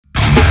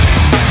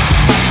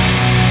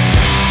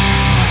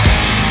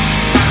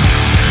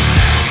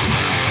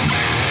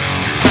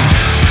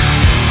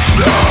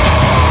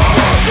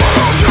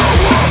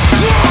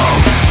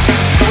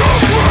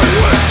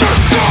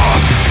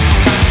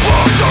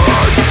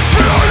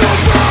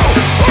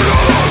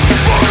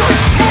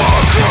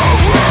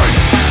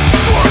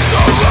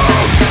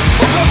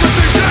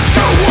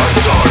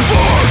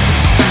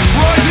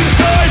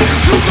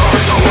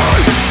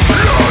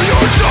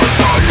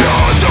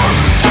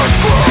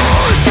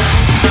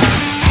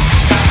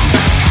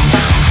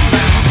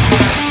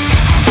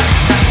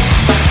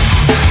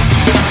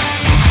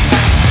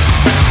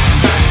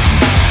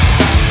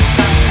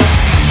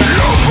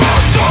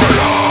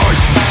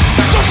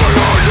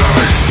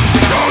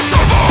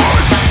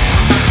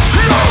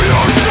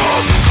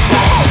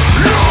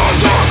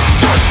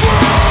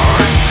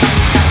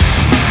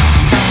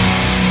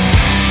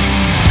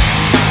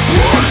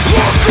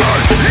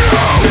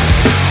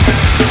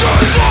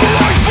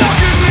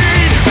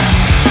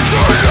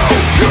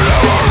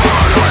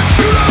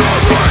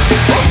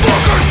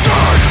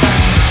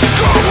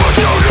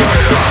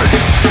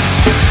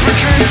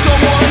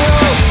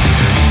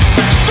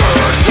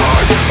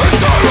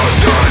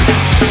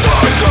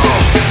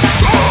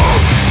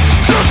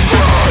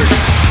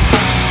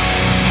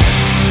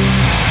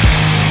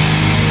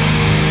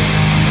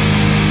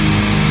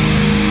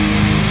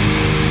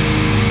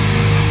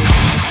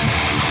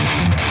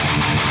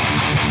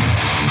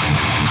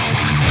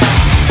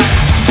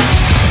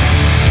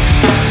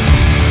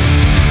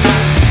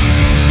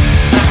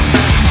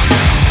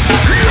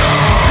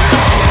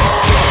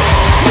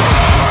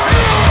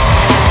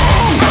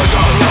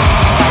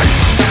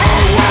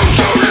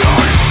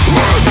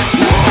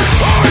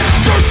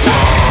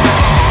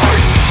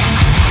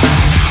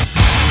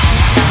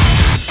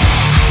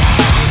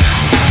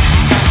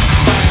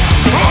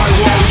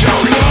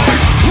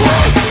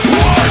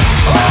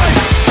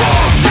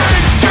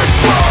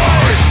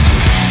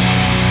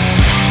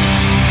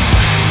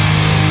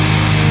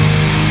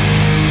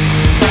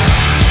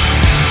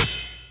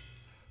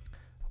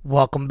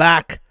Welcome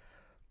back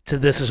to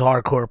This Is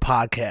Hardcore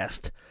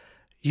Podcast.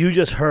 You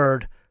just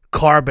heard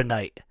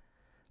Carbonite,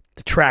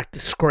 the track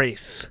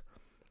Disgrace.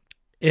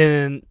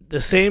 In the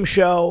same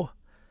show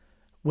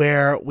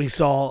where we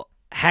saw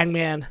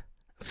Hangman,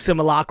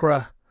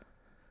 Simulacra,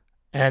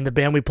 and the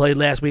band we played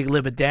last week,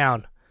 Live It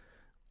Down.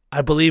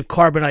 I believe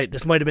Carbonite,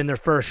 this might have been their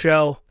first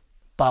show.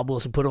 Bob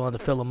Wilson put it on the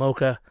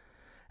Philomoka.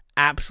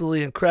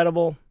 Absolutely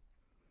incredible.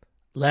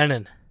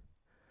 Lennon,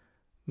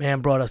 man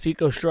brought us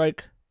Eco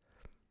Strike.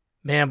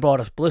 Man brought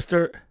us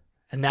Blister,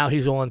 and now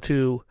he's on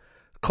to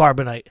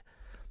Carbonite.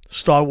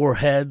 Star Wars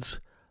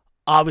heads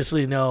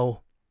obviously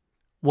know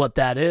what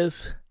that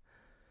is.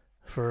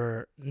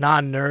 For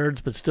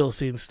non-nerds, but still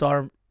seeing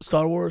Star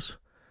Wars,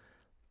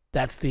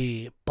 that's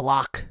the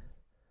block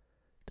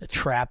that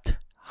trapped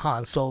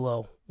Han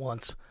Solo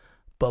once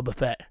Boba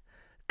Fett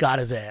got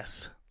his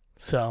ass.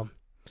 So,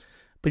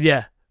 but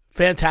yeah,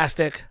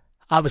 fantastic.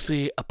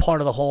 Obviously a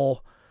part of the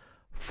whole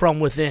From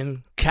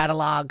Within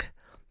catalog,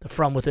 the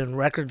From Within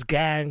Records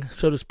gang,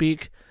 so to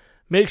speak.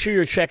 Make sure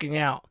you're checking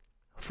out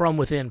From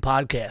Within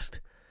podcast.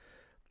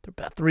 They're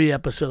about 3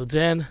 episodes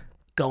in,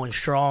 going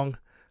strong.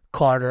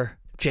 Carter,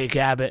 Jake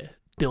Abbott,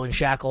 Dylan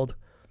Shackled.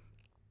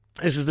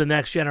 This is the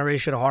next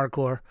generation of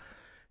hardcore.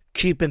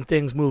 Keeping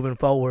things moving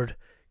forward,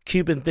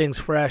 keeping things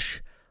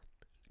fresh,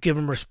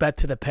 giving respect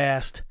to the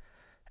past.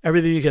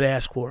 Everything you could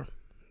ask for.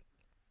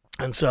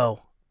 And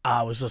so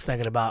I was just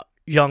thinking about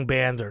young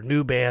bands or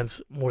new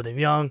bands more than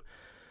young.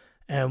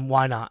 And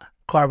why not?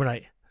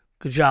 Carbonite.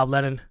 Good job,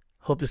 Lennon.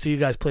 Hope to see you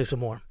guys play some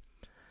more.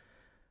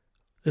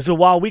 This is a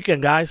wild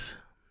weekend, guys.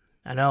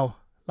 I know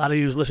a lot of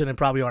you listening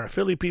probably aren't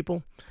Philly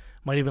people.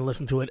 Might even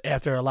listen to it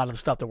after a lot of the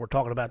stuff that we're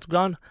talking about is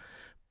done.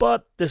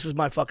 But this is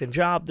my fucking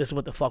job. This is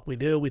what the fuck we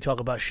do. We talk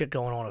about shit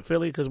going on in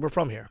Philly because we're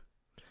from here.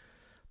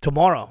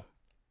 Tomorrow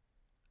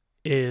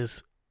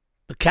is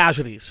the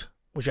Casualties,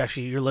 which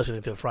actually you're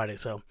listening to Friday,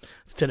 so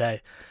it's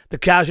today. The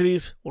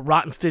Casualties with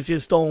Rotten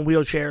Stitches, Stolen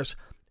Wheelchairs,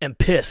 and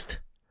Pissed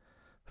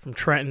from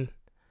Trenton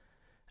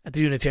at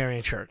the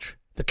Unitarian Church.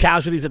 The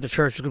Casualties at the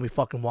church is going to be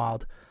fucking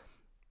wild.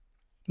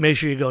 Make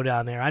sure you go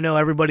down there. I know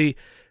everybody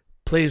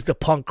plays the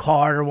punk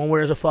card, or one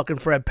wears a fucking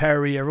Fred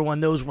Perry. Everyone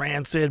knows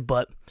Rancid,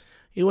 but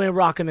you ain't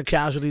rocking the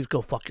Casualties,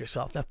 go fuck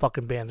yourself. That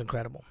fucking band's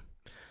incredible.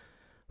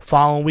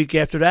 Following week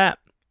after that,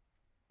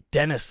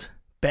 Dennis,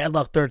 Bad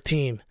Luck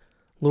 13,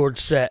 Lord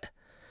Set.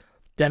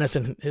 Dennis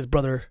and his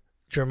brother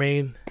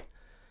Jermaine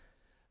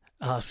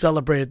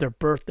celebrated their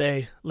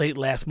birthday late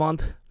last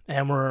month,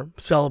 and we're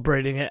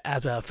celebrating it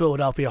as a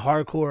Philadelphia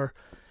hardcore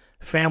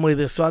family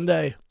this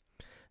Sunday.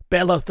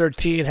 Bad Luck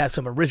 13 has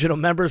some original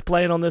members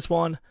playing on this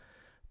one.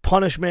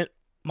 Punishment,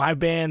 my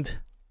band,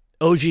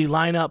 OG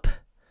lineup.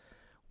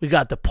 We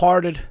got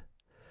Departed,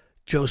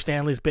 Joe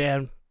Stanley's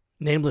band,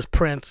 Nameless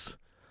Prince.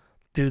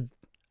 Dude,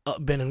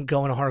 been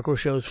going to hardcore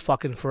shows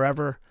fucking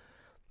forever.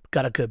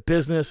 Got a good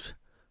business,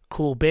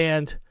 cool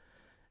band.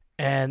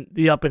 And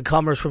the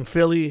up-and-comers from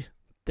Philly,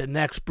 The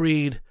Next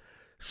Breed,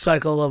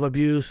 Cycle of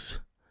Abuse.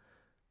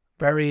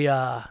 Very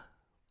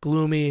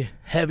gloomy,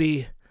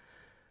 heavy.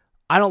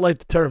 I don't like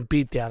the term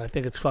beatdown. I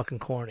think it's fucking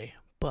corny.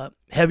 But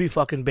heavy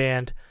fucking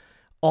band.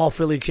 All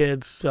Philly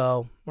kids,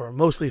 or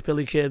mostly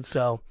Philly kids,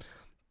 so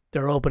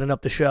they're opening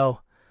up the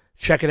show.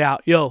 Check it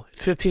out. Yo,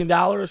 it's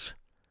 $15.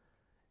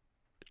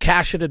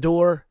 Cash at the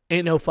door.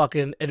 Ain't no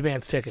fucking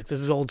advance tickets.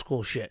 This is old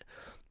school shit.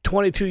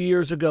 22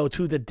 years ago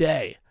to the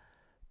day,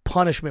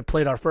 Punishment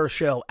played our first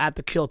show at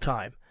the Kill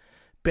Time.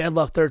 Bad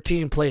Luck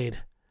 13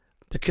 played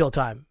the Kill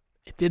Time.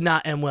 It did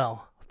not end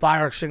well.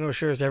 Fire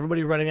extinguishers,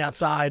 everybody running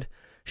outside.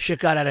 Shit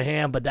got out of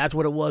hand, but that's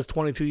what it was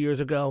 22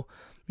 years ago.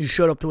 You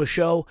showed up to a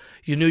show,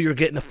 you knew you were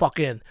getting the fuck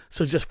in.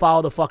 So just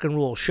follow the fucking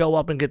rules. Show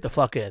up and get the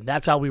fuck in.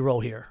 That's how we roll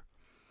here.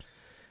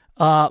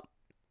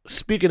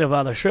 Speaking of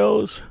other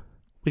shows,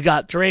 we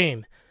got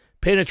Drain,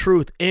 Pain of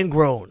Truth,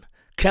 Ingrown,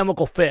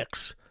 Chemical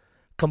Fix,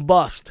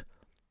 Combust.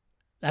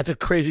 That's a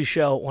crazy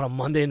show on a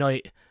Monday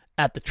night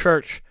at the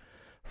church.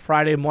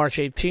 Friday, March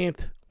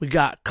 18th, we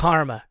got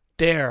Karma,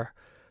 Dare,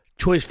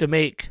 Choice to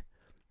Make,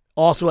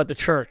 also at the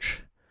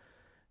church.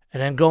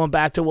 And then going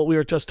back to what we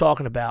were just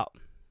talking about,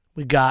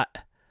 we got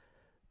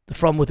the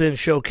From Within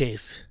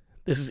Showcase.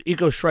 This is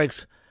Eco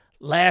Strike's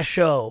last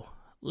show,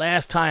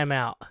 last time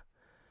out.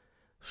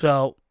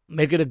 So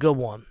make it a good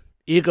one.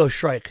 Eco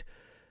Strike,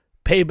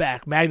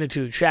 Payback,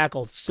 Magnitude,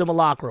 Shackled,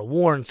 Simulacra,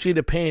 Warren, Seed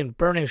of Pain,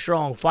 Burning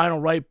Strong, Final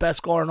Right,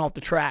 Best Garden Off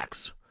the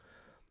Tracks.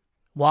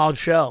 Wild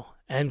show.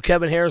 And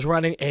Kevin Hare's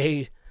running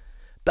a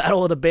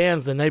Battle of the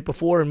Bands the night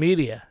before in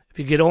media. If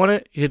you get on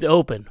it, you get to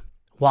open.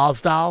 Wild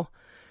style.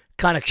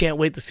 Kind of can't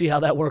wait to see how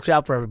that works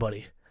out for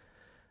everybody.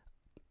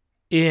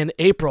 In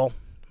April,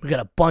 we got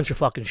a bunch of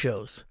fucking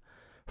shows.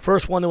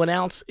 First one to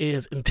announce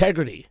is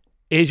Integrity,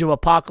 Age of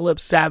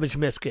Apocalypse, Savage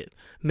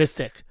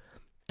Mystic.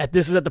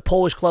 This is at the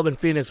Polish Club in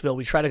Phoenixville.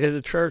 We try to get to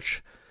the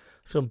church.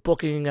 Some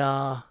booking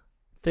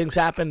things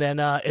happened, and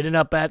it ended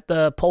up at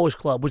the Polish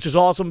Club, which is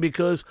awesome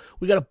because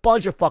we got a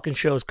bunch of fucking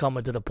shows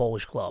coming to the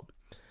Polish Club.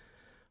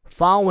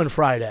 Following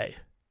Friday,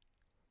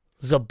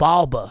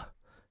 Zabalba,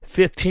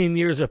 15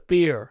 Years of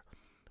Fear,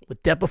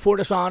 with Death Before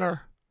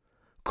Dishonor,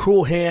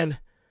 Cruel Hand,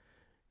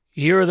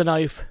 Year of the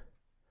Knife,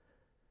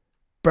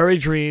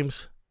 Buried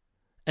Dreams,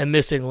 and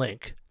Missing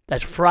Link.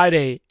 That's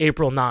Friday,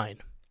 April 9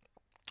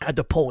 at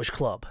the Polish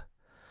Club.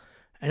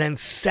 And then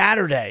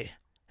Saturday,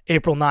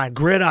 April 9,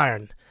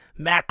 Gridiron,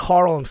 Matt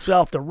Carl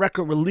himself, the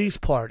record release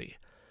party.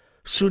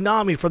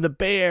 Tsunami from the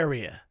Bay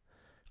Area.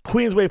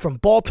 Queensway from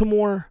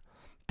Baltimore.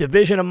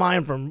 Division of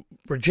Mine from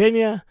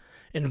Virginia.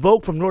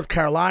 Invoke from North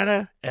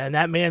Carolina. And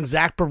that man,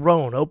 Zach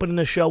Barone, opening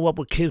the show up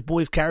with his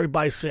boys Carried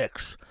by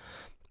Six.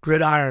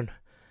 Gridiron,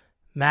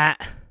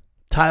 Matt,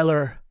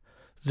 Tyler,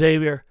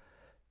 Xavier,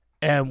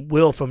 and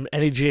Will from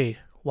NEG.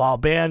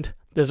 Wild Band.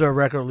 There's our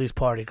record release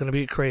party. Going to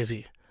be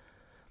crazy.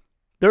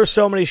 There's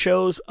so many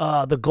shows.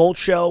 The Gold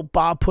Show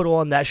Bob put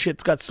on, that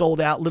shit's got sold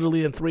out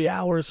literally in 3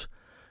 hours.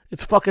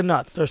 It's fucking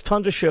nuts. There's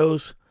tons of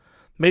shows.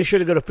 Make sure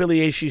to go to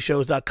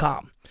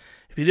PhillyHDShows.com.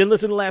 If you didn't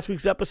listen to last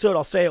week's episode,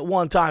 I'll say it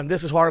one time.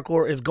 This is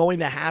Hardcore is going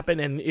to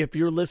happen, and if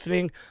you're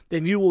listening,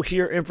 then you will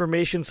hear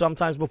information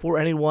sometimes before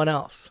anyone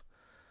else.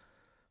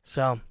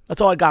 So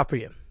that's all I got for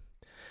you.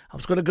 I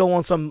was going to go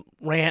on some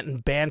rant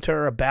and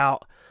banter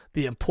about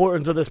the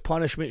importance of this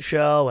punishment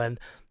show and,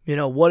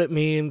 what it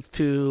means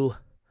to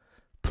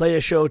play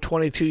a show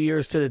 22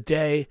 years to the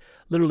day,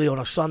 literally on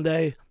a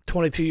Sunday.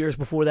 22 years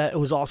before that, it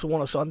was also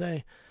on a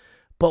Sunday.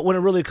 But when it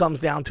really comes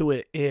down to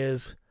it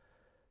is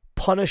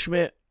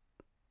punishment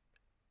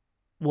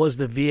was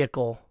the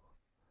vehicle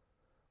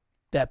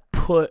that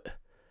put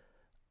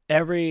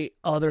every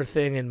other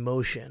thing in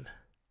motion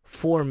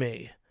for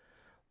me.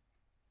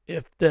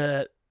 If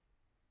the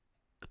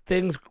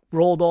things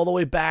rolled all the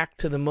way back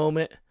to the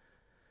moment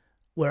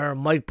where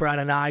Mike Brown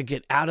and I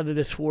get out of the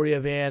Dysphoria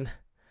van,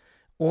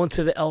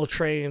 onto the L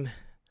train,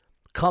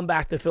 come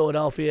back to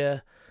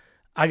Philadelphia.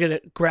 I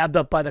get grabbed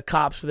up by the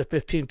cops of the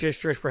 15th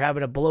District for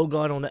having a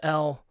blowgun on the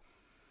L.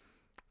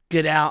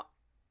 Get out,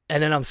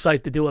 and then I'm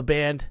psyched to do a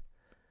band.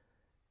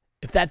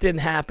 If that didn't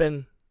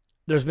happen,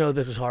 there's no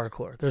This Is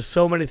Hardcore. There's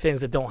so many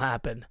things that don't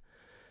happen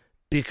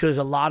because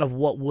a lot of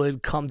what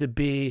would come to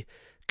be,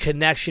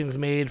 connections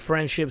made,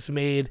 friendships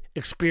made,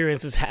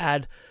 experiences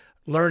had,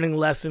 learning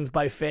lessons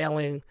by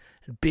failing,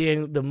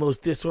 being the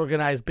most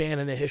disorganized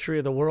band in the history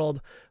of the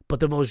world, but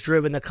the most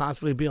driven to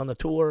constantly be on the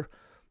tour.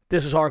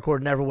 This Is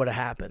Hardcore never would have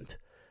happened.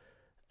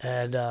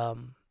 And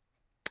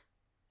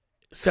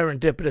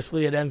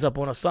serendipitously, it ends up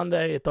on a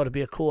Sunday. I thought it'd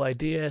be a cool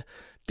idea.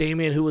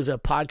 Damien, who was a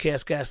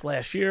podcast guest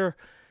last year,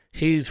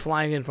 he's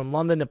flying in from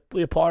London to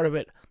be a part of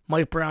it.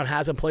 Mike Brown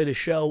hasn't played a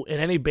show in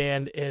any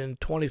band in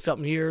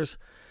 20-something years.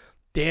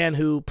 Dan,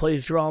 who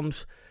plays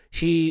drums,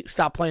 he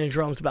stopped playing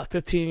drums about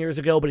 15 years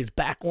ago, but he's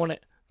back on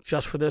it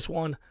just for this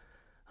one.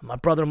 My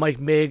brother Mike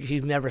Mig,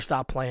 he's never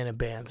stopped playing in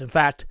bands. In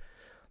fact,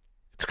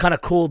 it's kind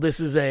of cool.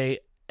 This is a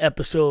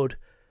episode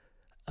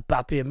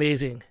about the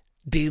amazing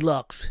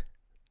DLUx,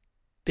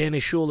 Danny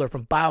Schuler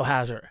from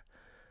Biohazard.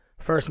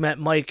 First met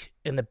Mike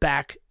in the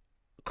back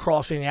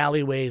crossing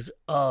alleyways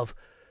of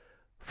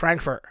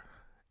Frankfurt,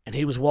 and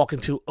he was walking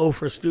to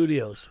Ophir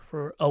Studios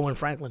for Owen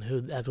Franklin,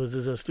 who as was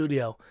his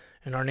studio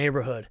in our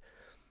neighborhood.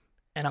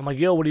 And I'm like,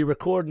 yo, what are you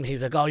recording?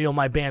 He's like, oh, yo,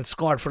 my band's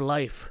Scarred for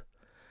Life.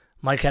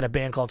 Mike had a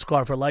band called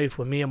Scarred for Life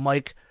with me and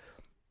Mike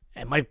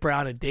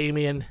Brown and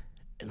Damien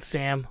and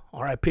Sam,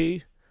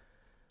 R.I.P.,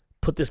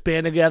 put this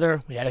band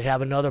together. We had to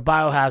have another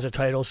Biohazard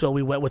title, so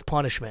we went with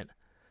Punishment.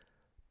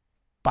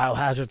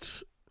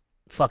 Biohazard's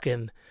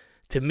fucking,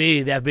 to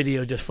me, that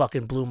video just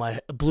fucking blew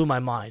my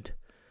mind.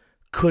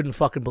 Couldn't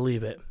fucking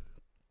believe it.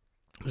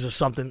 It was just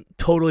something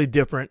totally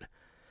different.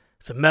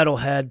 It's a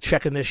metalhead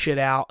checking this shit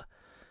out.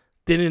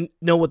 Didn't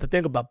know what to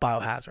think about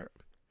Biohazard.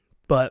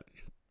 But,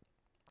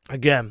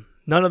 again,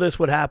 none of this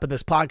would happen.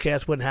 This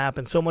podcast wouldn't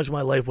happen. So much of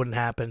my life wouldn't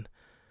happen.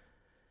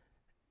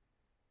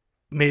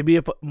 Maybe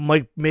if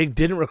Mike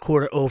didn't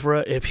record it over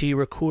it, if he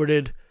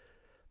recorded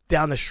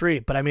down the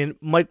street. But, I mean,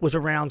 Mike was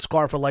around.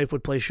 Scar for Life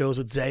would play shows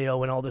with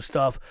Zayo and all this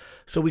stuff.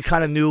 So we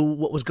kind of knew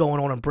what was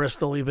going on in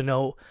Bristol, even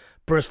though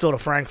Bristol to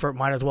Frankfurt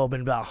might as well have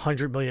been about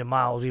 100 million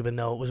miles, even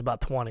though it was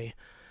about 20.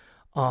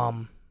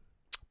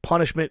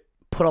 Punishment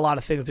put a lot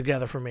of things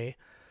together for me.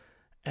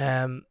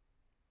 And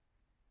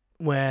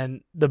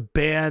when the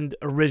band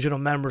original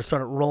members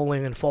started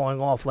rolling and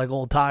falling off like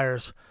old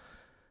tires,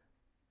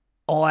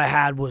 all I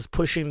had was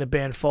pushing the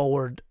band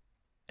forward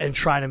and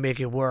trying to make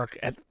it work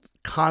at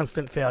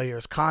constant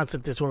failures,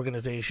 constant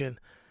disorganization,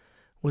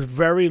 with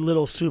very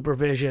little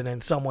supervision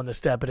and someone to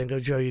step in and go,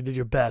 Joe, you did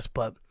your best,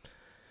 but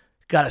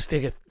got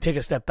to take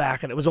a step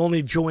back. And it was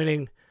only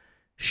joining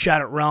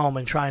Shattered Realm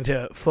and trying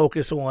to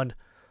focus on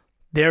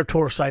their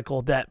tour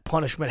cycle that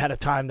Punishment had a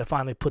time to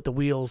finally put the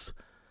wheels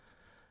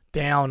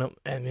down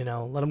and,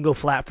 let them go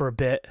flat for a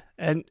bit.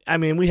 And,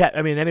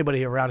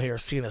 anybody around here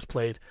has seen us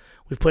played.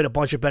 We've played a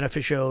bunch of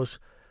benefit shows,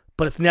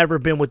 but it's never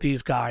been with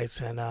these guys.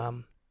 And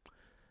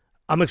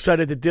I'm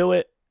excited to do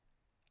it.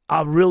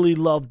 I really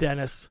love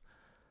Dennis.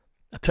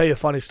 I'll tell you a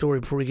funny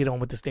story before we get on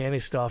with this Danny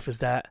stuff is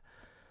that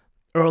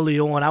early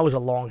on I was a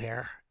long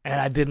hair and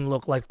I didn't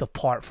look like the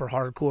part for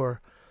hardcore.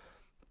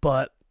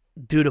 But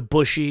due to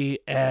Bushy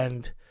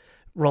and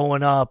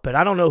rolling up, and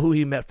I don't know who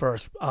he met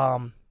first,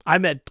 I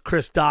met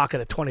Chris Doc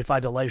at a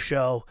 25 to Life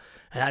show,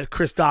 and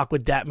Chris Doc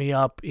would dap me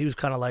up. He was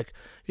kind of like,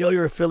 yo,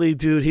 you're a Philly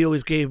dude. He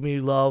always gave me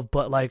love,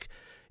 but like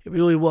it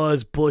really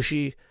was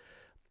bushy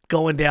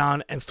going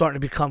down and starting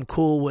to become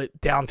cool with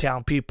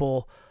downtown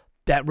people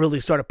that really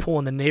started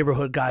pulling the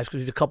neighborhood guys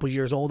because he's a couple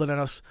years older than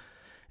us.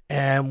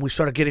 And we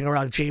started getting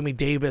around Jamie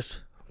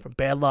Davis from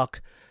Bad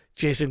Luck,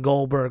 Jason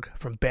Goldberg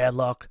from Bad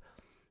Luck.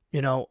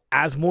 You know,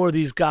 as more of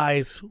these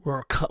guys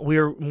we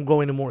were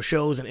going to more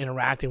shows and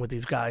interacting with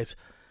these guys,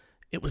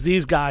 it was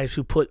these guys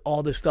who put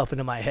all this stuff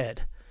into my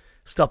head.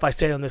 Stuff I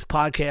say on this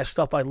podcast,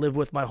 stuff I live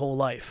with my whole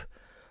life.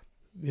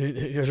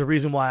 There's a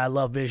reason why I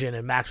love Vision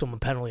and Maximum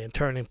Penalty and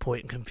Turning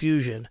Point and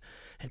Confusion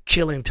and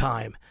Killing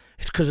Time.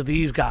 It's because of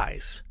these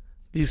guys.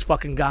 These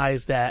fucking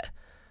guys that...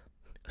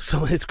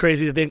 So it's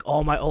crazy to think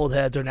all my old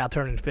heads are now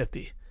turning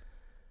 50.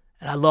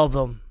 And I love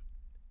them.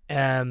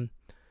 And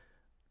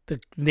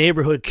the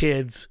neighborhood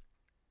kids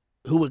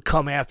who would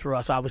come after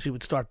us obviously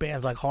would start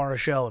bands like Horror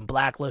Show and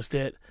Blacklist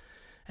It.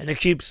 And it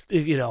keeps,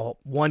 you know,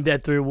 One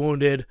Dead, Three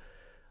Wounded,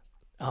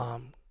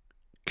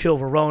 Kill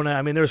Verona.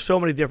 I mean, there's so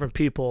many different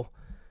people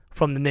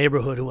from the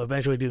neighborhood who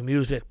eventually do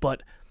music.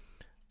 But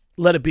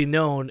let it be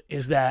known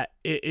is that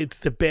it's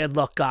the Bad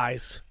Luck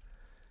guys.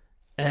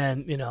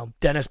 And, you know,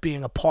 Dennis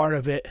being a part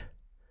of it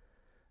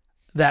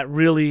that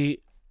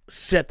really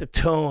set the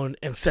tone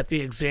and set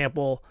the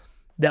example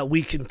that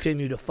we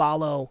continue to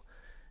follow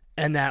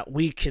and that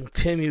we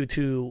continue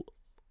to,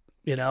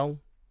 you know,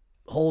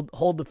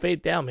 hold the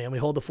faith down, man. We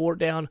hold the fort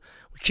down.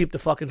 We keep the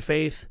fucking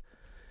faith.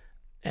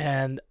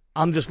 And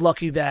I'm just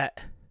lucky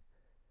that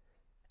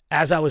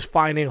as I was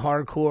finding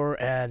hardcore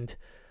and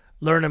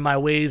learning my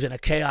ways in a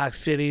chaotic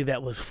city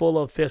that was full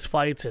of fist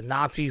fights and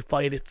Nazi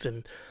fights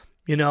and,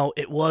 you know,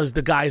 it was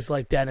the guys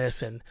like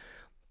Dennis and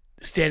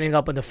standing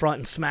up in the front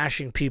and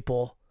smashing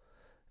people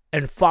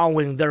and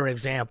following their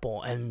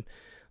example. And,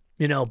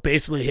 you know,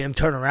 basically him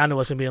turning around to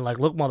us and being like,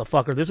 look,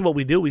 motherfucker, this is what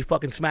we do. We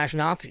fucking smash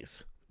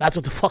Nazis. That's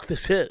what the fuck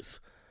this is.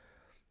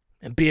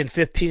 And being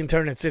 15,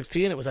 turning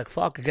 16, it was like,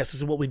 fuck, I guess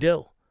this is what we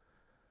do.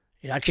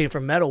 Yeah, I came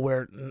from metal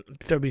where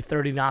there'd be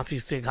 30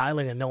 Nazis sig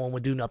heiling and no one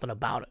would do nothing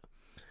about it.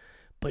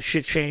 But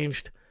shit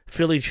changed.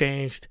 Philly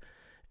changed.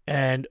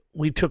 And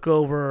we took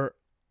over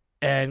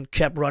and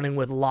kept running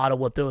with a lot of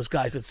what those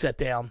guys had set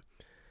down.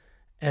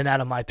 And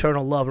out of my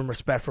eternal love and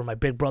respect for my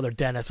big brother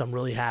Dennis, I'm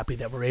really happy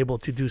that we're able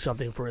to do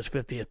something for his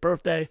 50th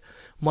birthday.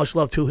 Much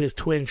love to his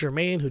twin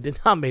Jermaine, who did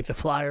not make the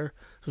flyer.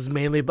 This is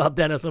mainly about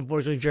Dennis,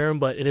 unfortunately, Jerm,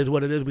 but it is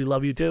what it is. We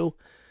love you too.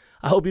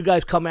 I hope you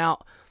guys come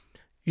out.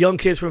 Young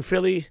kids from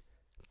Philly,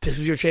 this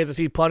is your chance to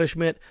see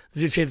Punishment. This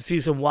is your chance to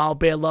see some wild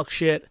Bad Luck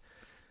shit.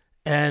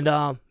 And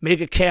make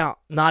it count.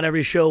 Not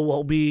every show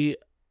will be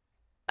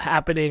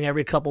happening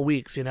every couple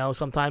weeks, you know.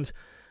 Sometimes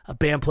a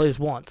band plays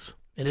once.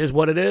 It is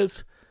what it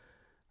is.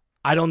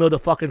 I don't know the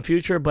fucking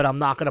future, but I'm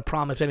not going to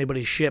promise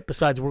anybody shit.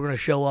 Besides, we're going to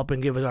show up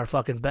and give us our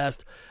fucking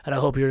best, and I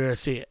hope you're going to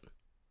see it.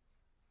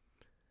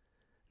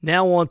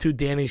 Now on to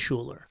Danny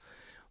Schuler.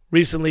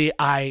 Recently,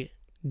 I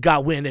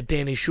got wind that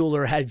Danny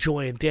Schuler had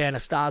joined Dan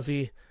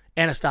Anastasi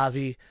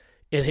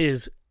in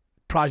his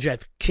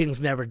project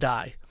Kings Never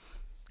Die.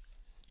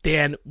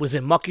 Dan was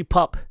in Mucky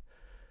Pup.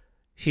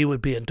 He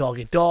would be in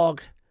Doggy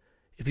Dog.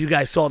 If you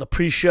guys saw the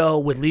pre-show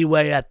with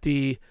Leeway at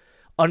the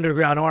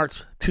Underground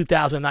Arts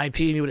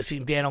 2019, you would have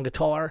seen Dan on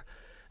guitar.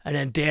 And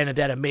then Dan at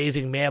that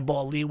amazing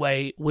Madball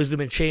Leeway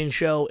Wisdom and Change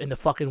show in the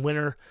fucking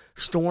winter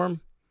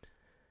storm.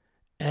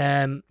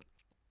 And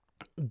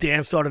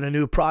Dan started a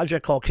new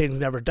project called Kings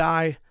Never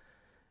Die.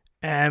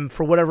 And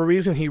for whatever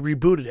reason, he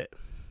rebooted it.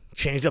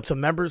 Changed up some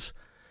members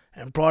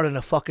and brought in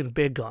the fucking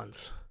big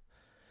guns.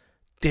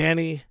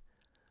 Danny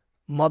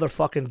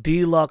motherfucking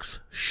DLUx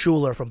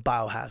Schuler from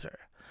Biohazard.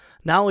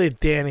 Not only is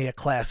Danny a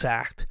class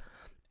act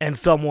and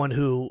someone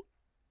who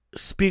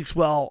speaks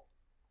well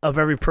of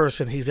every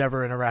person he's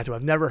ever interacted with.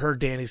 I've never heard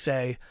Danny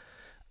say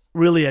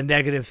really a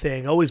negative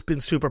thing. Always been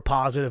super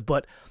positive,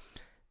 but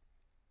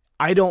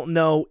I don't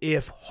know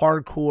if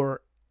hardcore,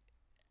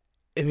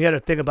 and you got to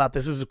think about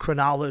this is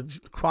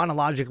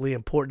chronologically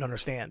important to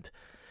understand.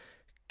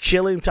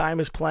 Killing Time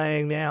is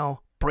playing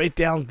now.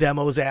 Breakdown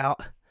demo's out.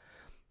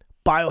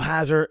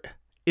 Biohazard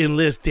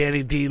enlists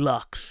Danny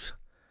DLUx.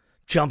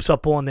 Jumps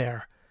up on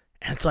there.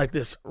 And it's like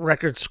this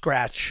record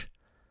scratch.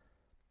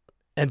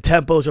 And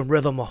tempos and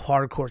rhythm of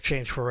hardcore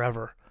change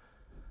forever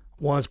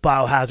once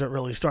Biohazard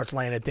really starts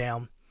laying it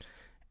down.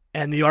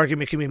 And the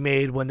argument can be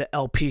made when the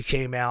LP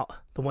came out,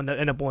 the one that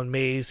ended up on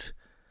Maze.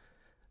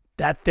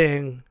 That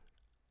thing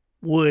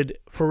would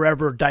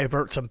forever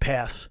divert some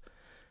paths.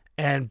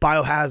 And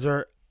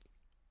Biohazard,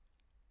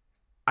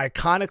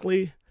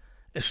 iconically,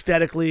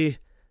 aesthetically,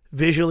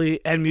 visually,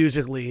 and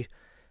musically,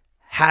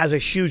 has a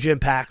huge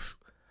impact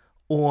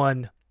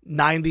on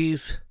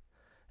 90s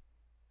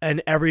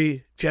and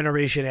every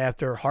generation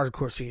after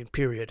hardcore scene,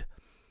 period.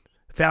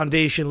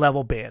 Foundation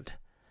level band.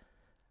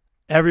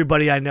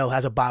 Everybody I know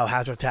has a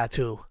Biohazard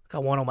tattoo.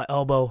 Got one on my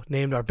elbow,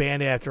 named our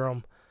band after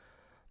him.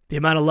 The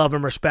amount of love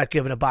and respect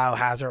given to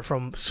Biohazard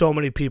from so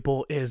many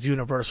people is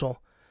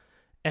universal.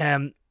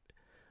 And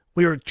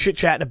we were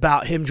chit-chatting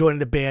about him joining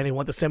the band. He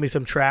wanted to send me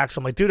some tracks.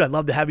 I'm like, dude, I'd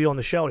love to have you on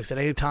the show. And he said,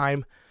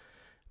 anytime.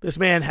 This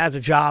man has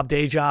a job,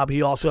 day job.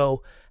 He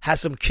also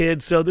has some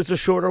kids. So this is a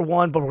shorter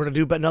one, but we're going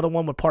to do another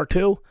one with part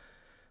 2.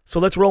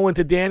 So let's roll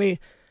into Danny.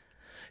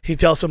 He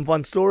tells some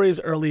fun stories,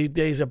 early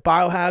days of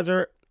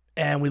Biohazard,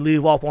 and we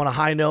leave off on a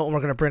high note, and we're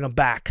going to bring him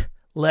back.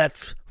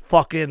 Let's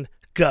fucking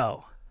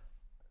go.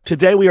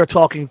 Today we are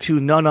talking to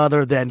none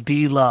other than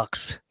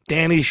DLUx,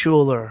 Danny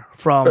Schuler,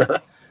 from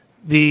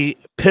the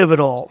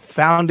pivotal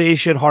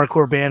foundation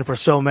hardcore band for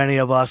so many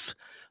of us,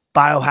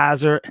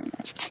 Biohazard.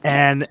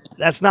 And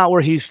that's not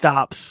where he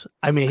stops.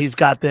 I mean, he's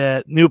got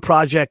the new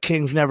project,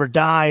 Kings Never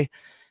Die.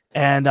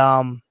 And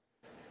I'm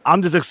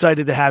just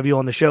excited to have you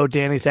on the show,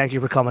 Danny. Thank you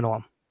for coming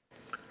on.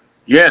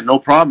 Yeah, no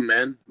problem,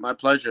 man. My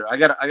pleasure. I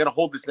gotta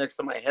hold this next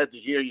to my head to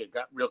hear you. It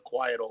got real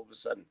quiet all of a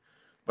sudden.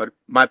 But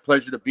my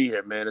pleasure to be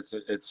here, man. It's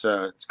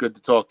good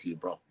to talk to you,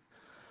 bro.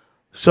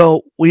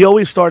 So we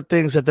always start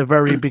things at the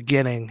very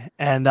beginning.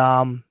 And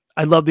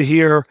I'd love to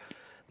hear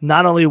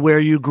not only where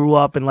you grew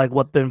up and like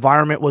what the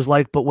environment was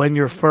like, but when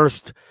your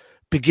first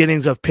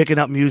beginnings of picking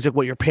up music,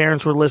 what your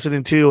parents were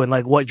listening to, and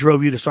like what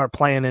drove you to start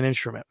playing an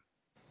instrument.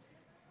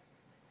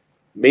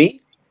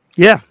 Me?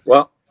 Yeah.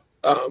 Well,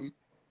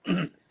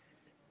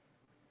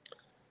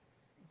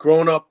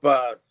 growing up,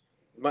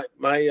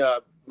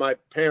 my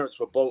parents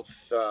were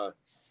both,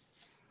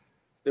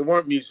 they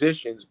weren't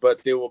musicians,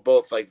 but they were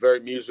both like very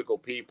musical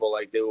people.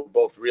 Like they were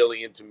both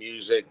really into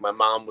music. My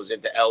mom was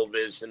into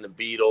Elvis and the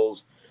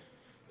Beatles.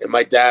 And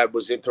my dad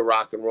was into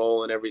rock and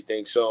roll and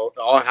everything. So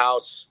our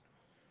house,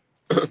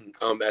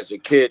 as a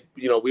kid,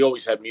 you know, we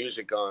always had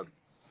music on.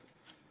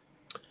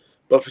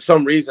 But for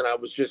some reason, I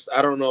was just,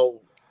 I don't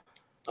know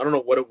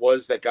what it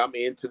was that got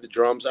me into the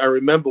drums. I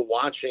remember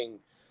watching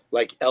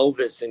like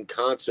Elvis in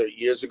concert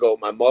years ago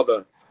with my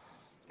mother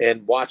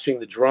and watching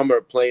the drummer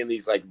playing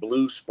these like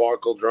blue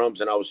sparkle drums.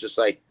 And I was just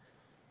like,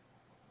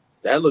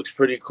 that looks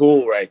pretty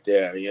cool right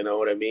there. You know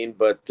what I mean?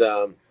 But,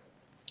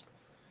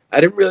 I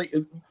didn't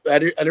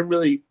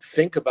really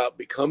think about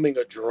becoming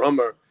a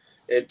drummer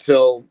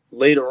until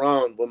later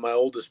on when my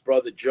oldest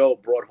brother Joe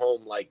brought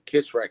home like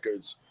Kiss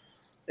records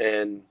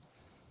and,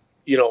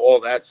 you know,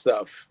 all that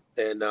stuff.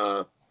 And,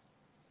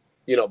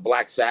 you know,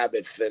 Black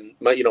Sabbath, and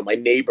my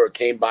neighbor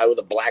came by with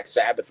a Black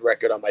Sabbath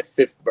record on my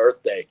 5th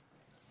birthday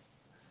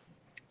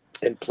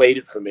and played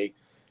it for me.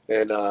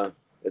 And,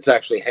 it's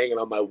actually hanging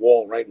on my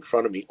wall right in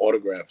front of me,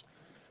 autographed.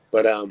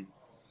 But,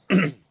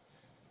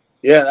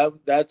 yeah,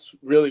 that's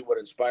really what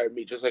inspired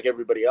me, just like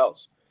everybody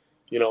else,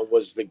 you know,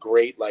 was the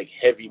great, like,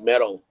 heavy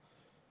metal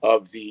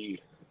of the,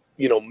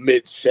 you know,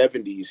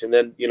 mid-'70s. And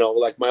then, you know,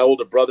 like, my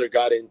older brother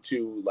got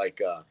into,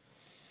 like,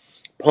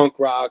 punk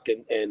rock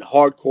and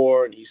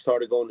hardcore, and he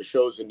started going to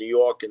shows in New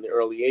York in the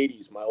early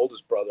 80s, my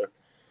oldest brother.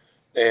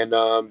 And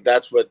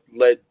that's what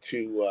led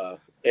to,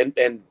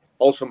 and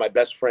also my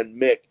best friend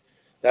Mick,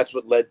 that's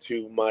what led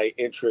to my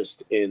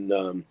interest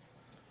in,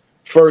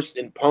 first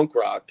in punk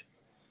rock,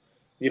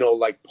 you know,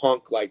 like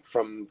punk, like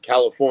from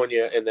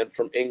California and then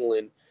from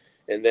England,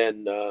 and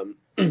then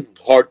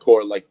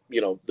hardcore, like,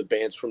 you know, the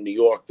bands from New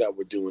York that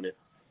were doing it.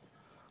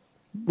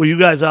 Were you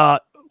guys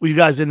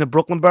in the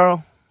Brooklyn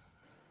borough?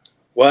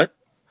 What?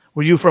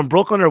 Were you from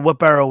Brooklyn, or what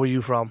borough were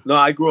you from? No,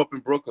 I grew up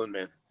in Brooklyn,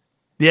 man.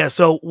 Yeah,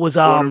 so was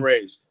born and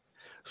raised.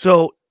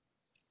 So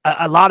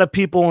a lot of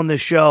people on this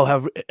show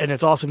have, and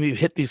it's awesome you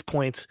hit these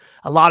points.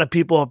 A lot of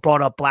people have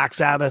brought up Black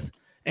Sabbath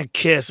and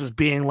Kiss as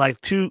being like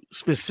two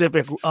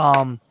specific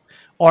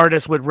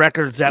artists with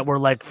records that were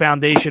like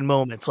foundation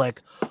moments,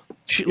 like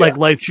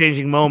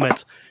life-changing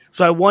moments.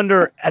 So I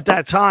wonder at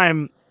that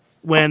time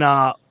when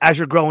as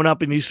you're growing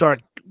up and you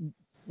start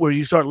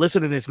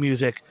listening to this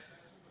music,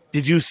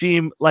 did you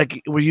seem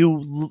like, were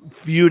you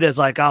viewed as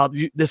like, oh,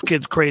 this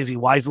kid's crazy,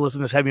 why is he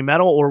listening to this heavy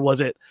metal? Or was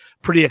it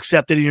pretty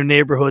accepted in your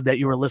neighborhood that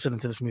you were listening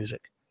to this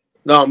music?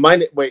 No,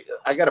 wait,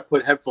 I got to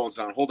put headphones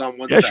on. Hold on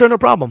one second. Yeah, sure, no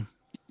problem.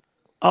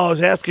 I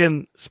was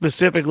asking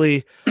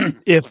specifically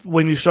if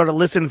when you started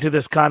listening to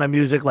this kind of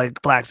music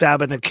like Black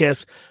Sabbath and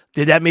Kiss,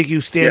 did that make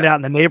you stand out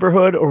in the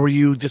neighborhood, or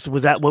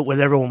was that what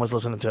everyone was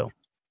listening to?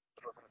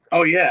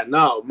 Oh, yeah,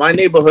 no. My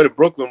neighborhood in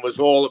Brooklyn was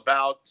all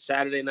about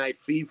Saturday Night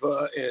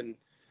Fever and,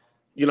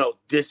 you know,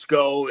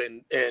 disco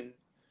and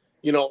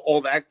you know, all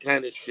that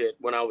kind of shit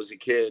when I was a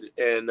kid.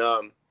 And,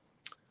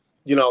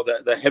 you know,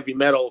 the heavy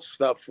metal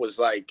stuff was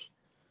like,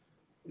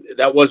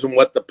 that wasn't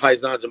what the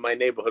paisans in my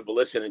neighborhood were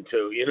listening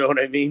to. You know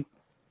what I mean?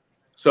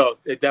 So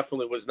it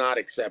definitely was not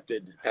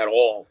accepted at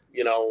all.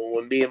 You know,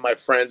 when me and my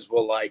friends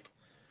were like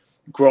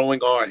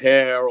growing our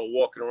hair or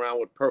walking around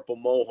with purple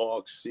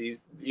mohawks,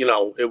 you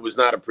know, it was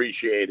not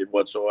appreciated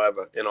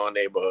whatsoever in our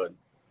neighborhood.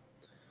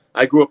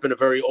 I grew up in a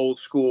very old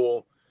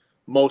school,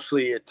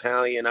 mostly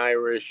Italian,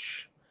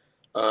 Irish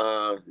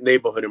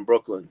neighborhood in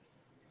Brooklyn.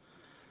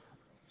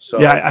 So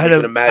yeah, I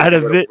had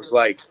it was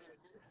like.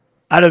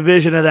 I had a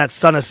vision of that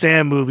Son of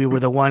Sam movie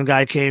where the one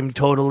guy came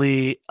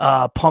totally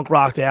punk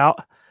rocked out,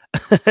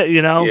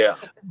 you know? Yeah.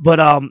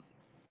 But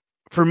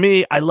for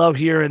me, I love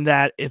hearing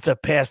that it's a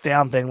passed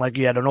down thing. Like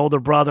you had an older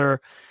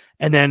brother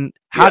And then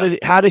how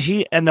did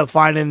he end up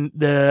finding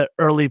the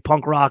early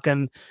punk rock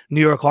and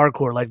New York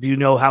hardcore? Like, do you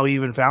know how he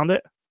even found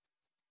it?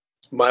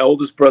 My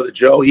oldest brother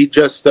Joe, he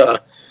just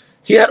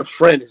he had a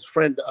friend. His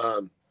friend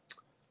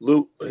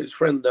Lou. His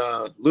friend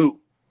Lou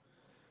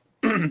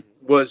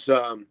was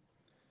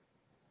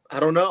I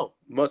don't know.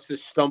 Must have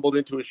stumbled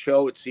into a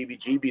show at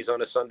CBGB's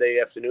on a Sunday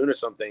afternoon or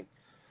something.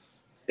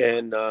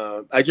 And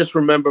I just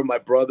remember my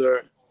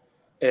brother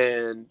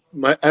I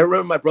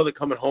remember my brother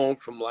coming home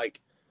from like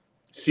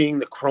seeing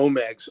the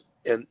Chromex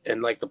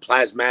and like the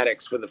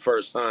Plasmatics for the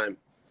first time.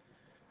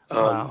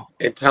 Wow.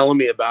 And telling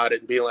me about it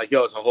and being like,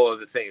 yo, it's a whole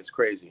other thing. It's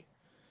crazy.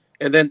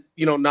 And then,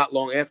 not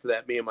long after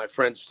that, me and my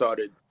friends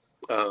started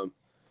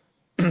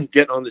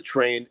getting on the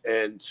train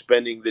and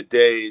spending the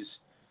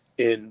days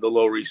in the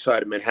Lower East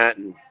Side of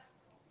Manhattan,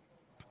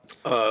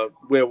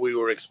 where we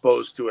were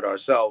exposed to it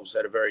ourselves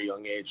at a very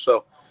young age.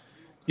 So,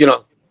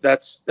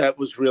 that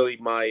was really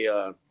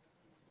my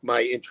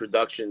my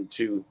introduction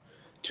to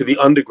the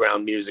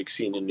underground music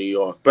scene in New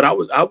York. But I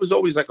was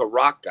always like a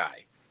rock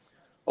guy,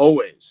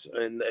 always,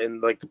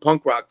 and like the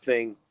punk rock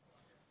thing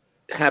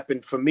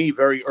happened for me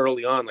very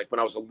early on, like when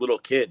I was a little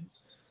kid,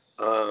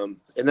 and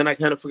then I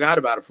kind of forgot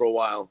about it for a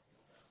while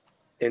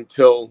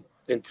until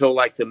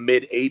like the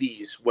mid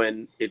 '80s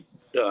when it.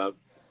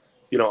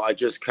 I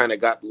just kind of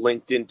got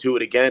linked into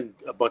it again.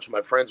 A bunch of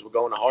my friends were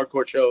going to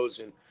hardcore shows,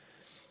 and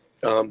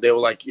they were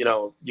like, you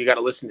got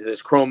to listen to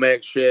this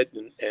Chromag shit,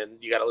 and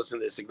you got to listen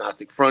to this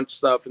Agnostic Front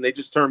stuff, and they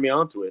just turned me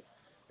on to it.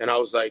 And I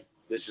was like,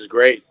 this is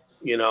great,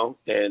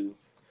 and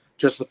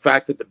just the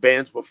fact that the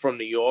bands were from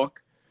New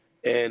York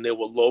and they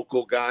were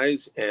local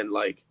guys, and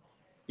like,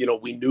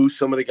 we knew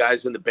some of the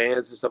guys in the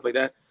bands and stuff like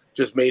that,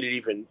 just made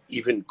it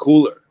even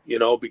cooler,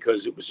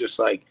 because it was just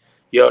like,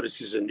 yo,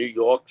 this is a New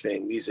York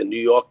thing. These are New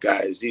York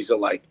guys. These are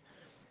like,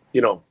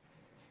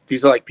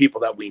 these are like people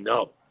that we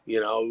know.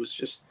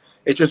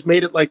 It just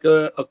made it like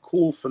a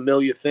cool,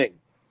 familiar thing.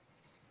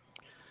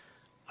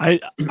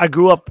 I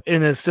grew up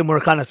in a similar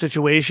kind of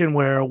situation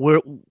where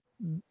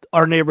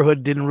our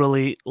neighborhood didn't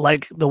really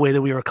like the way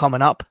that we were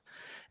coming up.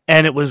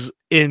 And it was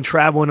in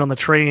traveling on the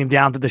train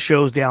down to the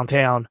shows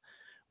downtown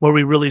where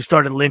we really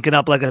started linking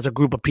up like as a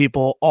group of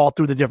people all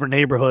through the different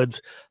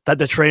neighborhoods that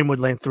the train would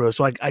link through.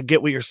 So I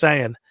get what you're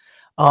saying.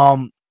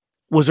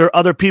 Was there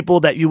other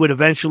people that you would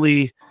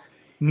eventually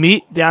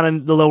meet down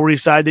in the Lower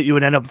East Side that you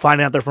would end up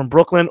finding out they're from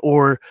Brooklyn,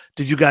 or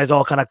did you guys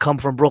all kind of come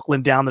from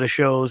Brooklyn down to the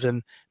shows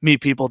and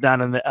meet people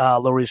down in the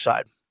Lower East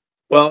Side?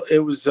 Well, it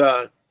was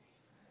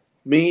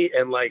me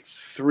and like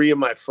three of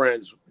my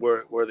friends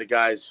were the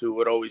guys who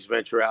would always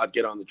venture out,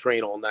 get on the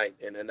train all night,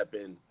 and end up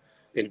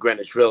in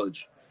Greenwich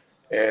Village.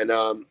 And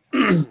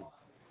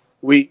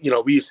we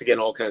used to get in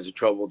all kinds of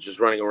trouble just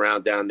running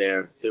around down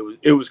there.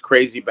 It was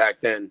crazy back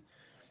then.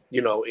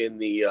 In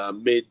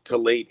the mid to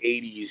late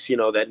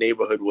 80s, that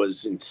neighborhood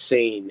was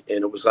insane.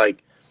 And it was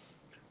like,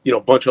 a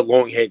bunch of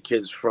long-haired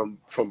kids from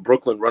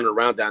Brooklyn running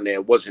around down there.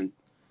 It wasn't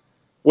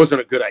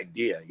a good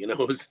idea. It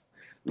was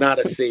not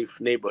a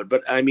safe neighborhood.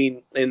 But I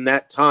mean, in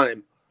that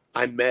time,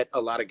 I met a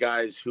lot of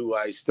guys who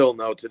I still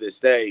know to this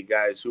day,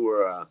 guys who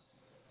were,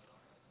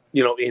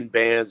 in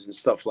bands and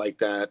stuff like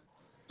that,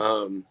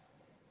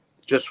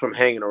 just from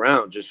hanging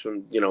around, just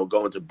from,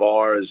 going to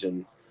bars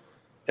and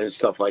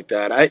stuff like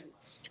that.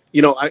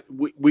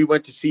 We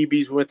went to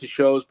CB's, we went to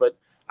shows, but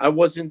I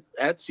wasn't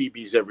at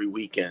CB's every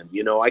weekend.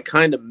 I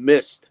kind of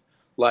missed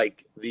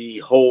like the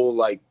whole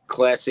like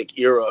classic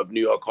era of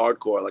New York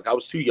hardcore. Like I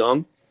was too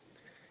young,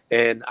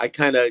 and I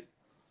kind of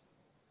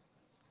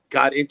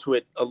got into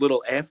it a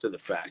little after the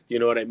fact. You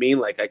know what I mean?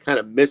 Like I kind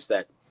of missed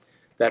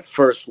that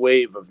first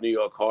wave of New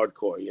York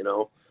hardcore.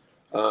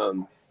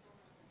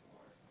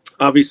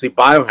 Obviously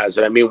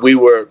Biohazard. I mean,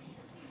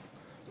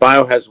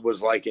 Biohazard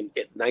was like an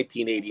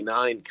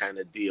 1989 kind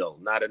of deal,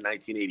 not a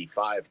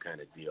 1985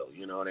 kind of deal.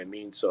 You know what I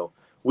mean? So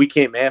we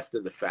came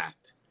after the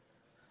fact,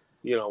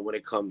 when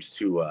it comes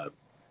to,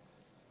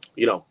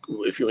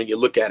 when you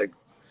look at it,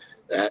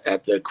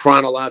 at the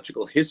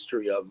chronological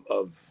history of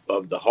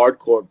the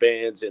hardcore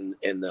bands and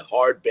the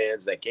hard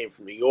bands that came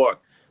from New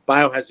York,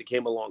 Biohazard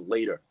came along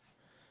later.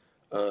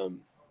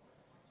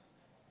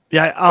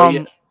 Yeah.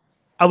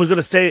 I was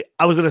gonna say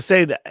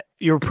that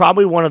you're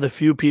probably one of the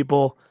few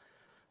people.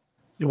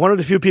 You're one of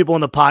the few people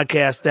on the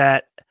podcast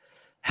that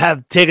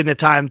have taken the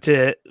time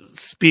to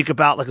speak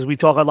about, like, because we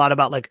talk a lot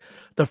about like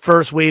the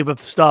first wave of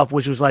stuff,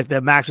 which was like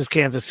the Max's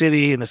Kansas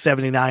City and the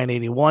 79,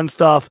 81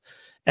 stuff.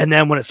 And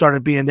then when it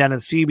started being down in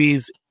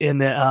CB's in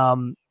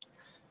the,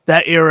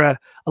 that era,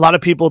 a lot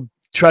of people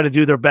try to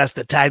do their best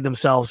to tag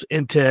themselves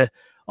into,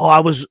 oh,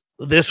 I was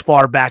this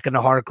far back in the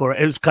hardcore.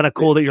 It was kind of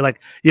cool that you're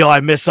like, yo, I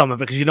missed some of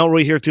it, because you don't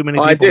really hear too many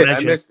people I did.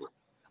 mention. I missed it.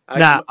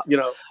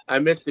 I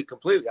missed it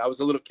completely. I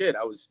was a little kid.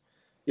 I was,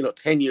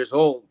 10 years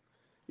old,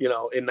 in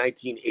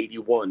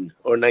 1981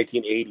 or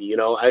 1980,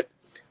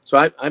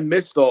 I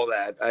missed all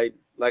that.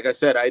 Like I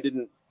said,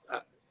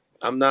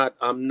 I'm not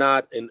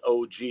an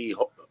OG, New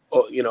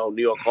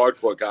York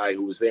hardcore guy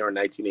who was there in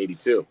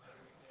 1982.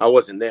 I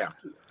wasn't there.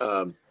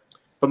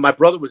 But my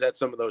brother was at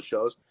some of those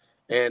shows,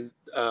 And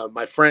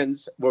my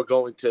friends were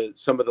going to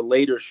some of the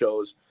later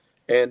shows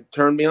and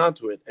turned me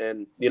onto it.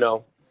 And,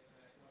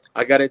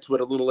 I got into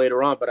it a little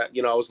later on, but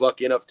I was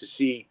lucky enough to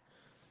see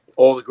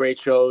all the great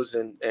shows,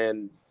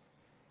 and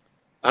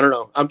I don't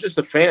know, I'm just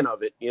a fan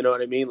of it. You know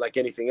what I mean? Like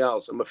anything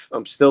else,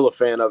 I'm still a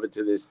fan of it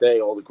to this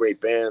day. All the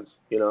great bands.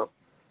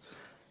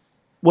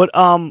 What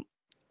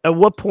at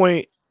what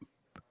point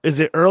is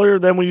it earlier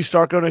than when you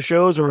start going to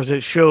shows, or is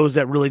it shows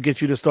that really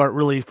get you to start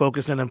really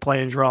focusing and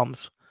playing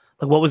drums?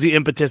 Like, what was the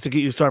impetus to get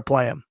you to start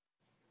playing?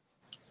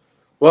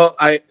 Well,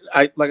 I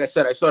like I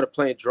said, I started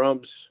playing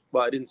drums.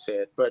 Well, I didn't say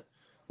it, but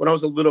when I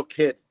was a little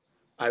kid,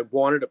 I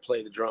wanted to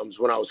play the drums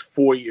when I was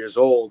 4 years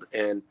old,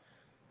 and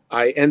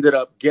I ended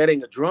up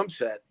getting a drum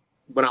set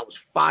when I was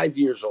 5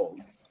 years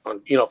old,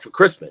 for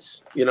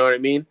Christmas. You know what I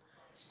mean?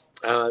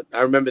 I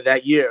remember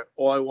that year,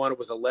 all I wanted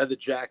was a leather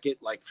jacket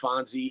like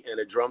Fonzie and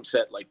a drum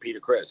set like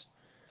Peter Criss.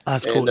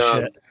 That's cool And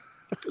as shit.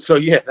 so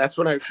yeah, that's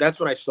when I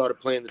started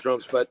playing the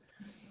drums. But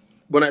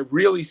when I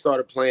really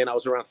started playing, I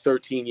was around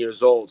 13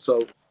 years old.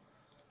 So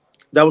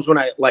that was when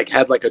I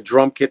had a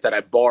drum kit that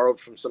I borrowed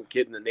from some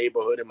kid in the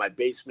neighborhood in my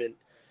basement,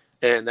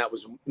 and that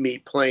was me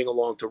playing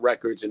along to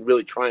records and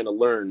really trying to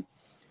learn.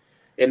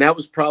 And that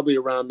was probably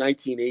around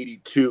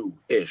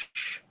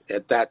 1982-ish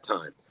at that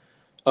time.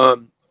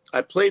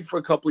 I played for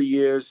a couple of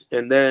years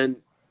and then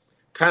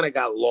kind of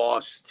got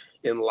lost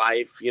in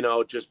life,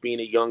 just being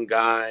a young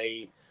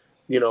guy,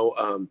 you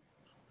know,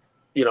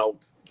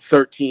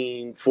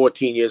 13,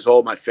 14 years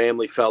old. My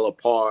family fell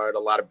apart. A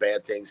lot of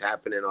bad things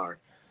happened in our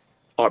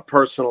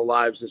personal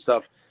lives and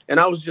stuff. And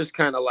I was just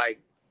kind of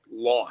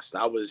lost.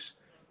 I was,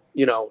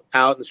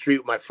 out in the street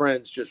with my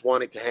friends, just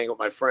wanting to hang with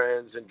my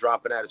friends and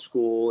dropping out of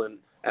school and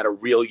at a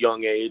real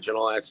young age and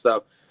all that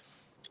stuff.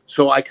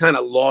 So I kind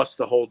of lost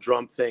the whole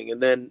drum thing.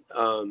 And then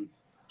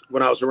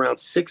when I was around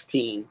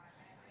 16,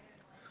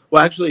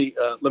 well, actually,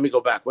 let me go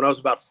back. When I was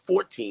about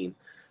 14,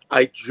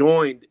 I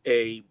joined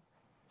a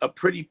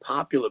pretty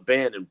popular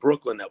band in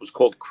Brooklyn that was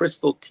called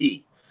Crystal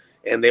T.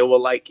 And they were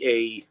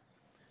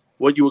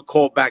what you would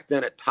call back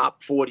then a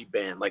top 40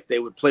 band. Like they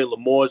would play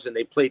L'Amour's and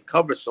they played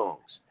cover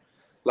songs.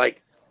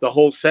 Like the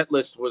whole set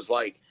list was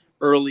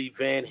early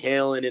Van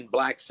Halen and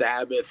Black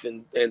Sabbath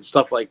and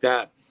stuff like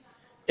that.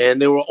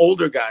 And they were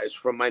older guys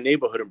from my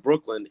neighborhood in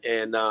Brooklyn.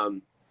 And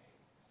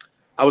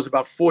I was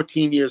about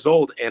 14 years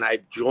old and I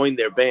joined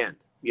their band,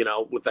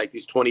 with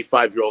these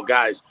 25-year-old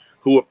guys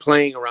who were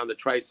playing around the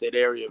tri-state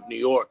area of New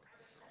York.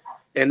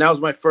 And that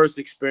was my first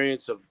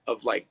experience of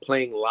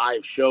playing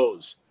live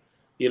shows,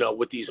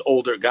 with these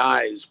older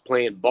guys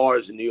playing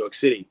bars in New York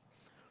City.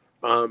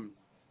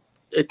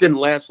 It didn't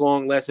last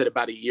long, lasted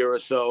about a year or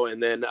so.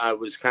 And then I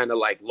was kind of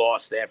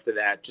lost after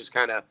that, just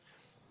kind of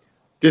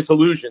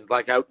disillusioned.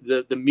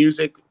 The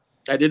music,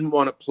 I didn't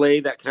want to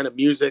play that kind of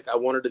music. I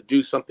wanted to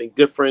do something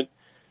different.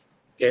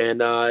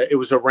 And it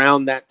was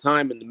around that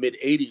time in the mid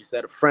 80s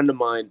that a friend of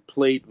mine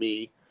played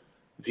me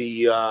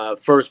the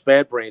first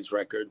Bad Brains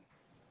record,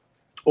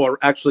 or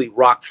actually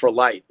Rock for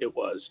Light it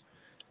was.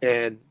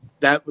 And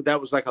that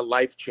was like a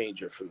life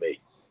changer for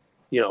me,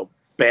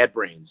 Bad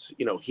Brains,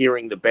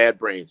 hearing the Bad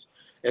Brains.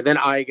 And then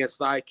Eye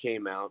Against Eye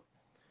came out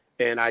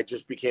and I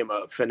just became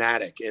a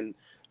fanatic. And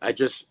I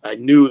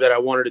knew that I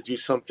wanted to do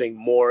something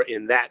more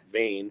in that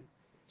vein,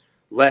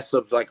 less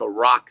of a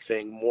rock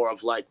thing, more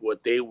of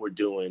what they were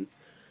doing.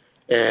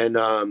 And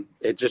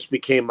it just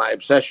became my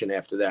obsession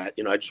after that.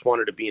 I just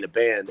wanted to be in a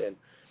band. And,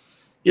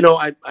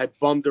 I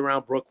bummed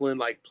around Brooklyn,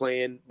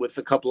 playing with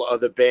a couple of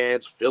other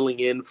bands,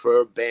 filling in for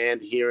a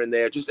band here and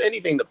there, just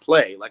anything to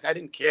play. I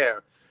didn't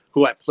care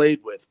who I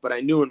played with, but I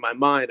knew in my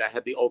mind I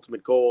had the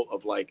ultimate goal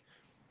of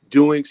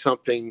doing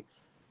something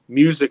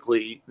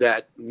musically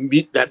that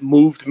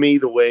moved me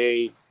the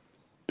way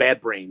Bad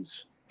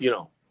Brains,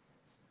 moved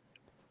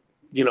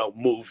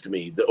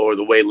me, or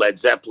the way Led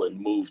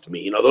Zeppelin moved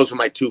me. Those are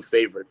my two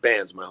favorite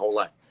bands my whole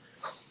life.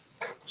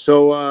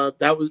 So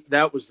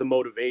that was the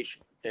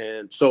motivation.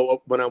 And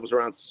so when I was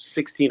around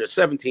 16 or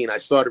 17, I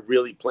started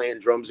really playing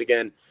drums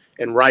again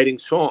and writing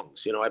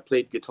songs. I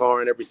played guitar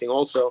and everything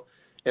also.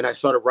 And I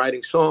started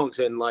writing songs,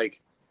 and I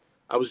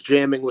was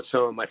jamming with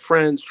some of my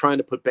friends, trying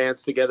to put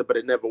bands together, but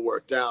it never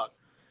worked out.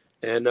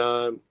 And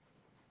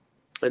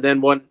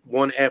then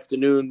one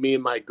afternoon, me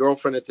and my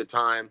girlfriend at the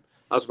time,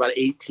 I was about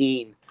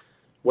 18,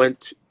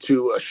 went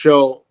to a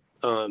show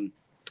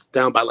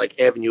down by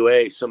Avenue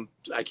A.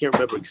 I can't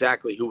remember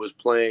exactly who was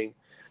playing.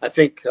 I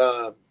think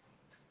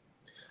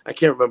I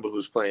can't remember who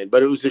was playing,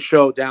 but it was a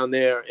show down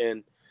there,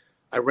 and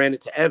I ran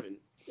into Evan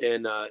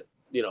and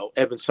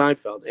Evan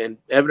Seinfeld. And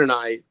Evan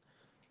and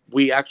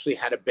we actually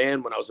had a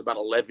band when I was about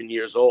 11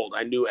 years old.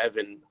 I knew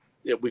Evan.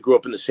 We grew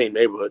up in the same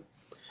neighborhood.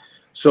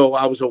 So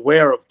I was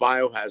aware of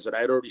Biohazard. I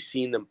had already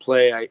seen them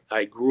play.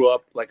 I grew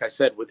up, like I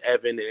said, with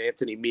Evan and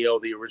Anthony Mio,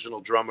 the original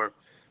drummer.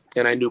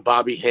 And I knew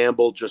Bobby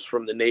Hamble just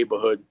from the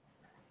neighborhood.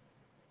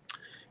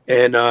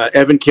 And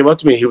Evan came up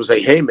to me. He was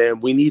like, "Hey,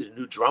 man, we need a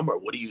new drummer.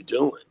 What are you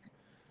doing?"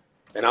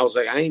 And I was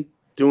like, "I ain't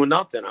doing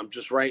nothing. I'm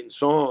just writing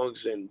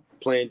songs and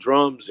playing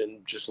drums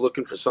and just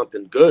looking for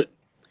something good."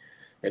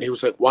 And he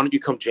was like, "Why don't you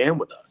come jam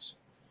with us?"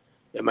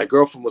 And my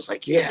girlfriend was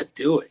like, yeah,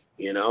 do it,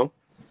 you know?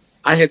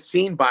 I had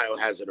seen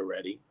Biohazard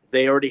already.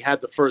 They already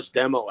had the first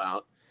demo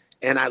out,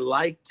 and I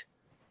liked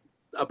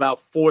about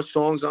 4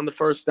 songs on the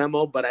first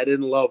demo, but I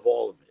didn't love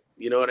all of it.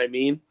 You know what I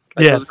mean?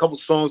 Like there Yeah. was a couple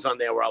songs on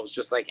there where I was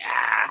just like,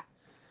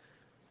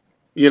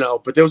 you know,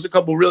 but there was a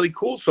couple really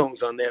cool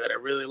songs on there that I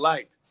really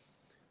liked.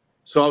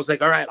 So I was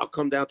like, all right, I'll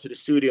come down to the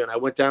studio. And I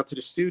went down to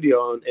the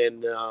studio,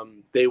 and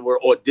they were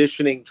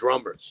auditioning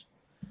drummers.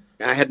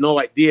 And I had no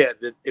idea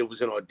that it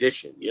was an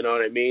audition. You know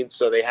what I mean?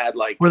 So they had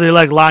like, Were they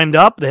like lined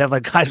up? They have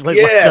like guys like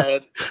yeah,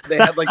 they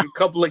had like a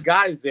couple of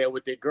guys there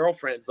with their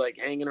girlfriends like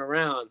hanging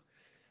around.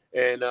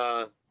 And,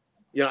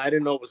 you know, I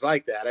didn't know it was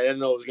like that. I didn't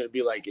know it was going to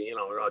be like, you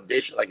know, an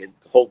audition, like a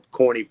whole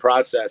corny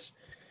process.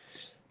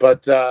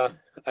 But,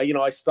 you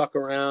know, I stuck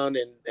around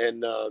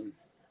and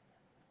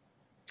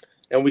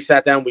we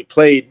sat down, we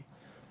played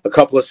a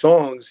couple of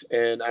songs.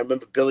 And I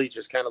remember Billy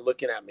just kind of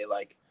looking at me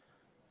like,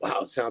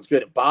 wow, it sounds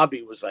good. And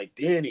Bobby was like,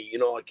 Danny, you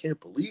know, I can't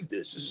believe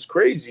this. This is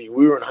crazy.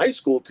 We were in high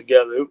school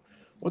together.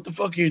 What the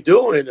fuck are you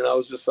doing? And I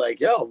was just like,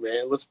 yo,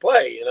 man, let's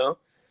play, you know?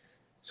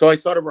 So I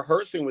started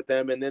rehearsing with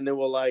them. And then they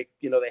were like,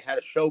 you know, they had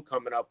a show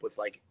coming up with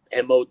like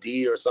MOD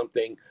or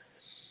something.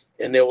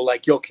 And they were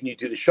like, yo, can you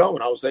do the show?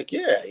 And I was like,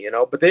 yeah, you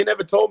know, but they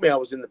never told me I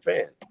was in the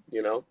band,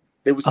 you know?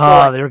 They was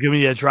like, they were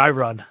giving you a dry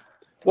run.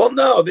 Well,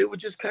 no, they were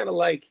just kind of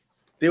like,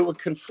 they were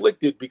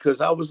conflicted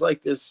because I was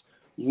like this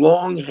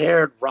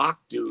long-haired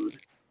rock dude.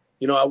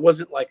 You know, I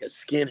wasn't like a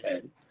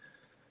skinhead,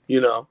 you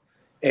know,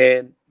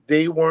 and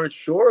they weren't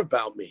sure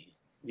about me.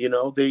 You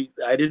know,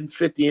 I didn't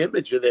fit the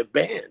image of their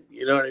band.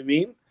 You know what I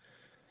mean?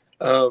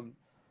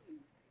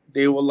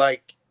 They were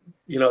like,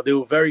 you know, they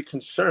were very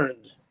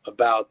concerned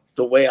about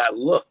the way I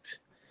looked,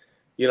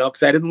 you know,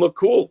 because I didn't look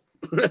cool.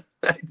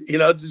 You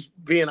know, just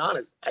being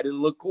honest, I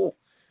didn't look cool.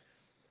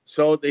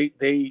 So they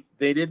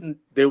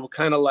were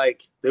kind of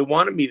like, they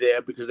wanted me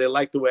there because they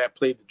liked the way I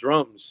played the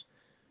drums.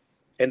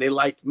 And they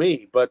liked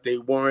me, but they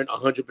weren't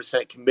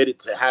 100% committed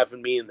to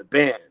having me in the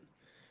band.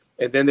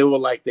 And then they were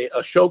like,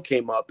 a show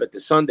came up at the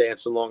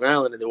Sundance in Long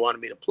Island, and they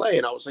wanted me to play.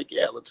 And I was like,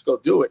 yeah, let's go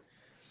do it.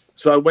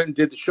 So I went and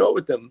did the show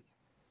with them.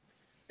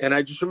 And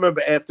I just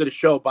remember after the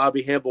show,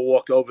 Bobby Hamble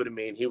walked over to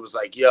me, and he was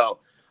like, yo,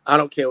 I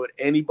don't care what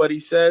anybody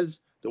says.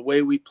 The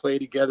way we play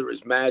together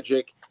is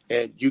magic,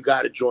 and you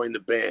got to join the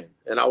band.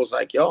 And I was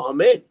like, yo,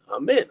 I'm in.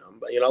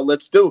 You know,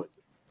 let's do it.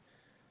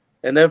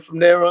 And then from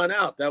there on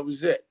out, that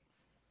was it.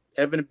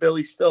 Evan and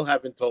Billy still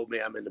haven't told me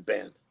I'm in the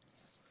band.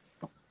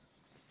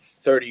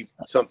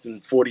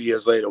 30-something, 40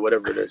 years later,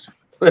 whatever it is.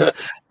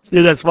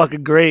 Dude, that's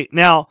fucking great.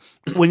 Now,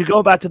 when you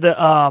go back to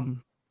the,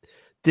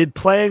 did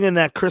playing in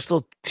that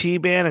Crystal T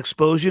band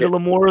expose you to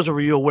L'Amour's, or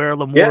were you aware of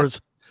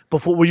L'Amour's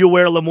before? Were you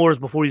aware of L'Amour's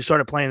before you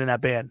started playing in that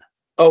band?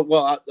 Oh,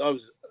 well, I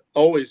was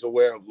always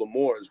aware of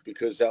L'Amour's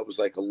because that was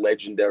like a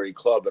legendary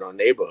club in our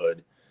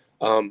neighborhood.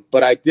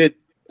 But I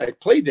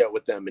played there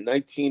with them in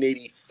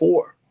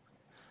 1984.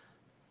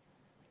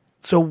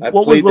 So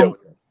what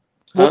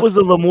was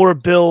the L'Amour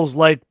bills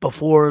like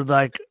before,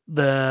 like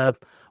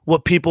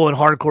what people in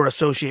hardcore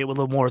associate with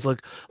L'Amour's?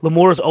 Like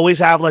L'Amour's always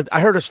have, like, I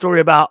heard a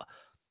story about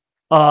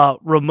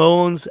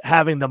Ramones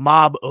having the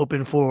Mob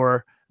open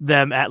for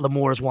them at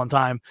L'Amour's one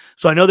time.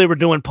 So I know they were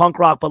doing punk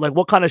rock, but like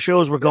what kind of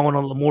shows were going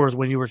on L'Amour's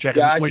when you were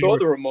checking? Yeah, I saw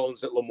the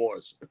Ramones at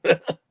L'Amour's.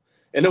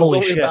 And there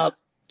was only about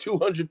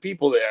 200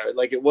 people there.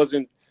 Like it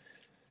wasn't,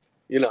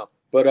 you know,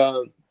 but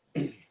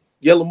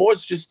yeah,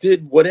 L'Amour's just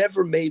did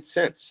whatever made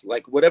sense.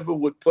 Like whatever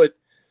would put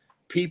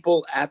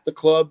people at the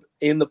club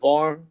in the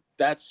bar,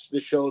 that's the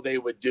show they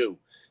would do.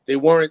 They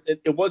weren't,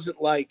 it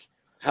wasn't like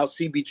how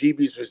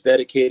CBGB's was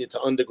dedicated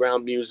to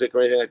underground music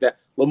or anything like that.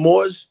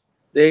 L'Amour's,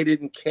 they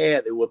didn't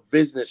care. They were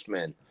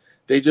businessmen.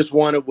 They just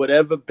wanted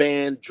whatever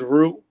band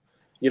drew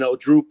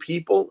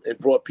people and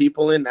brought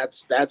people in.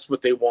 That's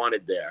what they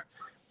wanted there.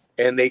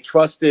 And they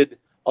trusted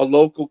a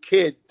local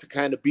kid to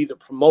kind of be the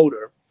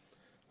promoter,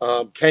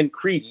 Ken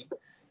Creedy.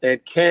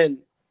 And Ken,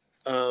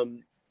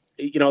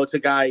 you know, it's a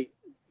guy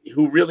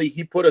who really,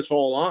 he put us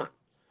all on.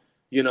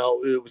 You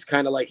know, it was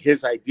kind of like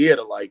his idea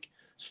to like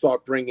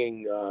start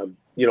bringing,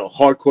 you know,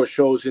 hardcore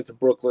shows into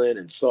Brooklyn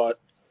and start,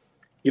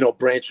 you know,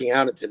 branching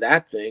out into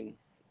that thing.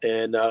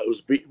 And it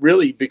was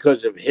really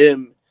because of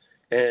him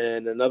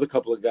and another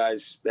couple of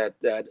guys that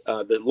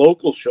the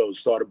local shows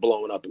started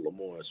blowing up at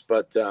L'Amour's.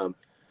 But,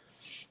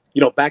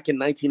 you know, back in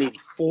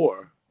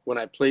 1984, when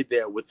I played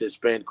there with this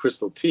band,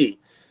 Crystal T,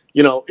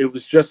 you know, it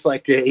was just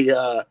like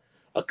a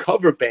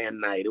cover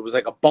band night. It was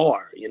like a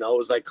bar, you know, it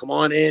was like, come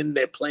on in,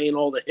 they're playing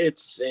all the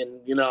hits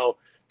and, you know,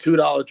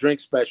 $2 drink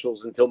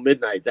specials until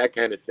midnight, that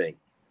kind of thing,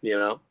 you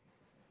know?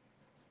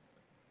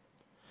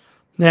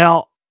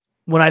 Now,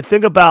 when I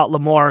think about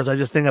L'Amour's, I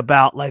just think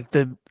about like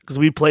because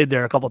we played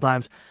there a couple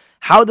times.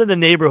 How did the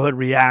neighborhood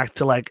react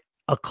to like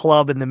a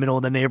club in the middle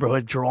of the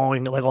neighborhood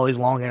drawing like all these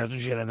long hairs and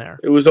shit in there?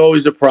 It was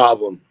always a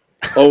problem.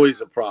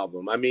 Always a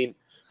problem. I mean,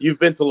 you've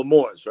been to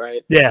L'Amour's,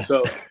 right? Yeah.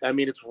 So, I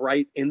mean, it's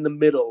right in the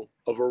middle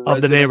of a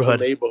residential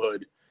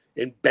neighborhood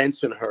in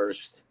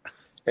Bensonhurst.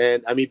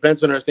 And, I mean,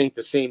 Bensonhurst ain't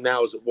the same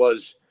now as it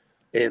was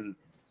in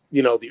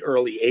the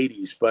early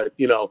 80s. But,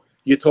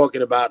 you're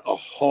talking about a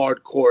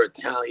hardcore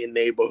Italian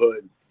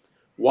neighborhood,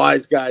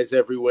 wise guys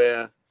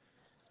everywhere,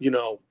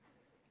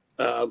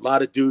 a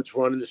lot of dudes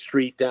running the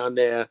street down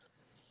there.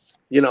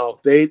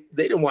 They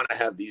didn't want to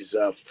have these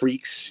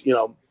freaks,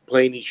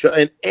 playing these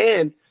shows.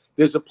 And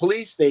there's a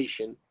police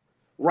station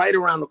right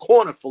around the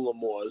corner for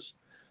Lemoore's.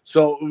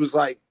 So it was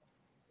like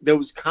there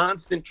was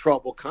constant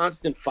trouble,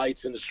 constant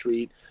fights in the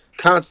street,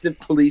 constant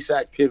police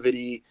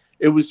activity.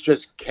 It was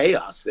just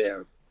chaos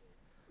there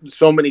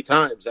so many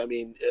times. I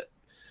mean,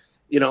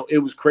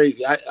 it was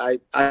crazy.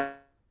 I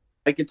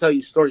could tell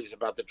you stories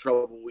about the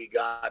trouble we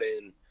got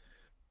in.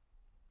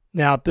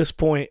 Now, at this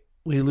point,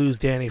 we lose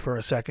Danny for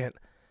a second,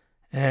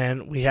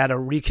 and we had to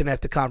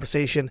reconnect the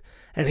conversation,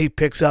 and he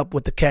picks up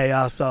with the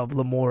chaos of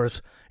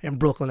Lemoore's in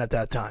Brooklyn at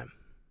that time.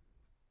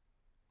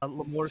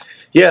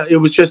 Lemoore's? Yeah, it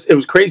was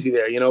crazy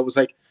there. It was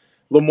like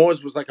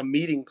Lemoore's was like a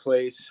meeting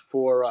place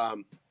for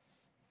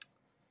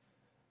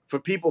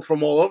people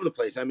from all over the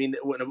place. I mean,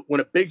 when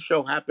a big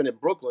show happened in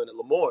Brooklyn at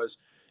Lemoore's,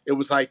 it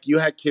was like you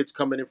had kids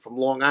coming in from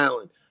Long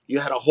Island. You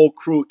had a whole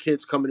crew of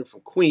kids coming in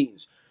from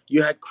Queens.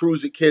 You had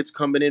crews of kids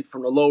coming in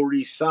from the Lower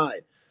East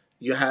Side.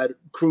 You had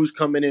crews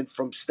coming in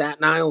from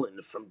Staten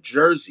Island, from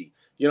Jersey.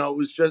 It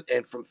was just,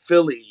 and from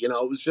Philly. It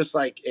was just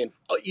like, and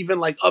even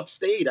like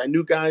upstate. I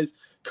knew guys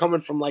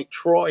coming from like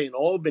Troy and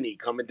Albany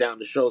coming down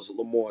to shows at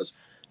Lemoore's,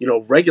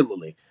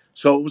 regularly.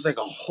 So it was like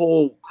a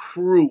whole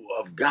crew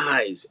of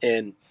guys.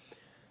 And,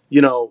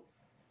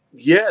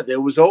 yeah,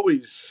 there was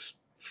always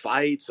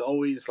fights,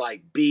 always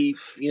like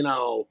beef,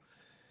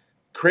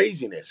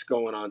 craziness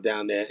going on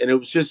down there. And it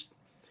was just,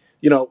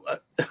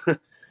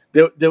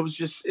 there was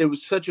just, it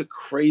was such a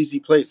crazy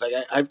place. Like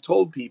I've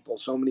told people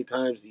so many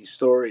times these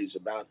stories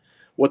about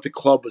what the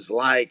club was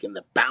like and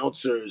the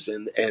bouncers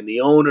and the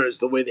owners,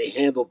 the way they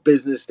handled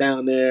business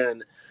down there.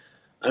 And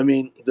I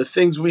mean, the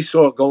things we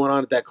saw going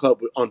on at that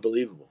club were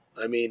unbelievable.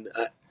 I mean,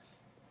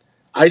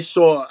 I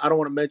saw, I don't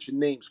want to mention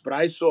names, but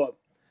I saw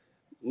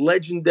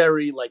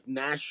legendary like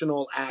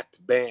national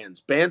act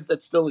bands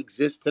that still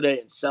exist today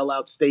and sell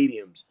out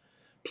stadiums,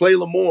 play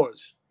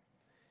Lemoore's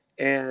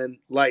and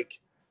like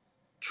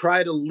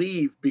try to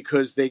leave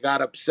because they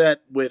got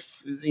upset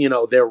with,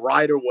 their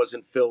rider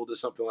wasn't filled or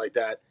something like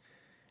that,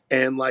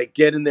 and like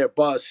get in their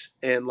bus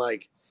and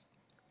like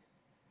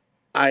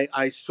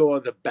I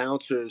saw the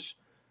bouncers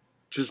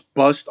just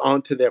bust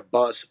onto their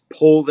bus,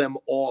 pull them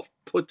off,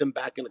 put them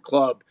back in the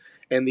club,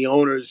 and the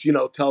owners,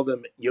 tell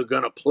them you're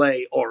gonna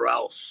play or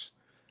else,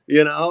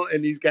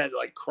 and these guys are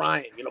like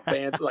crying,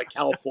 bands like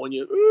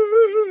California,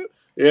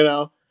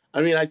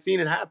 I mean, I seen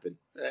it happen.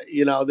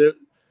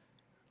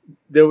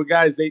 There were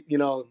guys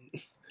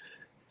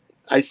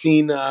I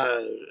seen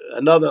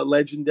another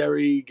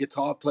legendary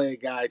guitar player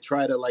guy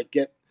try to like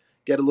get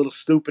a little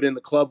stupid in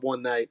the club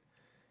one night,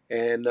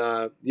 and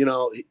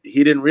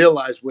he didn't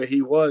realize where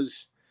he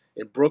was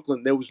in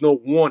Brooklyn. There was no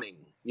warning.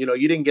 You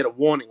didn't get a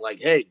warning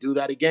like, hey, do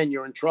that again,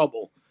 you're in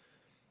trouble.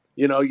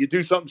 You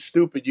do something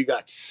stupid, you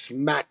got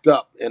smacked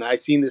up. And I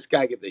seen this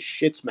guy get the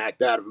shit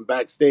smacked out of him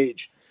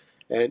backstage.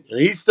 And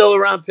he's still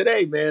around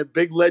today, man.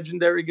 Big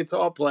legendary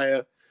guitar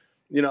player,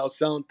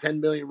 selling 10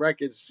 million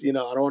records. I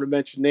don't want to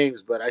mention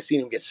names, but I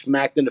seen him get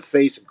smacked in the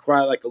face and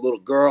cry like a little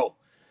girl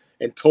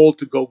and told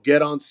to go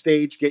get on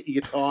stage, get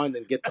your guitar, and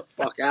then get the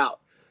fuck out.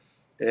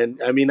 And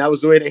I mean, that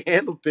was the way they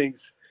handled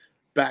things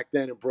back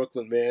then in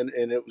Brooklyn, man.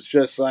 And it was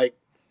just like,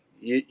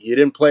 you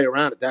didn't play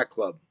around at that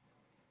club.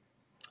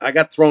 I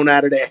got thrown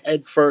out of there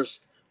head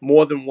first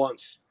more than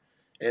once,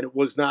 and it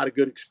was not a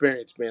good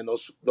experience, man.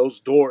 Those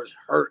doors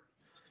hurt,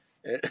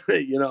 and,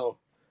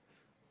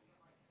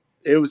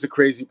 it was a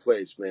crazy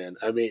place, man.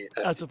 I mean,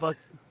 That's a fuck.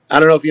 I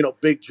don't know if you know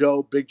Big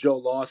Joe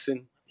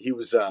Lawson. He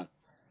was,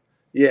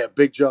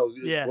 Big Joe,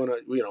 Yeah.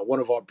 one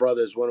of our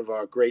brothers, one of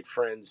our great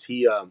friends.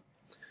 He,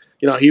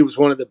 he was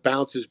one of the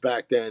bouncers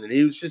back then, and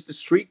he was just a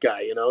street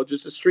guy,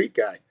 just a street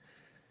guy.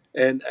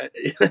 And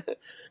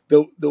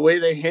the way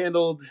they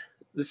handled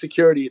the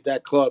security at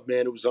that club,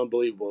 man, it was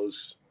unbelievable.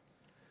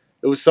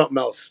 It was something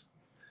else.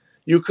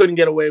 You couldn't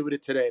get away with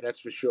it today, that's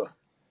for sure.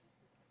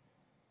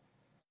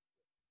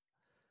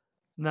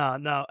 No,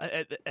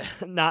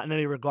 not in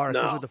any regard,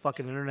 especially with the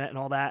fucking internet and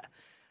all that.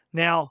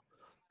 Now,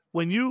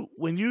 when you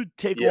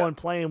take on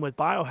playing with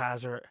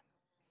Biohazard,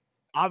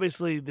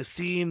 obviously the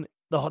scene,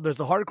 there's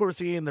the hardcore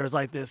scene, there's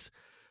like this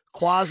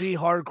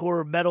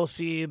quasi-hardcore metal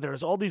scene,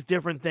 there's all these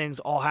different things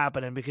all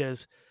happening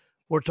because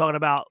we're talking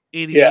about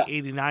 88,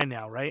 89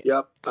 now, right?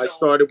 Yep. I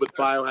started with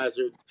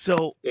Biohazard.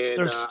 So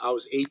and I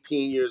was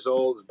 18 years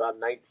old. It was about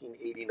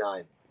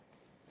 1989.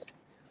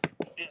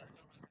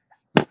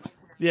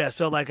 Yeah,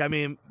 so like, I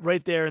mean,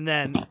 right there and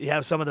then you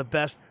have some of the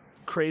best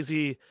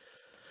crazy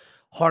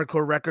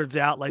hardcore records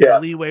out, like the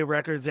Leeway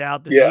records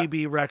out, the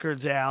GB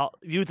records out.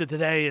 Youth of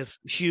Today is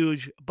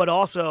huge, but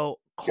also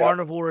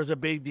Carnivore is a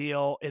big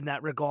deal in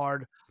that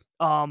regard.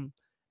 And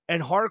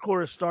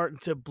hardcore is starting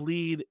to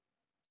bleed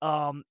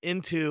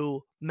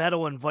into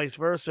metal and vice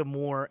versa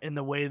more in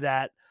the way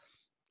that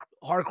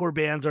hardcore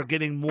bands are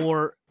getting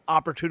more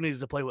opportunities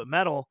to play with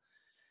metal.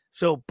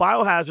 So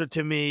Biohazard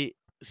to me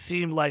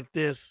seemed like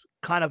this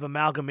kind of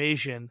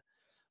amalgamation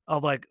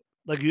of like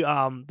you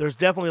there's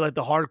definitely like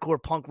the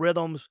hardcore punk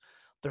rhythms.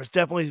 There's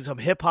definitely some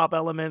hip hop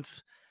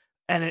elements,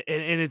 and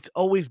it's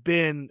always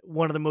been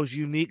one of the most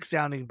unique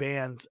sounding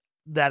bands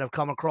that have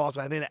come across.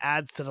 I think it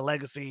adds to the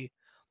legacy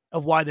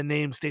of why the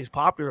name stays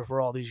popular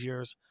for all these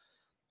years.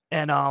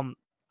 And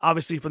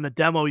obviously from the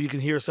demo you can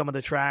hear some of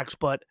the tracks,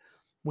 but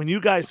when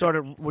you guys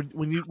started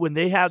when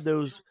they had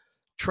those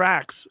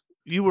tracks,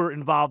 you were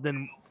involved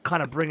in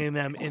kind of bringing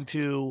them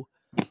into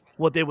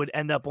what they would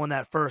end up on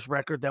that first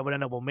record that would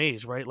end up on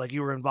Maze, right? Like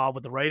you were involved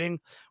with the writing,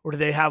 or do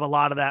they have a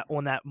lot of that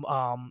on that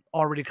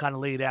already kind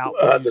of laid out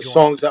when you The joined?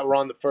 songs that were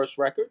on the first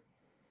record,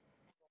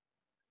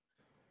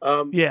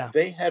 Yeah,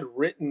 they had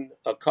written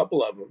a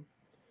couple of them,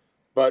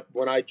 but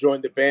when I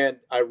joined the band,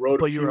 I wrote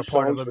a but you were few a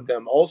part of songs with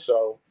them. them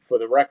also for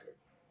the record.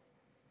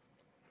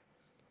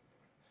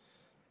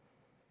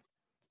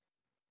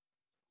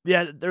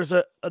 Yeah,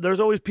 there's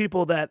always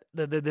people that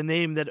the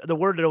name that the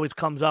word that always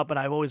comes up, and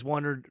I've always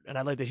wondered, and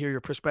I'd like to hear your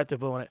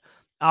perspective on it.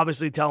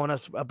 Obviously, telling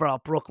us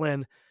about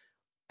Brooklyn,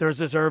 there's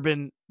this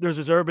urban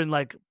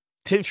like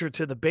tincture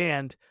to the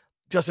band,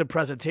 just in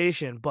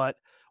presentation. But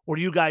were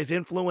you guys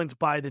influenced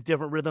by the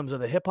different rhythms of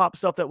the hip hop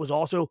stuff that was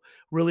also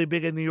really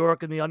big in New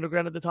York and the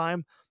underground at the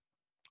time?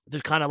 To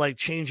kind of like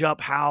change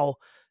up how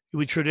you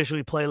would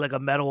traditionally play like a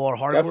metal or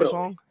hardcore Definitely.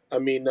 song? I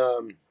mean,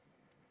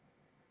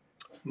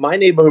 my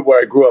neighborhood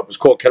where I grew up was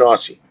called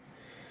Canarsie,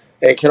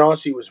 and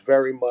Canarsie was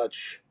very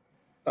much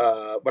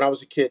when I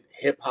was a kid,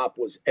 hip hop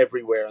was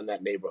everywhere in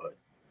that neighborhood.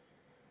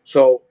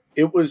 So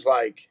it was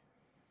like,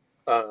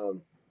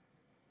 um,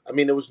 I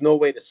mean, there was no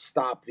way to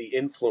stop the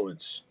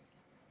influence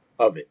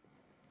of it,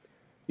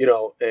 you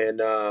know. And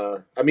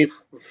I mean,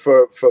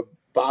 for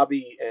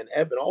Bobby and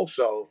Evan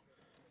also,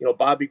 you know,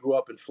 Bobby grew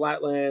up in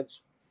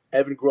Flatlands,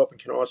 Evan grew up in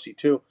Canarsie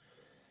too.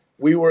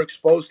 We were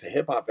exposed to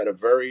hip hop at a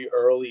very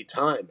early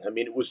time. I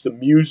mean, it was the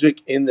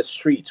music in the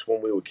streets when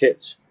we were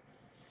kids.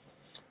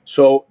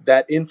 So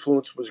that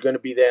influence was going to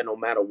be there no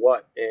matter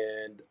what.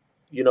 And,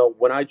 you know,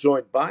 when I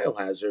joined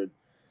Biohazard,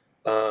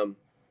 um,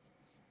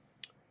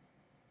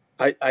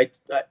 I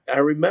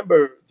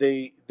remember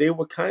they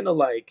were kind of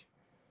like,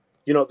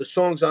 you know, the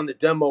songs on the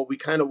demo, we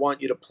kind of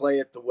want you to play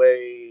it the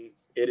way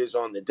it is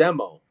on the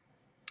demo.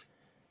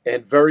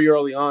 And very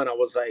early on, I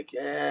was like,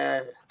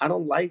 I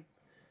don't like,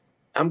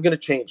 I'm going to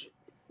change it,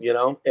 you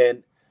know?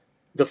 And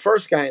the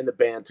first guy in the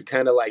band to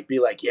kind of like be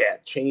like, yeah,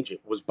 change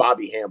it was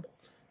Bobby Hamble.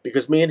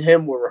 Because me and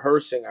him were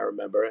rehearsing, I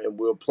remember, and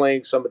we were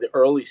playing some of the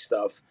early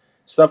stuff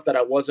that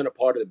I wasn't a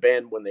part of the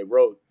band when they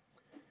wrote.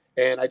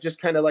 And I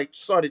just kind of like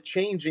started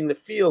changing the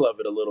feel of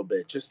it a little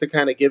bit, just to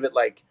kind of give it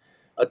like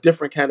a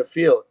different kind of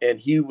feel. And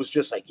he was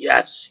just like,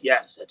 yes,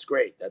 yes, that's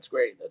great, that's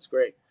great, that's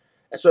great.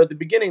 And so at the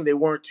beginning, they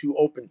weren't too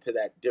open to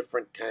that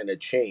different kind of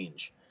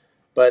change.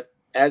 But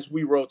as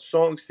we wrote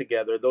songs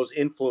together, those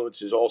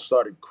influences all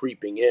started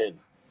creeping in,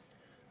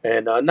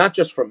 and not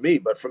just from me,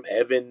 but from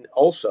Evan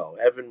also.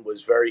 Evan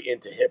was very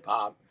into hip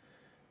hop,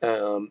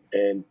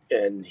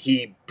 and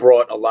he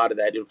brought a lot of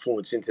that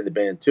influence into the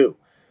band too.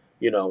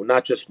 You know,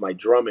 not just my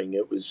drumming;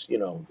 it was, you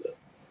know,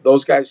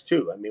 those guys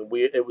too. I mean,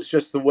 we it was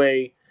just the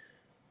way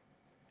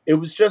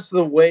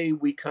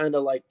we kind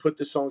of like put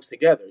the songs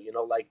together. You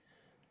know, like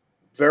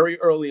very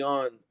early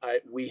on,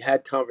 we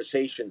had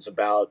conversations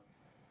about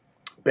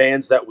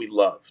bands that we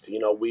loved. You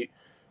know,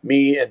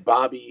 me and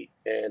Bobby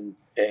and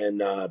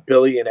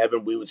Billy and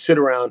Evan, we would sit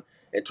around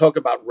and talk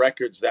about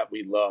records that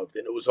we loved,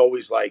 and it was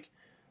always like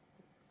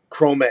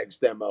Cro-Mag's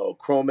demo,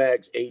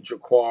 Cro-Mag's Age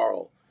of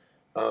Quarrel,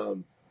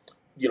 um,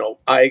 you know,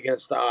 Eye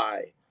Against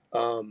Eye,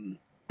 um,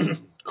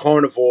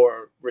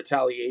 Carnivore,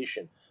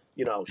 Retaliation,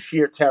 you know,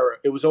 Sheer Terror.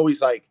 It was always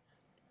like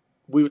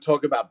we would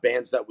talk about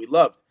bands that we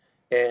loved,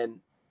 and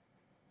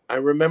I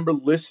remember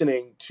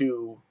listening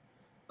to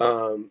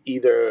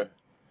either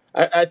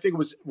I think it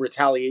was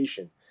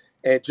Retaliation,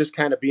 and just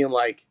kind of being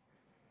like,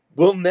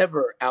 we'll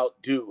never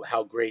outdo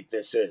how great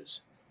this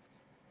is,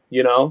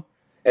 you know?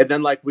 And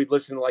then like we'd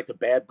listen to like the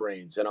Bad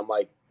Brains, and I'm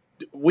like,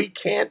 we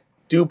can't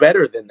do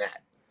better than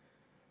that.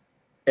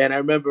 And I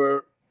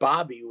remember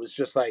Bobby was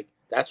just like,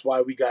 that's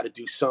why we got to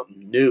do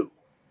something new.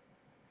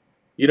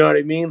 You know what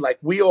I mean? Like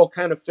we all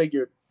kind of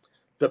figured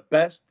the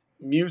best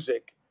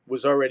music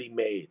was already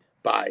made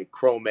by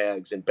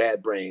Cro-Mags and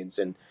Bad Brains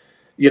and,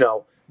 you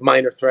know,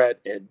 Minor Threat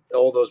and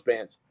all those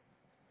bands.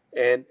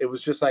 And it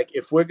was just like,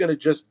 if we're going to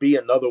just be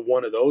another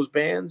one of those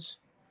bands,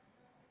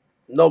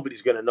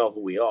 nobody's going to know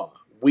who we are.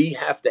 We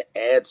have to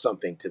add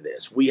something to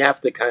this. We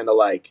have to kind of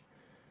like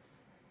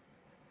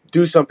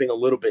do something a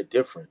little bit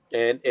different.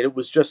 And it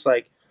was just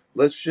like,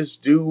 let's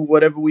just do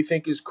whatever we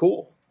think is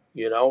cool,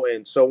 you know?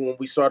 And so when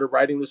we started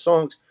writing the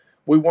songs,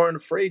 we weren't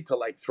afraid to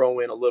like throw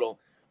in a little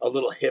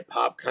hip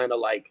hop kind of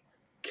like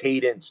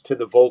cadence to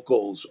the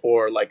vocals,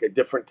 or like a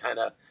different kind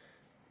of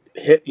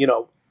hit, you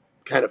know,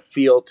 kind of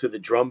feel to the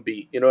drum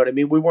beat. You know what I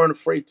mean? We weren't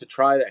afraid to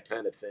try that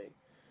kind of thing.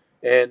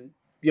 And,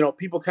 you know,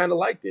 people kind of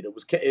liked it.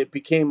 It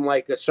became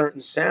like a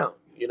certain sound,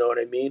 you know what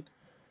I mean?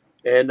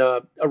 And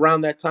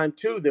around that time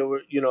too, there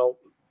were, you know,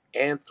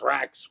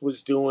 Anthrax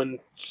was doing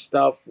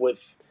stuff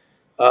with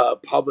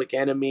Public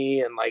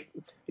Enemy, and like,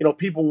 you know,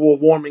 people were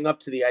warming up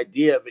to the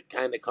idea of it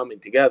kind of coming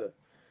together.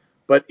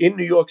 But in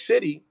New York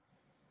City,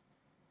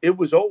 it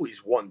was always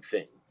one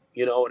thing.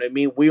 You know what I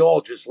mean? We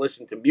all just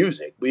listened to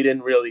music. We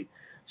didn't really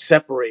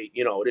separate,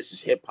 you know, this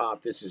is hip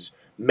hop, this is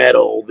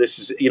metal, this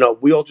is, you know,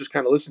 we all just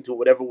kind of listened to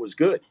whatever was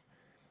good.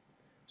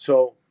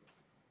 So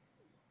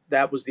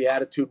that was the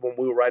attitude when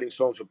we were writing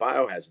songs for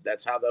Biohazard.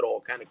 That's how that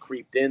all kind of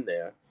creeped in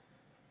there.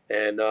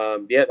 And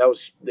yeah, that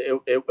was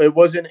it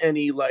wasn't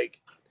any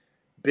like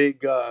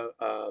big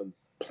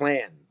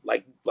plan,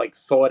 like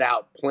thought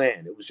out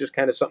plan. It was just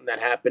kind of something that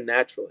happened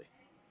naturally.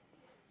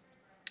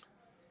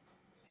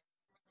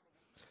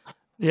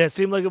 Yeah, it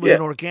seemed like it was Yeah,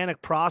 an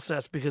organic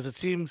process because it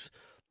seems,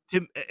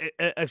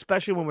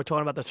 especially when we're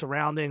talking about the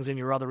surroundings and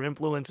your other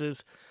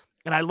influences.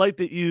 And I like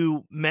that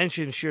you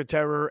mentioned Sheer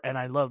Terror, and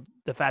I love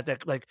the fact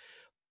that like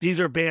these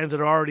are bands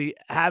that are already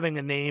having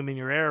a name in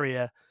your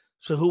area.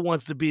 So who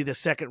wants to be the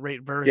second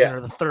rate version yeah,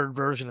 or the third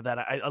version of that?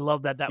 I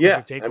love that that was yeah.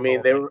 your take I on the mean,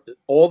 whole they thing. were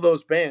all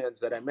those bands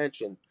that I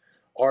mentioned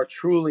are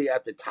truly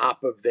at the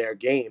top of their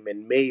game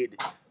and made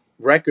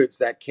records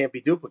that can't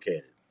be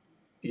duplicated.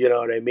 You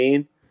know what I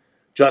mean?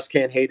 Just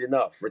Can't Hate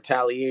Enough,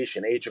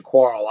 Retaliation, Age of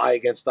Quarrel, Eye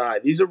Against Eye.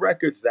 These are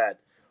records that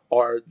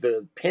are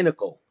the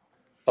pinnacle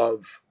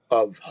of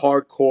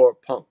hardcore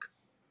punk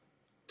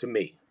to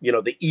me. You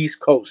know, the East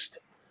Coast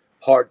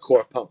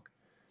hardcore punk.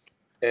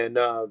 And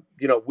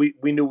you know, we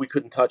knew we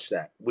couldn't touch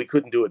that. We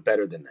couldn't do it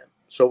better than them.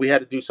 So we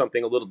had to do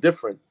something a little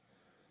different,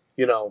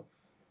 you know,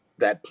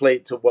 that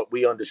played to what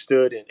we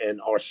understood and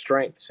our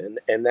strengths.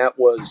 And that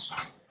was,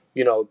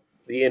 you know,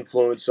 the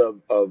influence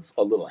of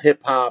a little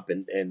hip hop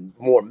and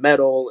more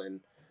metal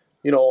and,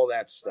 you know, all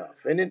that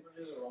stuff. And then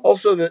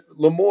also the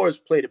L'Amour's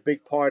played a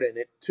big part in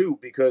it too,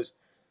 because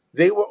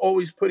they were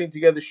always putting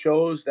together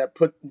shows that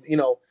put, you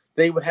know,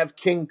 they would have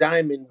King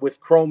Diamond with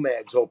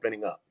Cro-Mags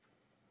opening up.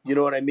 You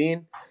know what I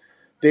mean?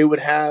 They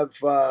would have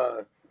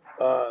uh,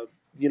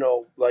 you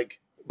know, like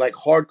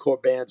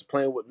hardcore bands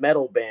playing with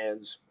metal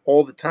bands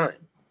all the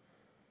time.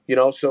 You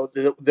know, so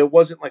there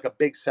wasn't like a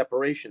big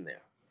separation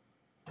there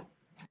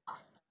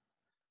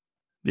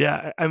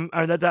Yeah,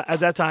 at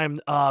that time,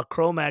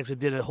 Cro-Mags had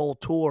did a whole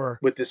tour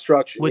with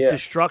Destruction. with Yeah,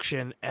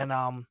 Destruction, and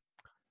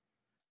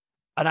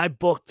I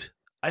booked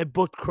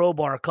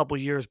Crowbar a couple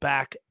years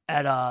back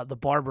at the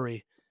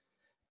Barbary,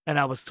 and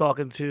I was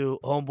talking to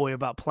homeboy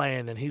about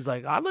playing, and he's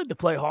like, "I'd like to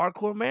play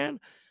hardcore, man.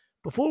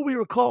 Before we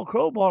were called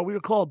Crowbar, we were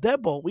called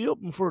Deadbolt. We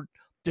opened for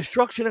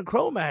Destruction and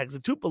Cro-Mags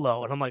and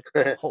Tupelo," and I'm like,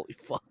 "Holy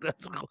fuck,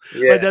 that's cool.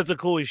 Like yeah, that's the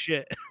coolest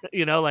shit,"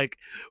 you know, like.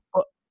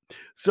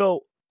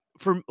 So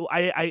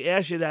I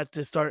asked you that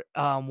to start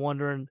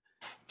wondering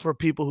for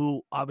people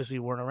who obviously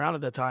weren't around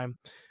at the time,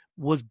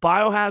 was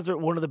Biohazard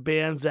one of the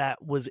bands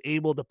that was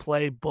able to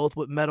play both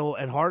with metal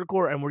and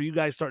hardcore? And were you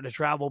guys starting to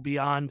travel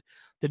beyond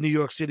the New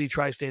York City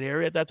tri-state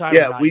area at that time or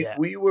yeah. not We yet?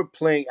 we were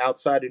playing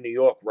outside of New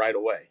York right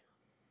away.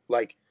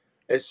 Like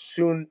as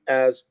soon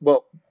as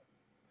well,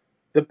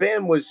 the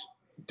band was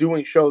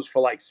doing shows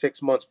for like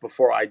 6 months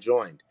before I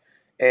joined,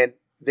 and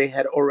they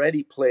had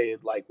already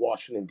played like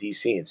Washington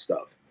D.C. and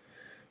stuff.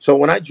 So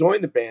when I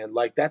joined the band,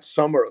 like that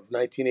summer of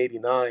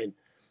 1989,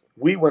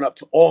 we went up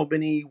to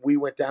Albany, we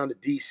went down to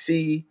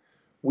D.C.,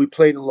 we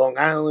played in Long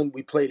Island,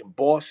 we played in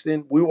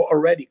Boston. We were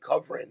already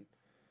covering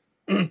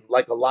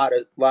like a lot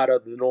of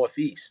the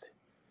Northeast,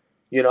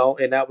 you know,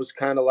 and that was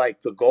kind of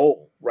like the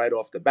goal right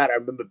off the bat. I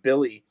remember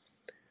Billy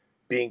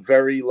being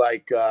very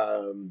like,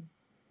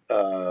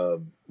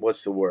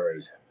 what's the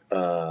word?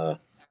 Uh,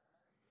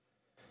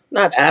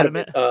 Not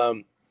Adamant?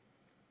 adamant.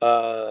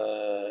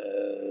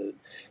 Uh,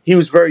 he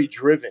was very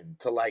driven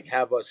to like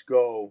have us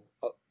go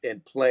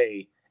and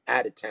play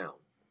out of town.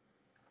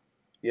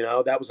 You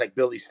know, that was like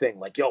Billy's thing.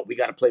 Like, yo, we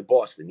got to play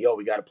Boston. Yo,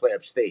 we got to play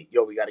upstate.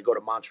 Yo, we got to go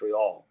to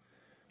Montreal.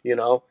 You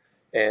know,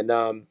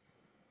 and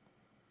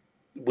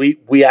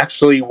we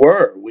actually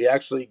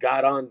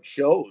got on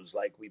shows.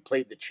 Like we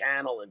played the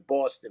Channel in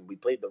Boston. We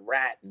played the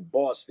Rat in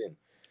Boston.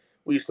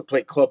 We used to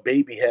play Club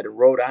Babyhead in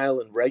Rhode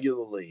Island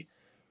regularly.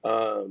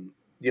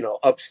 You know,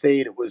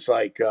 upstate it was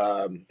like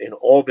in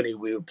Albany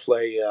we would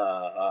play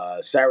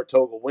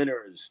Saratoga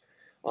Winners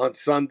on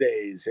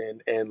Sundays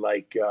and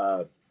like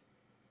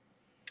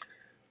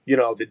you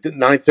know the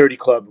 9:30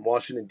 Club in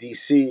Washington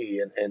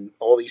D.C. and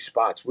all these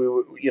spots. We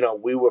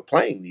were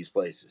playing these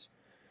places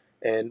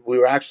and we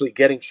were actually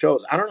getting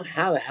shows. I don't know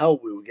how the hell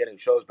we were getting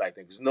shows back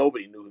then because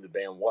nobody knew who the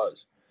band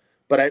was.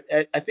 But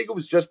I think it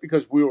was just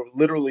because we were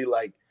literally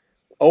like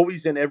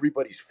always in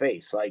everybody's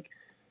face. Like,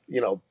 you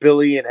know,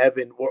 Billy and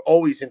Evan were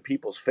always in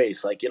people's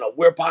face. Like, you know,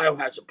 we're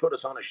Biohazard, put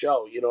us on a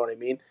show. You know what I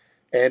mean?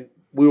 And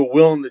we were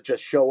willing to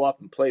just show up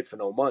and play for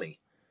no money.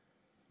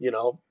 You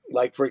know,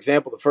 like for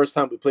example, the first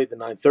time we played the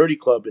 9:30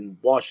 Club in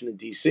Washington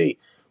D.C.,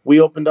 we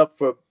opened up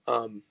for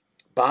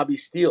Bobby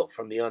Steele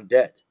from the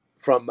Undead,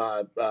 from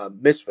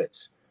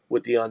Misfits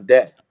with the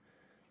Undead.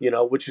 You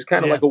know, which is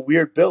kind of Yeah. like a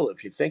weird bill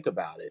if you think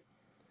about it.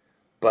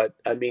 But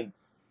I mean,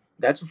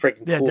 that's a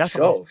freaking Yeah, cool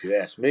definitely. show if you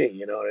ask me.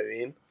 You know what I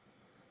mean?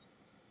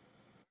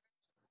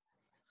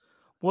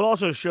 Well, it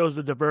also shows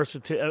the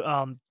diversity.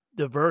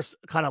 diverse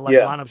kind of like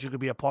Yeah. lineups you could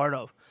be a part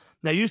of.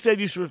 Now you said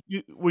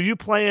were you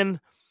playing?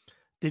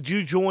 Did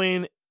you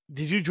join?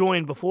 Did you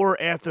join before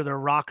or after the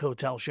Rock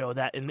Hotel show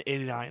that in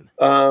 '89?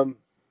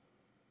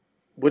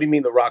 What do you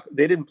mean the Rock?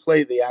 They didn't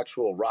play the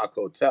actual Rock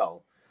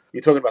Hotel.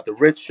 You're talking about the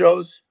Ritz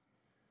shows?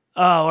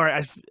 Oh, all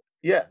right.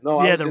 Yeah. No,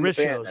 I Yeah, was the in the Rich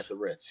band at shows. the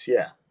Ritz.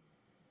 Yeah.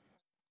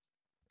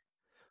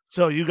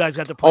 So you guys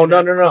got to play Oh, no,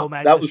 that no, no.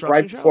 Cro-Mag's That was Destruction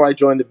right before show? I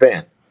joined the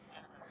band.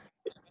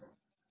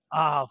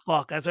 Oh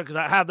fuck, that's because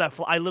I have that.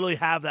 I literally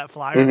have that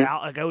flyer Hmm.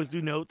 out. Like I always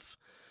do notes,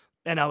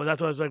 and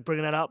that's why I was like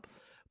bringing that up.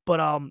 But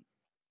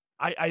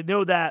I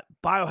know that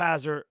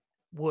Biohazard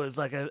was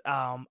like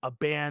a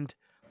band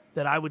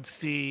that I would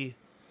see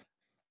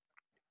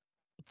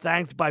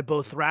thanked by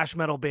both thrash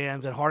metal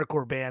bands and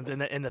hardcore bands in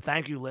the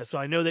thank you list. So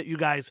I know that you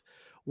guys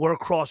were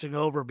crossing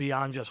over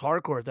beyond just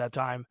hardcore at that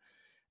time,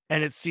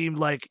 and it seemed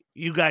like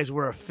you guys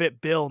were a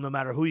fit bill no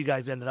matter who you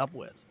guys ended up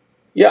with.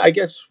 Yeah, I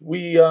guess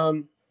we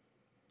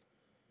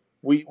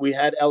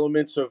had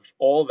elements of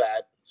all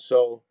that,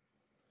 so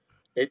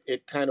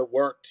it kind of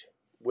worked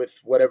with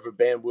whatever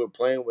band we were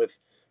playing with.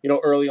 You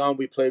know, early on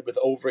we played with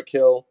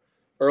Overkill.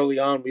 Early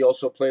on we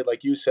also played,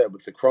 like you said,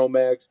 with the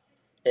Cro-Mags,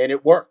 and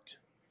it worked.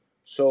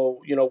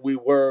 So you know, we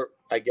were,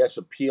 I guess,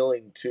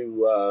 appealing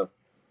to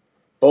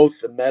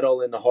both the metal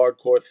and the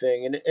hardcore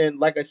thing, and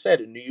like I said,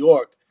 in New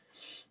York,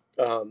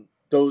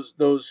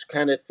 those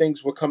kind of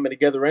things were coming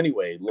together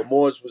anyway.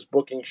 L'Amour's was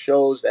booking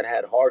shows that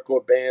had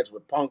hardcore bands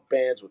with punk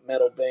bands with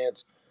metal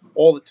bands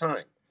all the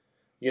time.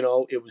 You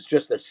know, it was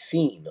just a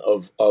scene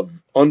of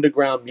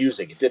underground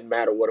music. It didn't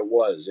matter what it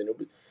was, and it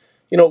was,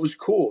 you know, it was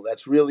cool.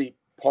 That's really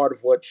part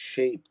of what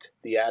shaped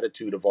the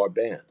attitude of our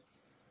band.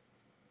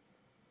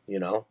 You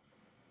know.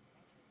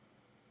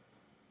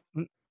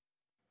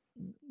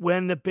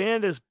 When the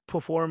band is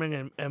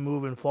performing and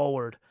moving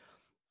forward,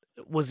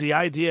 was the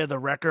idea of the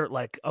record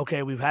like,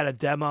 okay, we've had a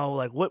demo,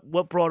 like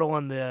what brought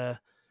on the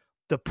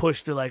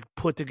push to like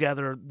put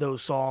together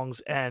those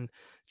songs and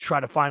try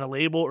to find a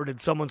label, or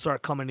did someone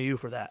start coming to you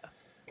for that?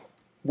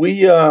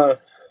 We uh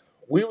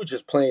we were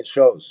just playing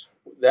shows.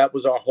 That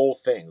was our whole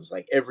thing. It was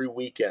like every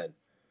weekend.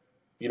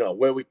 You know,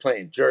 where we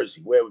playing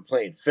Jersey, where we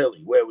playing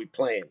Philly, where we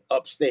playing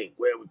upstate,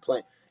 where we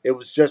playing. It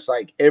was just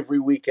like every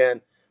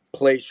weekend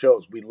play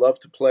shows. We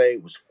loved to play.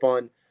 It was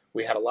fun.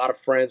 We had a lot of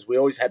friends. We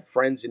always had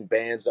friends in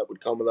bands that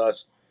would come with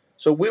us.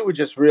 So we were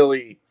just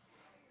really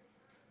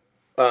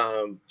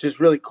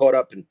caught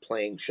up in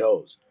playing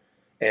shows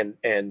and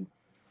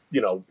you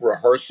know,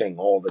 rehearsing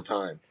all the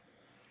time.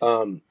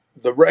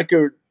 The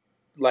record,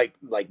 like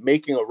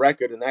making a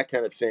record and that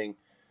kind of thing,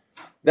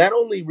 that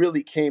only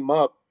really came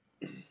up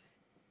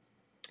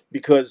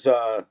because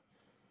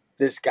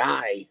this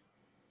guy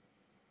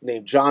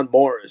named John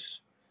Morris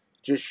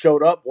just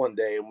showed up one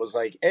day and was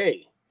like,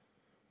 "Hey,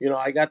 you know,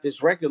 I got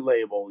this record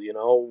label. You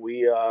know,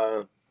 we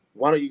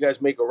why don't you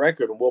guys make a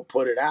record and we'll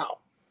put it out?"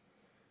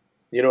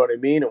 You know what I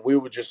mean? And we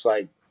were just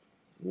like,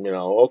 you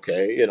know,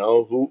 okay, you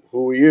know,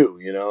 who are you?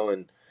 You know,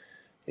 and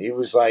he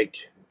was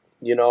like,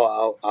 you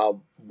know,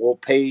 we'll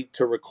pay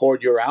to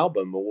record your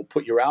album, and we'll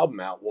put your album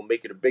out. We'll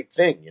make it a big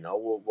thing. You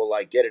know, we'll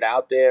like get it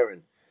out there,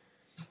 and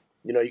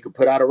you know, you can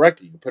put out a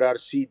record, you can put out a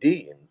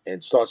CD,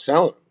 and start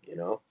selling them. You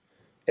know,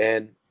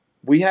 and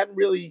we hadn't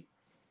really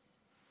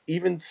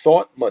even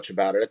thought much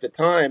about it at the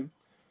time.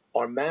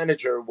 Our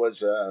manager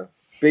was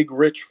Big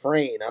Rich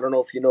Frayne. I don't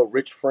know if you know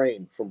Rich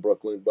Frayne from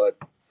Brooklyn, but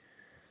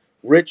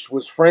Rich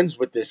was friends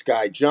with this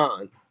guy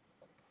John,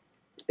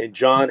 and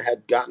John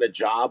had gotten a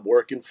job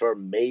working for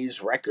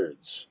Maze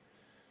Records,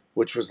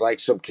 which was like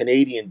some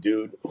Canadian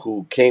dude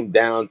who came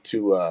down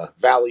to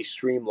Valley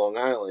Stream, Long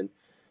Island,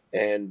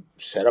 and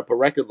set up a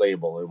record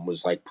label and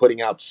was like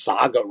putting out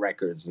Saga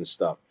records and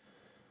stuff.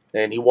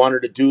 And he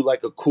wanted to do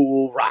like a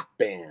cool rock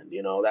band,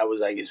 you know, that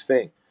was like his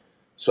thing.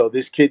 So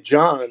this kid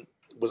John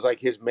was like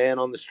his man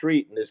on the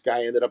street, and this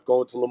guy ended up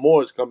going to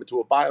L'Amour's, coming to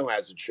a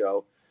Biohazard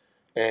show,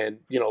 and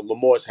you know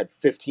L'Amour's had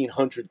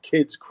 1,500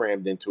 kids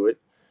crammed into it,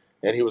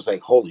 and he was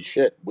like, "Holy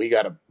shit, we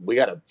gotta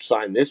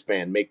sign this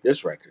band, make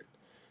this record,"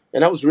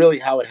 and that was really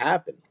how it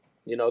happened.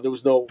 You know, there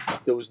was no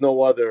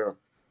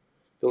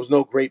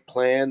great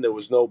plan, there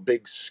was no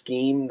big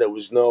scheme, there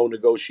was no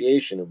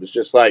negotiation. It was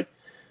just like,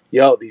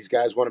 "Yo, these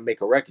guys want to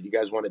make a record. You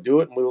guys want to do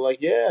it?" And we were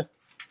like, "Yeah,"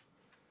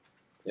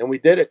 and we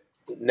did it.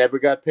 Never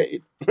got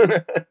paid.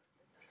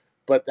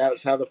 But that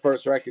was how the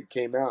first record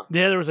came out.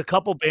 Yeah, there was a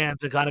couple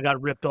bands that kind of got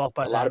ripped off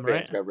by A lot them, of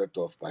bands right? got ripped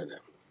off by them.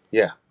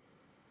 Yeah,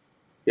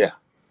 yeah.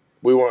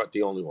 We weren't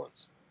the only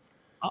ones.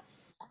 Uh,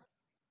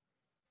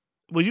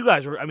 well, you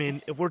guys were. I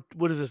mean, if we're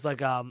what is this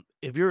like?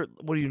 If you're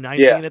what are you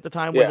Yeah, 19 at the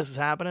time when yeah. this is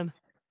happening?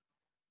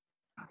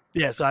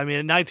 Yeah, so I mean,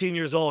 at 19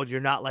 years old,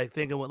 you're not like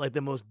thinking with like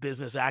the most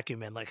business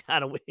acumen, like how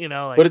do we, Put it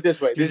like this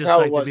way. you're This is just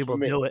how it like to be was for able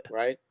to me, do it.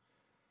 right?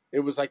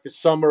 It was like the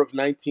summer of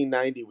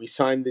 1990. We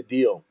signed the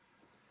deal.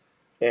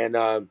 And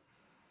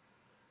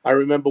I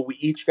remember we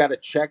each got a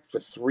check for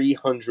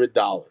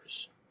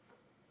 $300.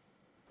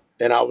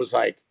 And I was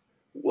like,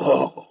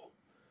 whoa.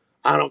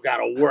 I don't got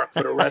to work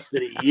for the rest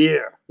of the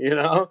year. You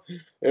know,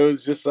 it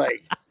was just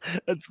like,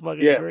 That's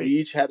fucking yeah, great.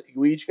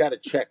 we each got a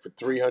check for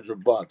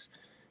 $300,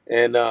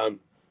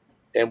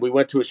 and we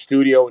went to a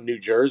studio in New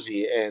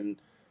Jersey,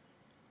 and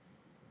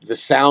the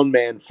sound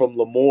man from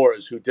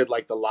L'Amour's who did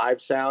like the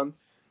live sound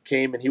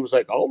came, and he was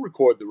like, I'll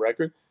record the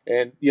record.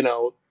 And, you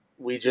know,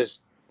 we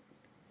just,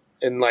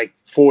 in like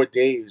 4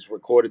 days,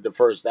 recorded the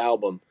first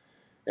album,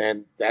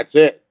 and that's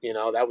it. You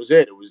know, that was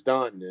it. It was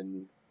done.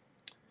 And,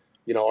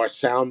 you know, our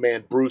sound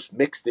man, Bruce,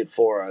 mixed it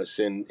for us.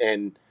 And,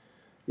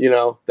 you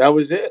know, that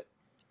was it.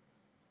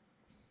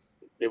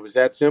 It was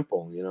that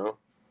simple, you know.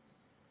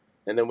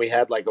 And then we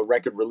had like a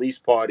record release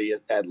party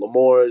at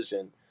L'Amour's,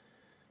 and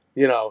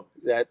you know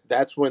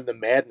that's when the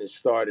madness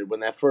started. When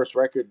that first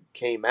record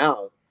came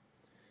out,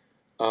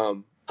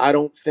 I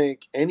don't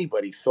think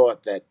anybody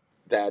thought that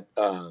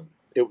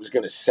it was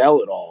going to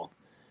sell at all.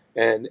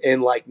 And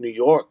in like New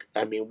York,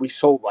 I mean, we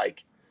sold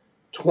like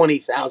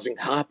 20,000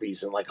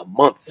 copies in like a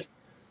month.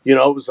 You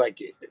know, it was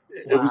like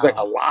a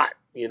Wow. lot.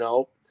 You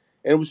know,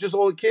 and it was just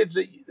all the kids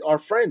that our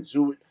friends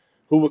who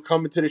were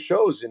coming to the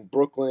shows in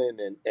Brooklyn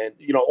and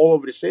you know all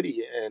over the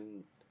city.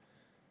 And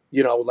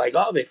you know, like,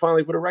 oh, they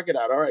finally put a record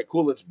out. All right,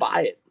 cool, let's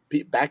buy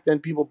it. Back then,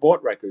 people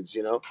bought records,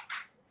 you know,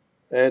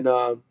 and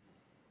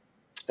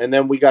and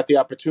then we got the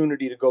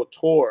opportunity to go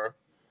tour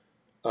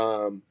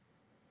um,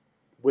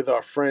 with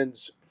our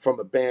friends from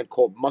a band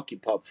called Mucky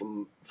Pup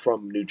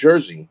from New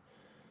Jersey.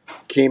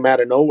 Came out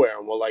of nowhere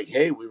and were like,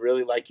 hey, we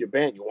really like your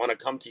band. You want to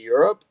come to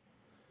Europe?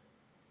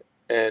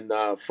 And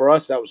for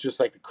us, that was just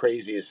like the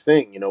craziest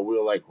thing. You know, we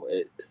were like,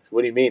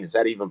 what do you mean? Is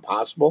that even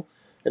possible?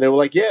 And they were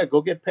like, yeah,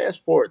 go get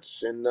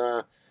passports and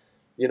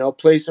you know,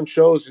 play some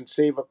shows and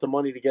save up the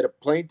money to get a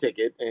plane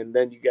ticket, and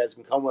then you guys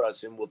can come with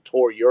us and we'll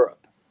tour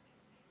Europe.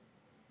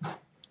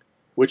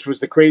 Which was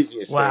the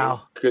craziest thing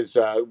Wow. because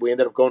we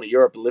ended up going to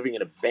Europe and living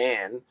in a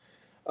van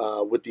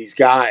with these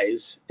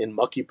guys in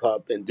Mucky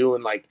Pup and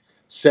doing like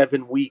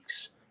 7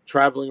 weeks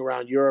traveling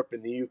around Europe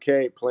and the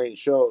UK playing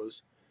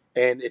shows.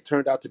 And it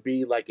turned out to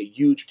be like a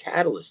huge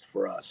catalyst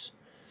for us.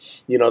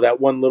 You know,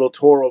 that one little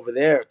tour over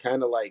there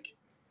kind of like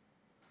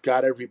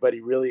got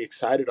everybody really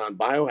excited on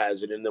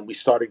Biohazard, and then we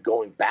started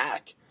going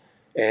back.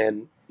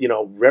 And you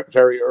know,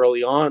 very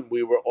early on,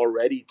 we were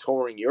already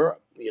touring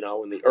Europe. You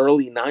know, in the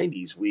early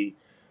 '90s, we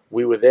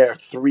were there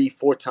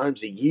 3-4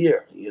 times a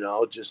year. You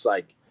know, just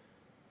like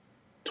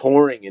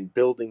touring and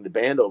building the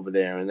band over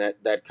there, and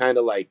that kind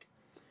of like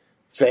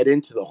fed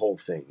into the whole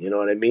thing. You know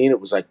what I mean?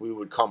 It was like we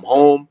would come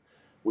home,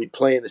 we'd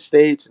play in the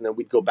States, and then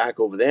we'd go back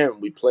over there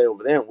and we'd play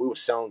over there, and we were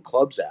selling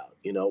clubs out.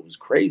 You know, it was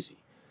crazy.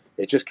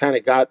 It just kind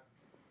of got,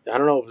 I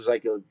don't know, it was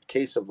like a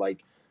case of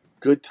like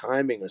good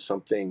timing or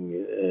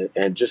something,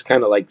 and just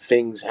kind of like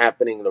things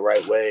happening the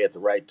right way at the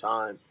right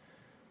time.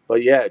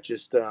 But yeah, it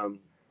just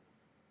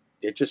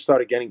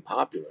started getting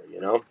popular,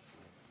 you know.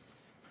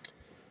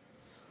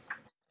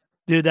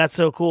 Dude, that's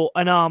so cool.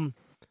 And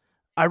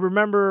I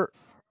remember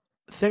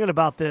thinking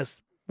about this.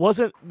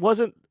 Wasn't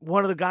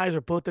one of the guys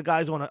or both the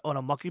guys on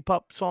a Mucky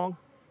Pup song?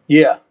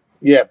 Yeah,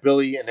 yeah.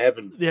 Billy and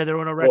Evan Yeah, they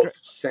were on a record. both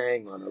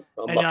sang on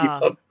a And Mucky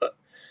Pup,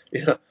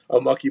 yeah, a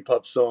Mucky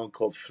Pup song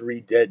called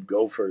Three Dead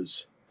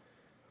Gophers.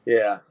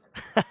 Yeah,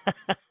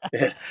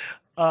 yeah,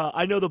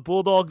 I know the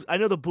Bulldogs. I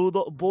know the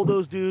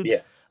Bulldoze dudes.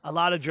 yeah, A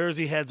lot of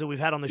Jersey heads that we've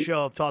had on the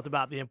show have talked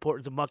about the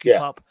importance of Mucky yeah,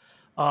 Pup.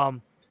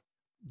 Um,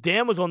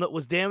 Dan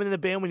was Dan in the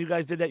band when you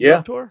guys did that yeah,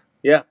 Europe tour?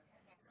 yeah.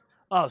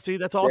 Oh, see,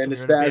 that's Dan awesome.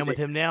 You're in a band with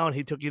Nastasi. him now, and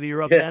he took you to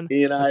Europe. Yeah, Then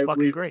he and that's I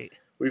fucking great.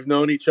 we've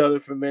known each other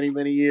for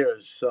many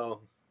years.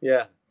 So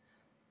yeah,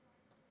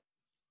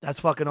 That's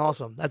fucking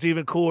awesome. That's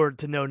even cooler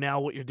to know now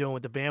what you're doing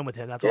with the band with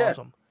him. That's yeah,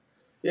 awesome.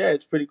 yeah.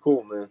 It's pretty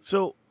cool, man.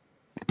 So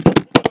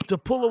to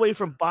pull away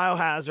from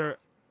Biohazard,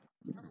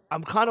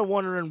 I'm kind of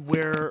wondering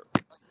where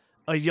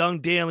a young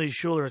Danny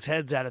Schuler's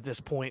head's at this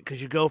point,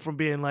 because you go from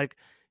being like,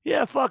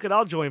 yeah, fuck it,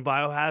 I'll join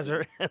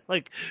Biohazard, and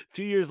like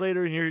 2 years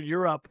later, and you're in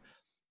Europe.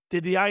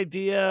 Did the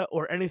idea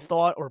or any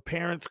thought or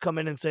parents come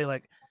in and say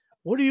like,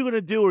 what are you gonna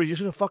do? Are you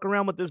just gonna fuck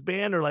around with this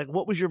band, or like,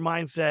 what was your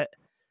mindset?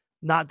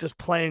 Not just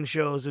playing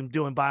shows and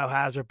doing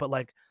Biohazard, but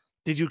like,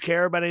 did you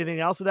care about anything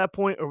else at that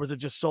point, or was it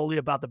just solely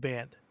about the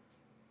band?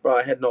 Bro,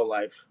 I had no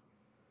life.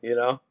 You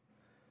know,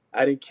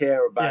 I didn't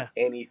care about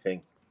Yeah,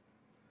 anything.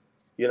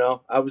 You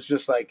know, I was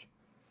just like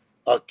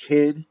a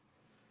kid.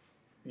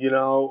 You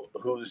know,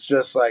 who's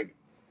just like,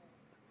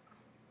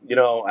 you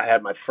know, I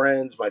had my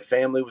friends, my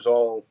family was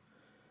all,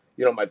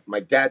 you know, my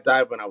dad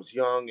died when I was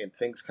young, and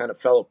things kind of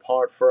fell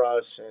apart for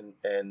us, and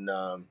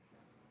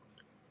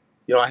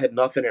you know, I had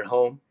nothing at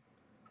home,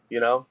 you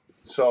know.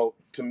 So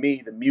to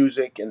me, the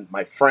music and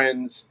my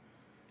friends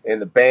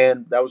and the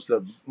band, that was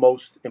the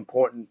most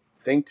important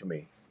thing to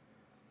me.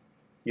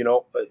 You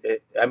know,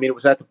 I mean, it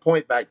was at the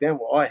point back then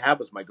where all I had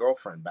was my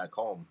girlfriend back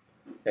home,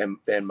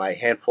 and my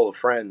handful of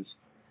friends.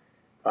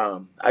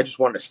 I just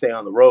wanted to stay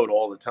on the road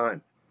all the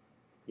time.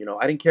 You know,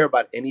 I didn't care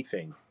about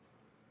anything.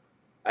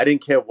 I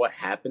didn't care what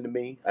happened to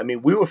me. I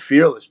mean, we were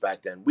fearless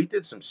back then. We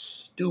did some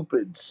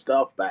stupid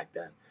stuff back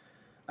then.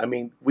 I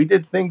mean, we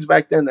did things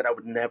back then that I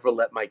would never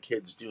let my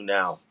kids do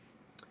now.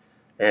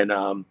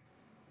 And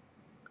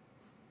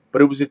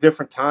but it was a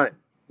different time.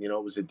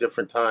 It was a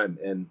different time,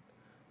 and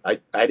I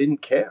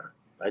didn't care.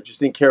 I just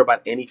didn't care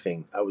about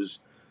anything. I was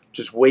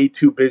just way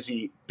too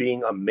busy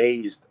being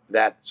amazed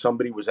that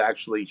somebody was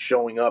actually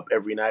showing up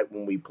every night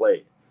when we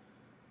played.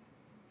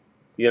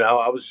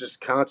 I was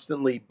just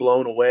constantly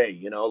blown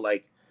away.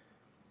 Like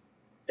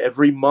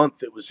every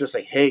month it was just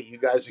like, hey, you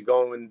guys are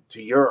going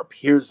to Europe.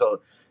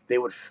 They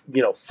would,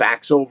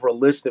 fax over a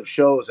list of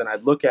shows, and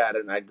I'd look at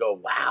it and I'd go,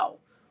 wow,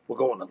 we're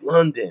going to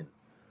London.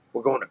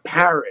 We're going to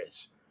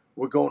Paris.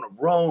 We're going to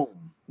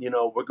Rome.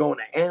 We're going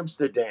to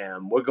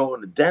Amsterdam. We're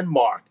going to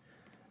Denmark.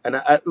 And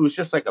it was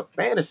just like a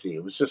fantasy.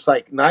 It was just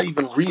like not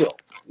even real,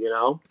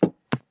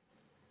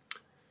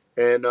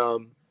 And,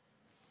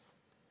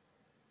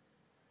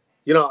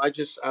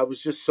 I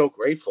was just so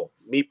grateful.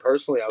 Me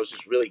personally, I was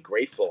just really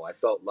grateful. I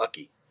felt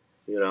lucky,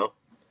 you know,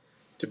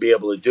 to be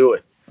able to do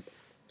it.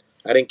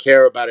 I didn't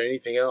care about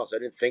anything else. I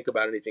didn't think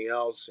about anything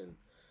else. And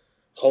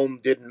home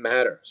didn't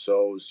matter.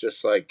 So it was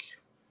just like,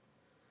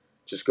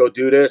 just go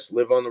do this,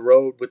 live on the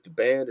road with the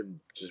band, and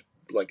just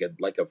like a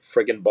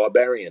friggin'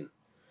 barbarian.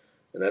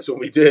 And that's what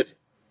we did.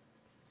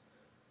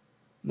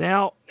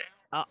 Now,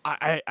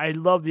 I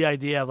love the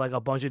idea of like a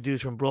bunch of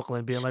dudes from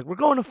Brooklyn being like, "We're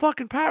going to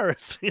fucking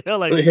Paris,"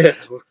 Yeah.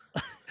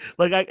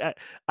 like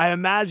I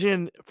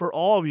imagine for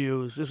all of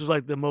you, this was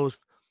like the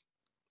most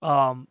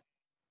um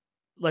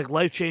like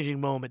life changing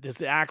moment. There's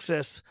the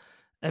access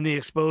and the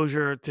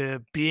exposure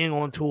to being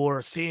on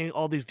tour, seeing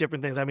all these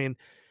different things. I mean,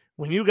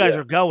 when you guys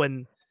Yeah. are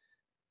going,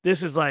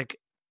 this is like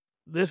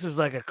this is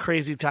like a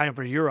crazy time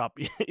for Europe,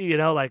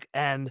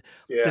 and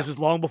Yeah. this is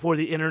long before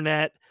the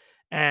internet.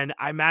 And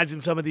I imagine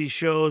some of these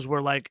shows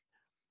were like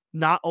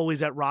not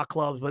always at rock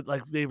clubs, but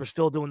like they were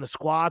still doing the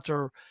squats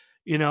or,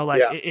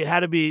 Yeah. it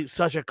had to be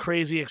such a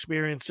crazy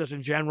experience just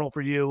in general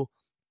for you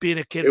being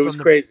a kid It was from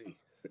the. crazy.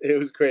 It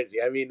was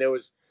crazy. I mean, there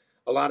was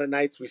a lot of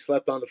nights we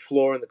slept on the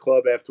floor in the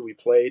club after we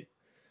played.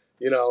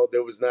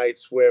 There was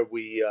nights where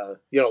we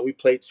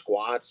played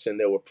squats and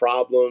there were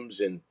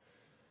problems and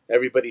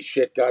everybody's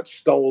shit got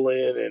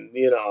stolen and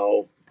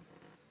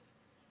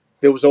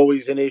there was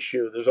always an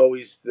issue. There's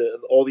always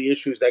all the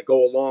issues that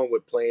go along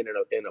with playing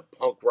in a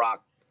punk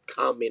rock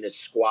communist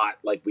squat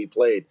like we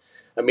played.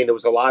 I mean, there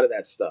was a lot of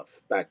that stuff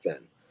back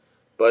then,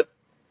 but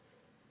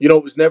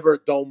it was never a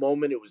dull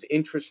moment. It was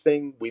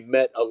interesting. We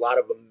met a lot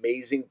of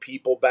amazing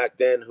people back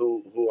then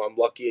who I'm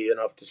lucky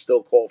enough to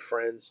still call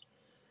friends.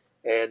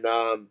 And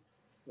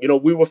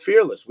we were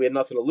fearless. We had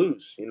nothing to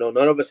lose. None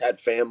of us had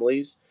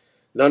families.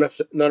 None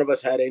of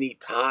us had any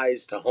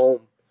ties to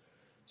home.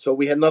 So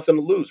we had nothing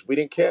to lose. We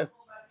didn't care.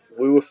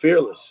 We were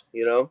fearless.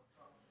 Now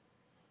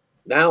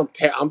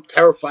I'm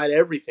terrified of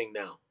everything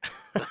now.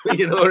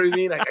 You know what I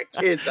mean? I got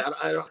kids.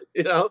 I don't.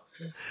 Yeah,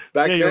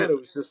 Back you're then it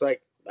was just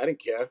like I didn't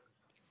care.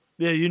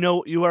 yeah,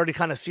 you already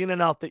kind of seen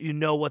enough that you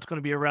know what's going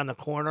to be around the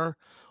corner,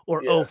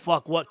 or oh Yeah.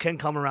 fuck, what can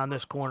come around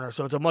this corner.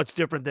 So it's a much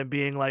different than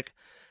being like,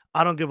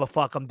 I don't give a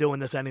fuck, I'm doing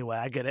this anyway.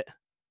 I get it.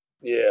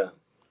 Yeah.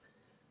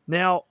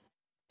 Now,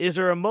 is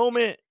there a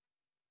moment?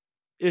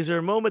 Is there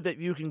a moment that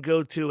you can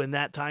go to in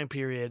that time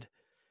period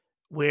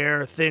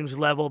where things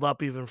leveled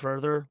up even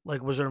further?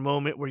 Like, was there a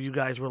moment where you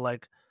guys were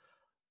like,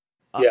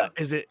 Yeah.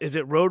 is it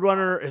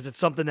Roadrunner? Is it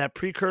something that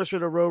precursor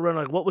to Roadrunner?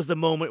 Like, what was the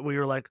moment where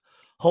you're like,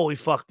 holy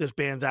fuck, this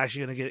band's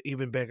actually gonna get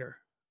even bigger?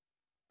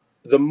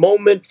 The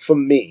moment for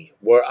me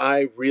where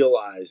I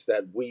realized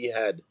that we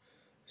had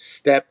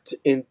stepped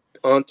in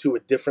onto a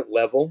different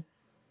level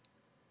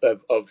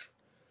of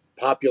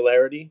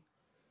popularity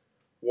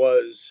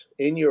was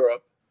in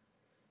Europe.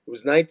 It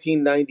was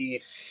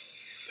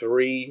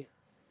 1993.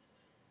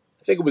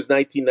 I think it was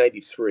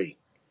 1993.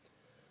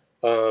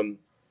 Um,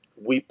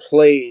 we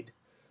played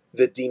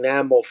the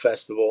Dynamo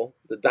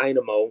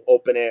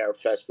Open Air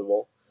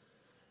Festival.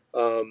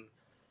 Um,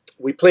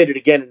 we played it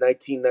again in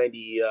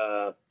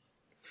 1994,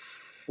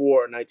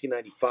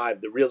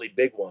 1995, the really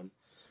big one.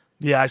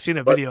 Yeah, I seen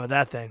a But video of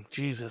that thing.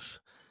 Jesus.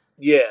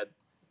 yeah,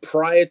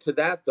 prior to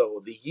that,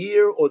 though, the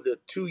year or the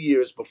 2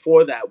 years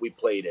before that, we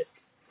played it.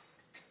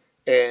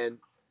 And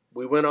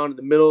we went on in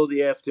the middle of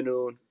the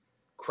afternoon.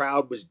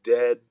 Crowd was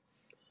dead.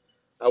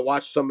 I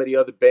watched some of the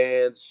other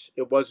bands.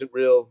 It wasn't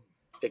real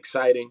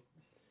exciting.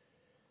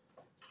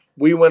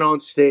 We went on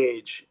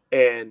stage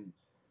and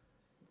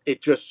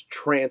it just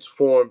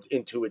transformed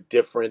into a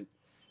different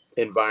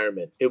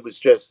environment. It was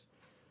just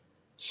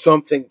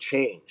something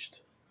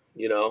changed,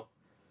 you know?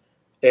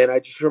 And I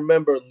just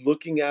remember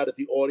looking out at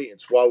the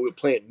audience while we were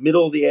playing,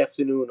 middle of the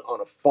afternoon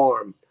on a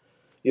farm,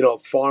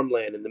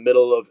 farmland in the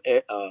middle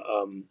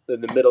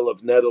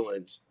of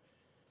Netherlands,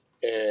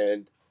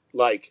 and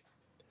like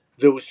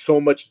there was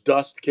so much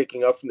dust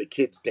kicking up from the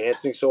kids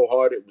dancing so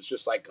hard. It was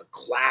just like a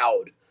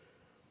cloud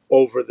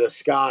over the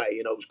sky.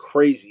 It was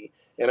crazy.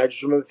 And I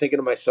just remember thinking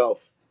to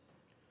myself,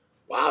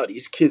 wow,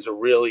 these kids are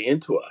really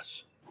into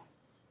us.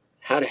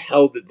 How the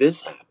hell did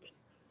this happen?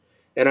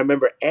 And I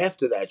remember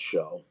after that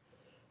show,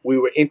 we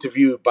were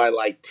interviewed by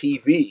like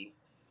TV,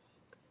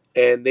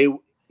 and they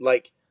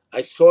like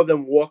I saw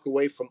them walk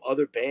away from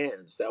other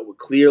bands that were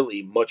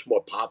clearly much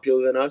more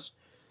popular than us,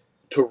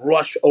 to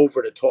rush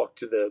over to talk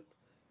to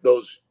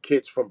those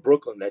kids from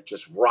Brooklyn that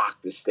just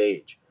rocked the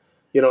stage,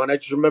 and I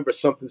just remember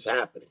something's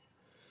happening.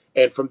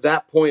 And from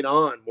that point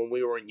on, when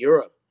we were in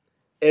Europe,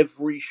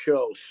 every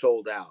show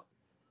sold out.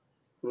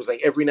 It was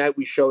like every night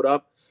we showed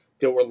up,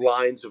 there were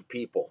lines of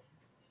people.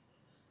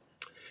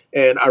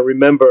 And I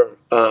remember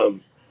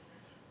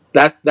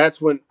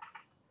that's when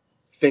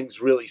things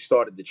really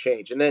started to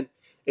change. And then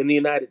in the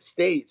United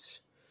States,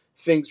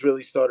 things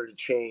really started to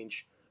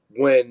change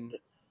when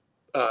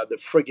the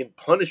friggin'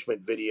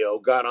 Punishment video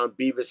got on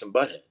Beavis and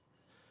Butthead.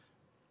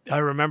 I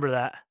remember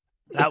that.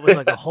 That was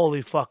like a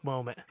holy fuck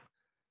moment.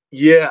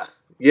 Yeah,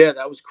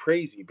 that was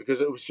crazy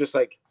because it was just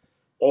like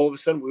all of a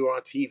sudden we were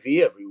on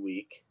TV every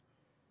week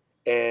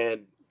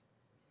and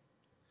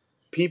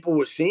people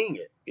were seeing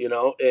it,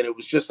 and it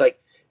was just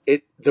like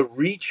the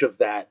reach of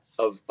that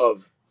of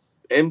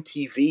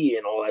MTV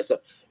and all that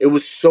stuff. It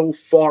was so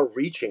far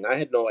reaching. I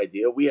had no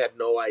idea. We had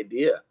no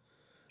idea,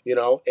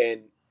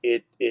 and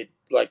it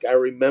like I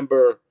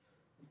remember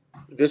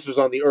this was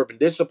on the Urban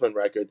Discipline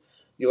record.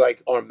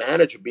 Like our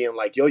manager being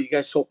like, "Yo, you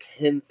guys sold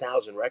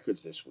 10,000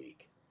 records this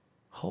week."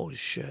 Holy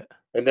shit.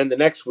 And then the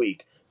next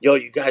week, "Yo,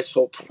 you guys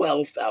sold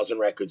 12,000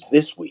 records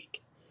this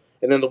week."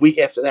 And then the week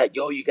after that,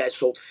 "Yo, you guys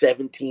sold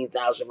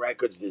 17,000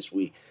 records this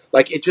week."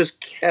 Like it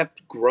just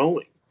kept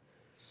growing.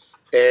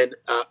 And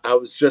I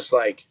was just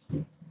like,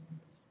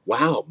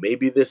 wow,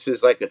 maybe this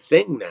is like a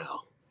thing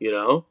now,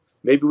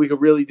 maybe we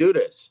could really do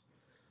this.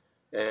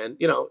 And,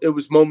 it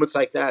was moments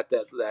like that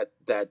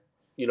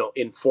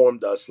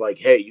informed us like,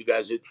 hey, you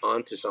guys are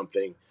onto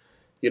something.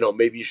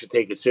 Maybe you should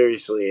take it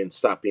seriously and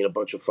stop being a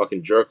bunch of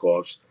fucking jerk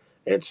offs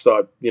and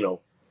start,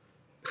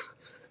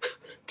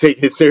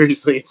 taking it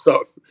seriously and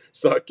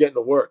start getting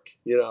to work,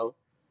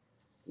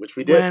 which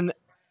we did.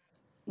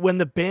 When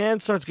the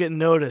band starts getting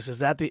noticed, is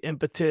that the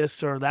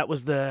impetus or that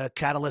was the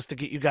catalyst to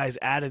get you guys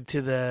added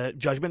to the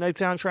Judgment Night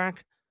soundtrack?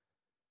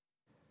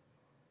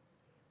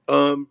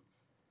 Well,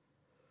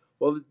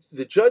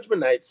 the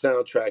Judgment Night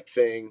soundtrack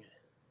thing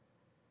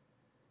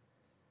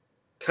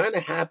kind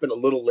of happened a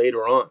little later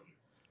on.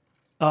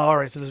 Oh, all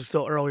right. So this is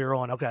still earlier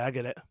on. Okay, I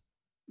get it.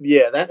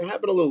 Yeah, that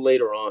happened a little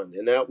later on,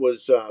 and that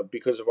was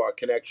because of our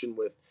connection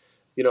with,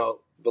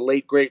 the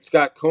late great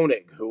Scott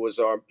Koenig,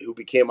 who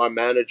became our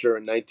manager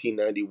in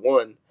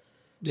 1991.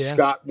 Yeah.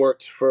 Scott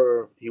worked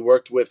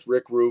with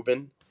Rick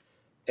Rubin,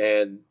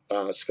 and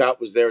Scott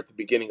was there at the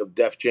beginning of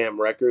Def Jam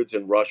Records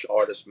and Rush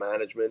Artist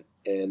Management,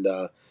 and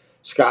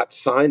Scott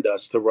signed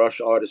us to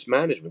Rush Artist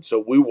Management. So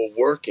we were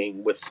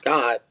working with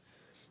Scott,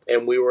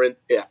 and we were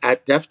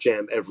at Def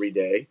Jam every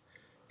day.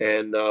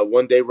 And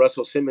one day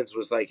Russell Simmons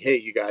was like, "Hey,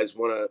 you guys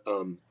want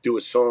to do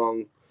a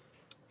song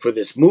for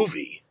this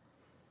movie,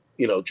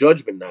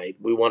 Judgment Night?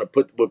 We're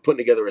putting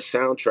together a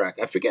soundtrack."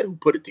 I forget who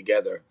put it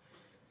together.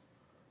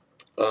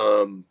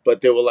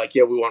 But they were like,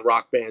 "Yeah, we want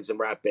rock bands and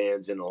rap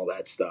bands and all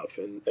that stuff."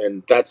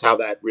 And that's how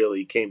that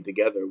really came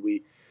together.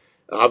 We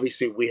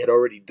had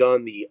already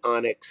done the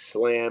Onyx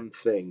Slam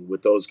thing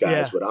with those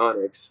guys with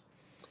Onyx.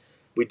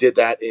 We did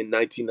that in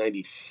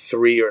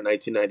 1993 or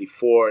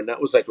 1994, and that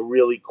was like a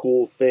really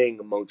cool thing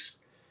amongst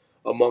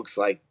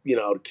like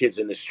the kids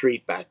in the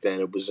street back then.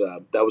 It was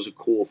that was a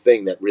cool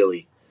thing that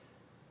really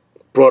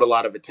brought a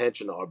lot of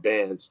attention to our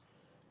bands.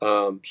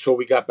 So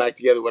we got back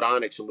together with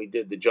Onyx and we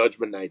did the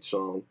Judgment Night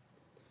song,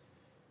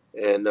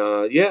 and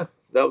that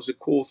was a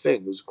cool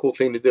thing. It was a cool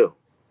thing to do.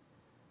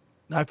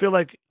 I feel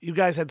like you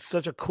guys had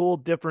such a cool,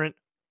 different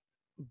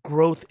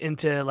growth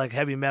into like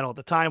heavy metal at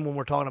the time when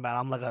we're talking about.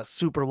 I'm like a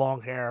super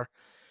long hair.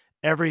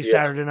 Every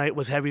Saturday night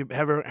was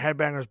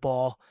Headbangers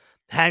Ball,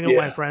 hanging with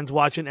my friends,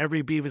 watching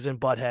every Beavis and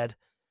Butthead.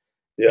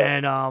 Yeah.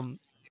 And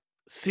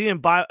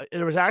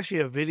there was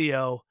actually a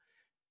video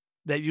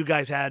that you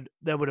guys had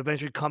that would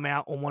eventually come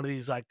out on one of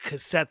these like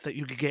cassettes that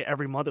you could get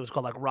every month. It was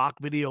called like Rock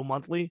Video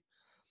Monthly.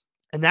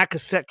 And that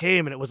cassette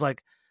came and it was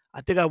like,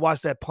 I think I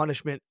watched that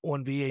Punishment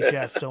on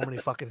VHS so many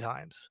fucking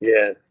times.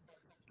 Yeah.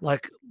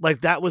 Like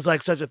that was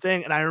like such a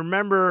thing. And I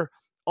remember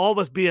all of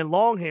us being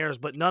long hairs,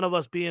 but none of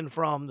us being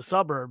from the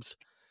suburbs.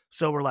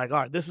 So we're like, all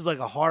right, this is like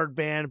a hard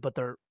band, but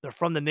they're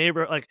from the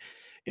neighborhood. Like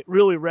it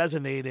really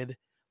resonated.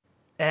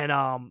 And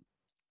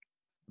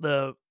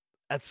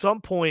at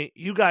some point,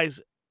 you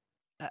guys,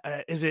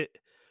 is it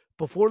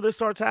before this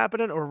starts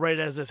happening or right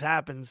as this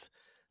happens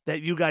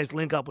that you guys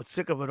link up with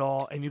Sick of It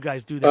All and you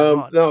guys do that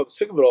run? No,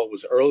 Sick of It All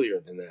was earlier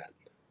than that.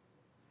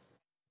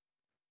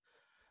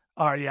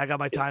 All right, yeah, I got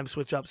my time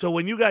switch up. So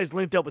when you guys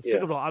linked up with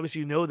Sick of It All,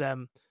 obviously you know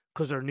them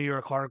because they're New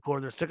York hardcore.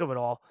 They're Sick of It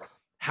All.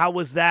 How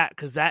was that?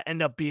 Because that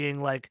ended up being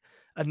like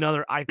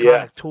another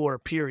iconic tour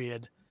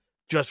period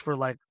just for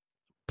like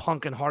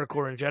punk and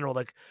hardcore in general,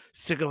 like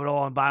Sick of It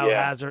All and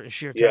Biohazard and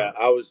Sheer Terror.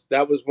 Yeah,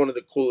 that was one of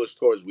the coolest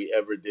tours we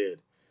ever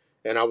did.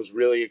 And I was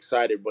really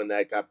excited when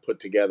that got put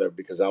together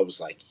because I was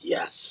like,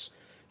 yes,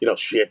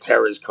 Sheer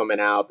Terror is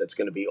coming out. That's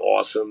going to be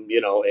awesome,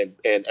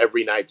 and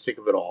every night Sick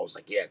of It All. I was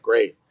like, yeah,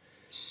 great.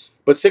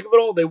 But Sick of It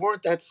All, they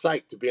weren't that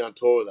psyched to be on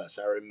tour with us,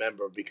 I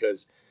remember,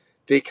 because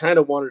they kind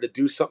of wanted to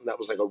do something that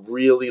was like a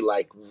really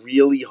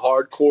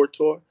hardcore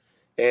tour.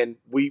 and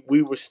we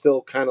were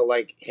still kind of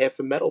like half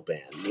a metal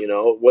band.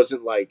 It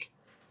wasn't like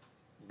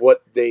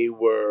what they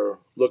were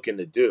looking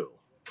to do,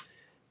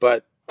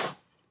 but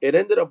it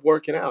ended up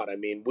working out. I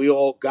mean, we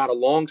all got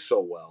along so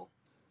well.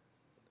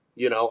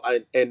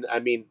 And I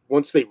mean,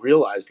 once they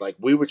realized like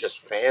we were just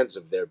fans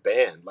of their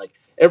band, like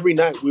every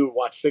night we would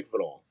watch Sick of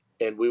It All,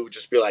 and we would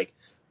just be like,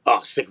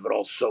 "Oh, Sick of It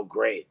All's so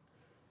great."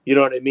 You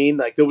know what I mean?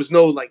 Like there was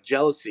no like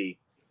jealousy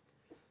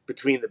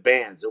between the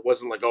bands. It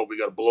wasn't like, "Oh, we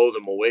got to blow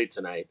them away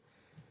tonight."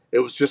 It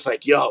was just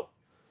like, "Yo,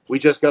 we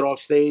just got off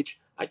stage.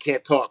 I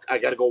can't talk. I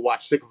got to go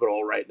watch Sick of It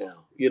All right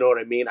now." You know what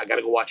I mean? I got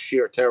to go watch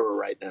Sheer Terror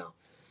right now.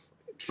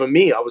 For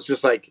me, I was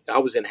just like, I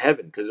was in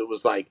heaven because it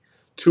was like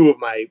two of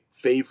my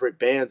favorite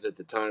bands at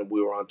the time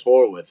we were on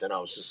tour with. And I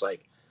was just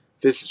like,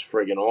 this is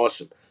friggin'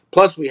 awesome.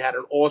 Plus, we had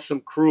an awesome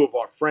crew of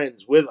our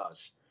friends with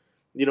us.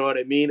 You know what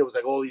I mean? It was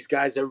like all these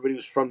guys, everybody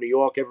was from New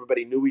York,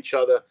 everybody knew each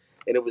other,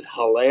 and it was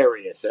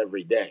hilarious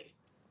every day.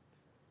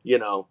 You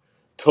know,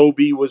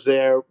 Toby was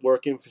there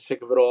working for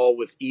Sick of It All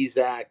with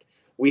Ezak.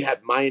 We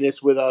had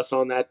Minus with us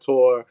on that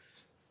tour,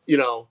 you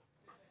know,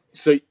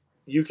 so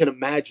you can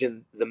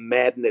imagine the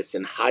madness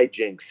and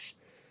hijinks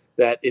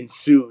that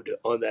ensued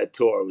on that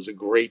tour. It was a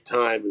great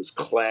time. It was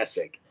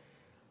classic,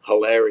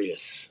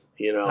 hilarious.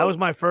 That was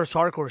my first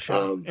hardcore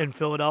show Um, in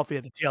Philadelphia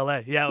at the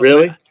TLA. Yeah, it was my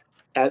really?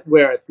 At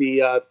where? At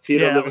the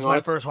Theater yeah, of that Living was my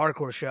Arts? first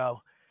hardcore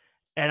show,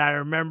 and I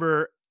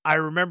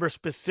remember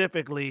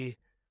specifically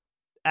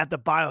at the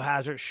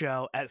Biohazard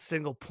show at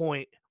Single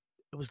Point.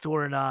 It was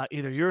during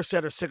either your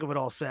set or Sick of It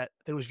All set.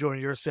 It was during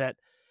your set,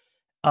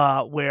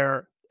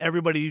 where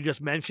everybody you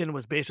just mentioned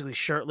was basically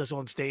shirtless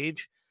on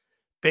stage,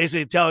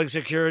 basically telling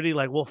security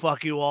like we'll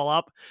fuck you all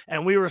up,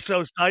 and we were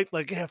so psyched,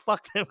 like yeah,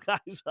 fuck them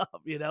guys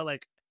up,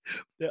 like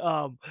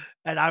um,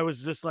 and I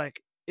was just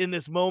like in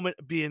this moment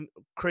being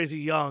crazy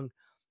young,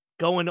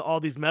 going to all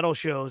these metal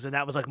shows, and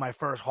that was like my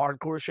first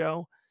hardcore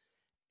show.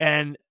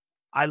 And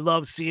I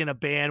love seeing a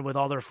band with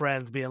all their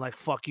friends being like,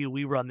 "Fuck you,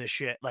 we run this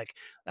shit." Like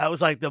that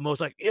was like the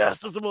most like, yes,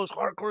 this is the most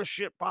hardcore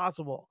shit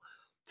possible.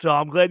 So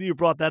I'm glad you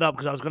brought that up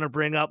because I was gonna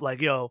bring up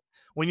like, yo,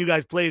 when you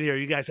guys played here,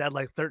 you guys had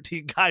like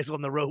 13 guys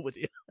on the road with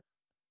you.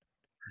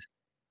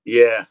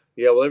 Yeah.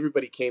 Yeah. Well,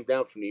 everybody came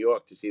down from New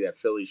York to see that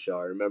Philly show.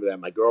 I remember that.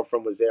 My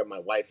girlfriend was there, my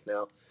wife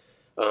now.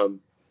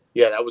 Um,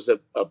 yeah, that was a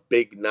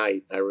big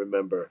night, I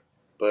remember.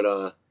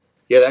 But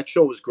yeah, that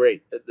show was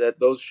great.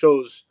 Those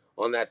shows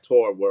on that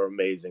tour were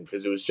amazing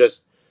because it was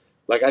just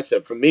like I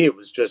said, for me it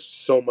was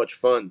just so much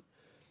fun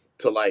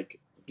to like,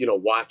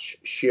 watch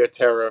Sheer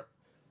Terror,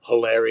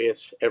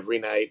 hilarious every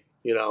night,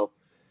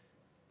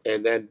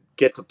 and then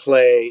get to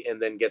play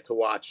and then get to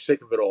watch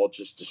Sick of It All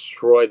just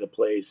destroy the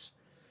place,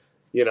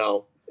 and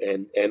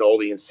all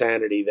the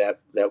insanity that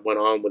went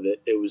on with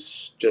it. It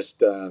was just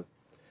that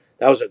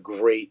was a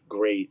great,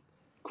 great,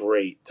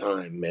 great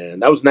time,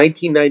 man. That was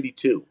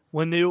 1992.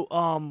 When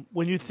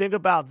you think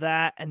about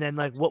that and then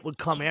like what would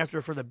come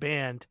after for the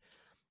band,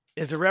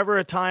 is there ever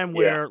a time Yeah.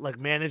 where like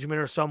management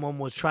or someone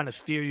was trying to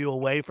steer you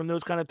away from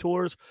those kind of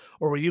tours?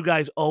 Or were you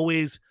guys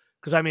always,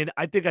 because I mean,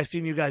 I think I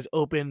seen you guys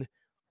open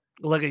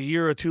like a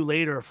year or two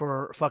later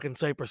for fucking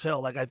Cypress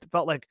Hill. Like I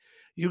felt like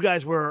you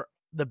guys were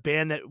the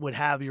band that would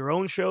have your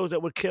own shows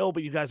that would kill,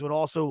 but you guys would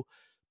also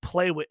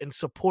play with and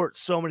support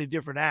so many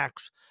different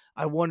acts.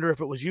 I wonder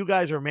if it was you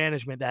guys or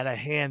management that had a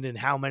hand in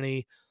how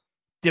many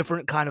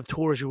different kind of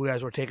tours you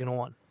guys were taking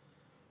on.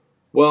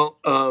 Well,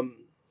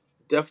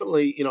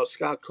 definitely,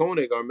 Scott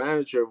Koenig, our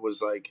manager,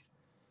 was like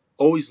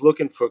always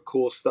looking for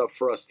cool stuff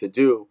for us to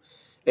do.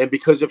 And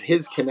because of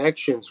his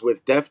connections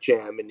with Def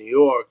Jam in New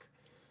York,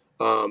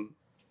 um,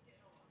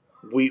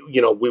 we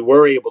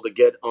were able to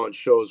get on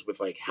shows with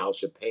like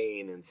House of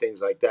Pain and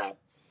things like that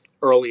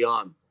early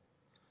on.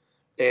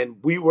 And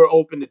we were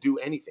open to do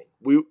anything.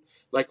 We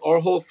like our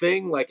whole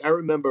thing. Like I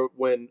remember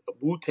when the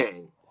Wu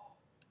Tang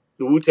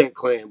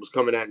Clan was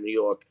coming out of New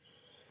York.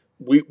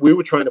 We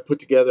were trying to put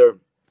together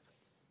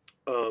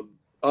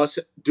us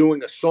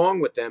doing a song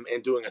with them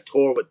and doing a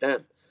tour with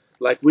them.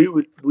 Like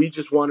we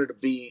just wanted to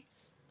be,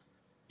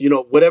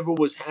 whatever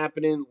was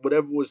happening,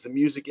 whatever was the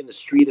music in the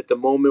street at the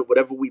moment,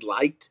 whatever we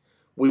liked,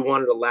 we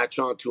wanted to latch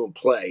onto and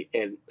play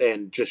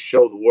and just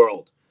show the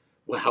world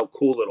how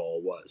cool it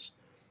all was,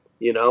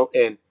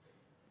 and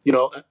you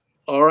know,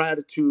 our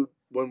attitude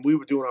when we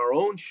were doing our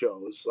own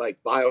shows,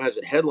 like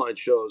Biohazard headline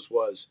shows,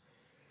 was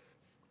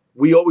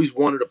we always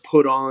wanted to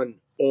put on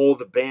all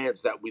the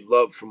bands that we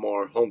loved from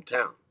our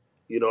hometown.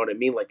 You know what I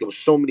mean? Like there were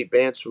so many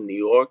bands from New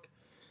York,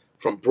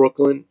 from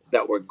Brooklyn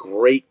that were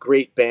great,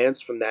 great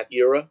bands from that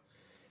era.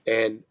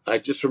 And I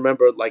just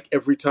remember like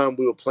every time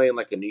we were playing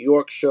like a New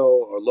York show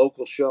or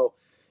local show,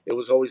 it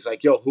was always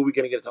like, yo, who are we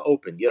gonna get to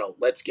open?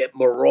 Let's get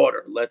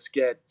Marauder, let's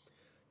get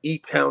E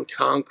Town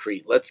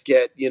Concrete, let's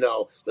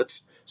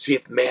see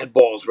if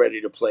Madball's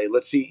ready to play.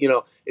 Let's see,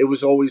 it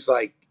was always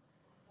like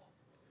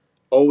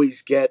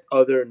always get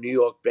other New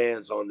York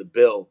bands on the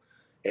bill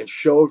and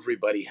show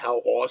everybody how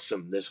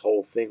awesome this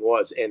whole thing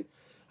was. And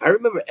I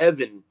remember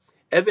Evan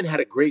had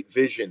a great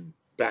vision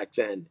back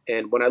then.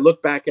 And when I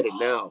look back at it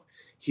now,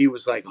 he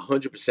was like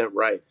 100%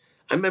 right.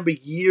 I remember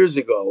years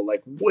ago,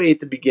 like way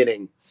at the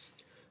beginning,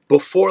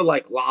 before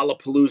like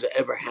Lollapalooza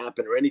ever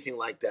happened or anything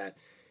like that,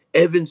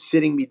 Evan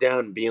sitting me down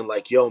and being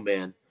like, yo,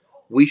 man,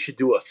 we should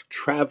do a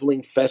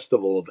traveling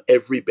festival of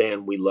every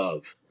band we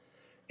love.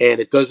 And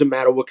it doesn't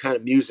matter what kind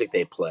of music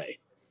they play.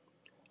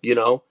 You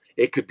know,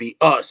 it could be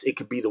us, it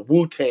could be the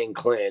Wu-Tang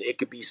Clan, it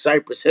could be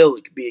Cypress Hill,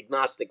 it could be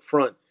Agnostic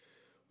Front.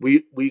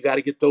 We got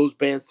to get those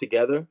bands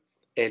together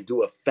and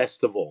do a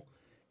festival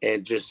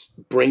and just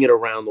bring it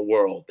around the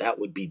world. That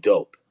would be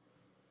dope.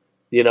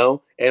 You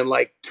know, and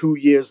like 2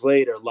 years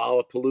later,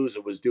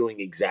 Lollapalooza was doing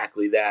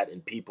exactly that,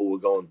 and people were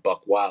going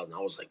buck wild. And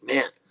I was like,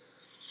 man,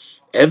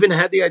 Evan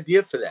had the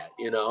idea for that.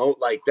 You know,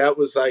 like that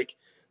was like,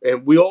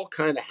 and we all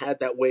kind of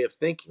had that way of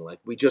thinking. Like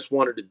we just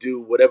wanted to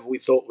do whatever we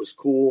thought was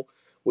cool.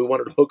 We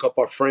wanted to hook up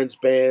our friends'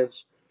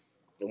 bands,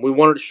 and we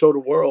wanted to show the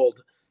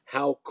world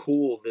how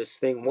cool this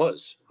thing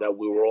was that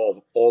we were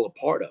all a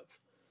part of.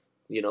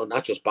 You know,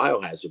 not just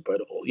Biohazard,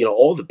 but you know,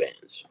 all the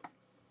bands,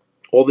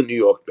 all the New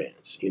York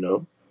bands. You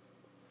know.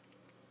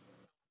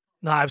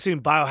 No, I've seen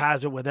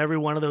Biohazard with every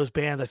one of those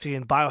bands. I've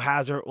seen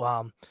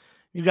Biohazard.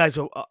 You guys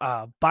are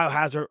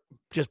Biohazard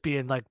just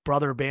being like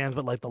brother bands,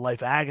 but like the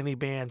Life Agony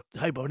band,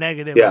 Hypo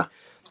Negative. Yeah.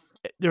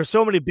 Like, there's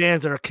so many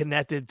bands that are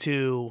connected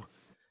to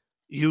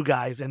you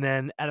guys, and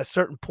then at a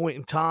certain point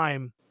in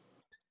time,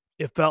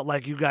 it felt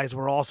like you guys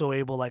were also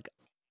able like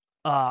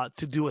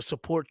to do a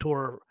support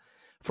tour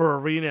for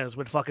arenas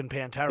with fucking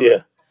Pantera.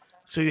 Yeah.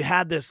 So you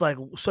had this like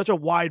such a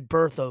wide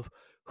berth of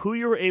who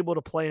you were able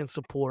to play and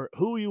support,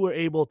 who you were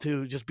able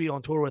to just be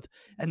on tour with,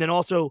 and then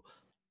also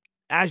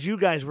as you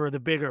guys were the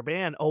bigger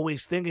band,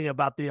 always thinking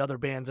about the other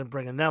bands and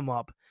bringing them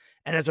up.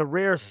 And it's a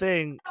rare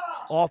thing.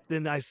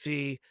 Often I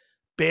see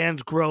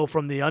bands grow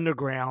from the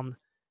underground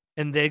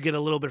and they get a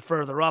little bit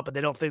further up and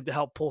they don't think to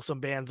help pull some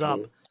bands up.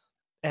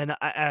 And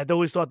I'd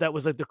always thought that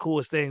was like the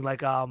coolest thing.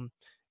 Like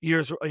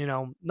years, you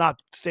know,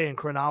 not staying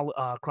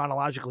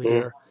chronologically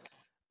here.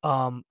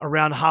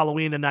 Around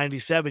Halloween of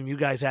 '97, you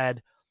guys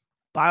had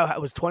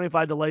it was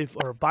 25 to Life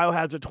or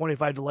Biohazard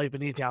 25 to Life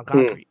in E-Town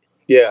Concrete.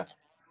 Yeah.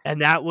 And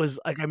that was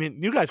like, I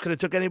mean, you guys could have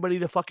took anybody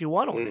the fuck you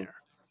want on there,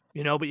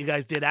 you know, but you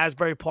guys did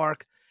Asbury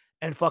Park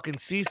and fucking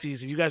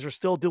CC's, and you guys were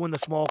still doing the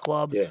small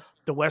clubs,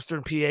 the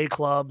Western PA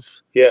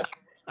clubs. Yeah.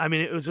 I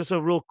mean, it was just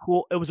a real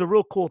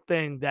cool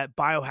thing that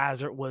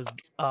Biohazard was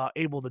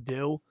able to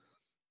do,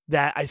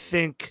 that I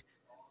think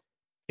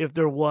if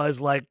there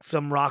was like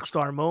some rock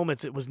star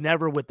moments, it was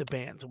never with the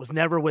bands. It was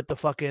never with the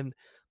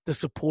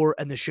support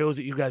and the shows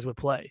that you guys would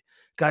play.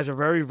 Guys are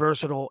very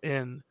versatile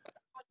in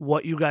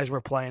what you guys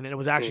were playing, and it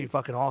was actually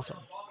fucking awesome.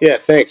 Yeah,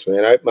 thanks,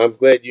 man. I'm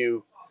glad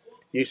you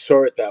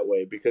saw it that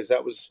way, because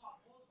that was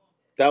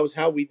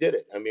how we did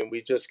it. I mean,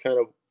 we just kind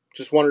of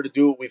just wanted to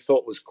do what we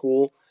thought was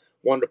cool.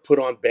 Wanted to put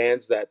on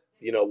bands that,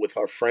 you know, with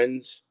our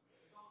friends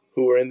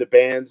who were in the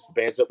bands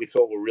that we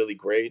thought were really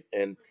great.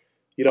 And,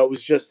 you know, it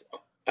was just,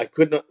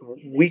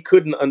 we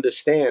couldn't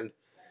understand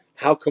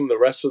how come the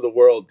rest of the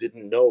world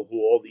didn't know who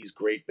all these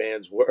great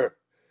bands were.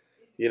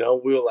 You know,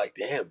 we were like,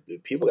 damn,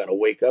 dude, people got to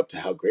wake up to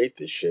how great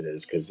this shit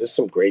is, because there's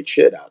some great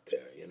shit out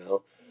there, you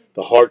know?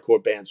 The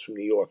hardcore bands from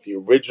New York, the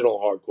original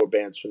hardcore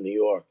bands from New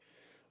York,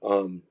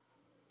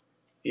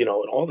 you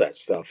know, and all that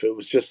stuff. It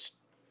was just,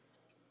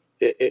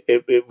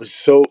 it was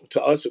so,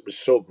 to us, it was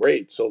so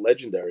great, so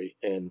legendary,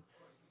 and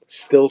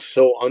still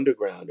so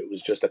underground. It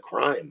was just a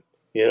crime,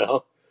 you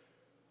know?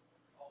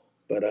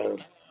 But,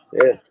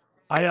 yeah.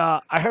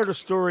 I heard a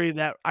story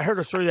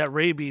that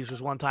Rabies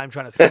was one time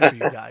trying to sing for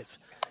you guys.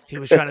 He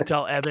was trying to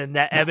tell Evan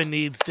that Evan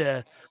needs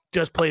to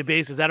just play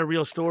bass. Is that a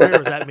real story or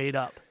is that made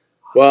up?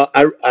 Well,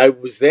 I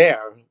was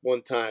there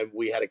one time.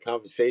 We had a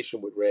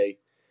conversation with Ray,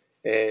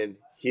 and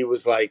he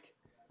was like,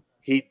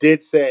 he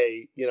did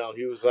say, you know,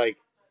 he was like,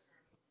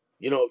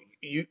 you know,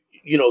 he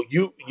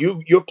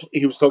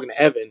was talking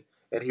to Evan,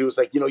 and he was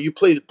like, you know, you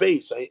play the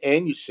bass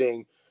and you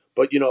sing,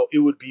 but, you know, it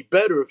would be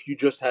better if you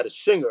just had a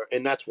singer,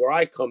 and that's where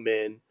I come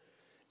in.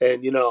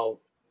 And, you know,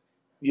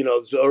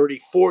 there's already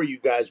 4 of you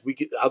guys.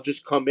 I'll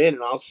just come in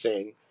and I'll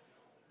sing,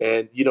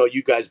 and, you know,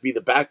 you guys be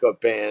the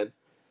backup band.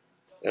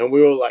 And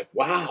we were like,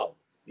 wow,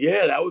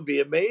 yeah, that would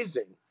be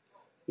amazing,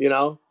 you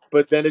know.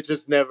 But then it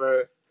just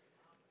never,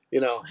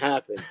 you know,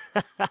 happened.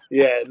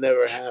 Yeah, it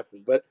never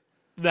happened. But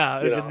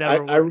no, you it know,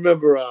 never I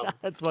remember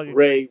Ray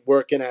great.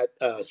 working at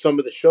some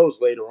of the shows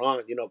later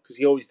on, you know, because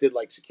he always did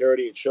like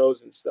security at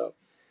shows and stuff.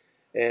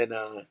 And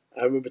I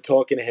remember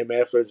talking to him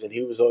afterwards, and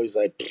he was always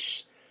like,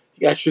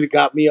 "You guys should have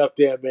got me up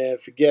there, man.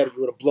 Forget it.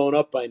 You would have blown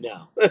up by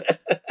now."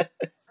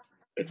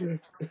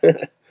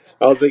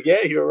 I was like,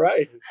 "Yeah, you're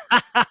right."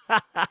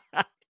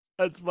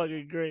 That's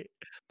fucking great.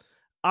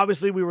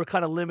 Obviously, we were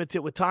kind of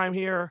limited with time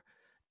here,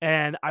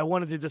 and I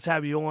wanted to just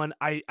have you on.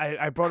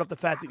 I brought up the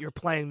fact that you're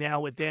playing now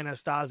with Dan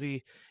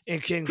Anastasi in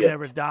Kings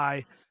Never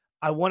Die.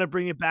 I want to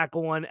bring you back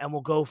on, and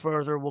we'll go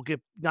further. We'll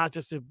get not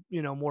just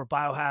more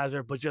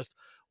Biohazard, but just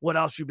what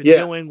else you've been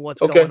doing,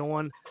 what's going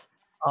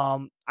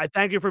on. I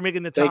thank you for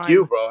making the time. Thank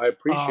you, bro. I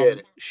appreciate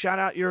it. Shout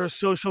out your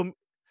social.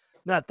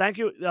 No, thank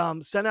you.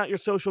 Send out your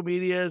social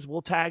medias.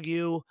 We'll tag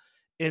you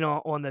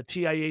on the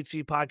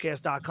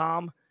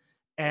TIHCpodcast.com.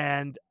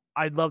 and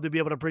I'd love to be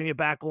able to bring it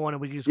back on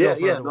and we can just Yeah,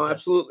 go yeah, further no, with this.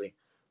 absolutely.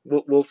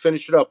 We'll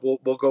finish it up. We'll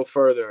go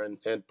further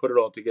and put it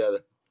all together.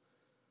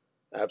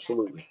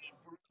 Absolutely.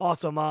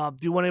 Awesome. Do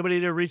you want anybody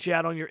to reach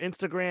out on your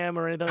Instagram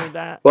or anything like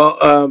that?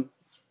 Well,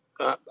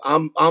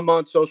 I'm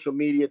on social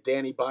media,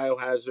 Danny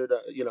Biohazard.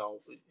 You know,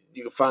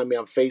 you can find me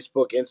on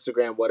Facebook,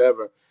 Instagram,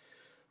 whatever.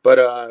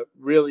 But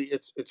really,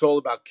 it's all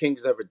about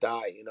Kings Never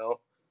Die. You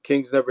know,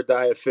 Kings Never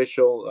Die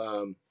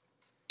official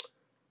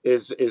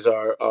is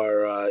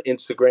our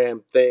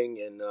Instagram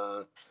thing, and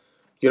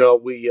you know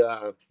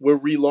we're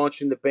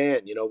relaunching the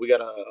band. You know, we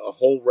got a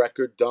whole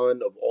record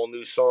done of all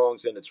new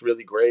songs, and it's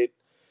really great.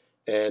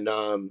 And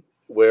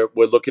we're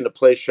looking to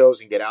play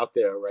shows and get out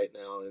there right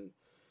now, and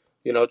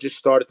you know, just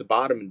start at the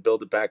bottom and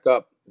build it back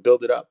up,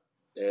 build it up,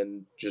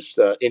 and just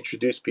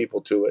introduce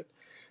people to it.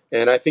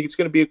 And I think it's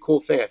going to be a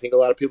cool thing. I think a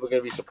lot of people are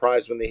going to be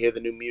surprised when they hear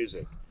the new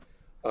music.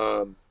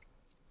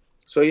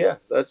 So yeah,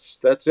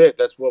 that's it.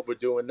 That's what we're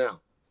doing now.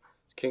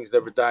 It's Kings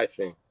Never Die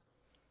thing.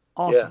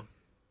 Awesome.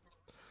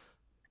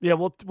 Yeah,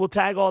 we'll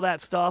tag all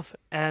that stuff.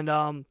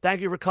 And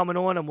thank you for coming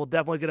on, and we'll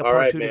definitely get a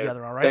part 2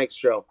 together, all right? Thanks,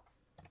 Joe.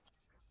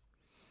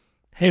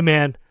 Hey,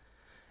 man,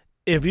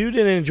 if you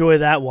didn't enjoy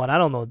that one, I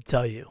don't know what to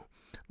tell you.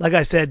 Like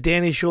I said,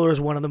 Danny Schuler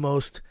is one of the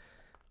most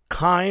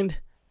kind,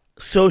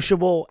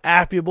 sociable,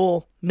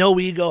 affable, no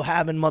ego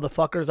having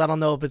motherfuckers. I don't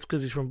know if it's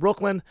because he's from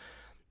Brooklyn,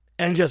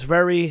 and just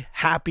very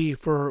happy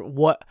for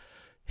what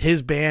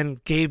his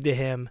band gave to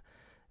him.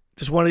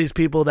 Just one of these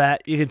people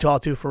that you can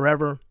talk to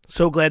forever.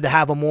 So glad to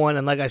have him on.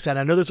 And like I said,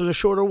 I know this was a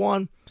shorter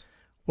one.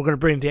 We're going to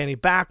bring Danny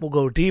back. We'll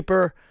go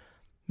deeper.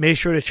 Make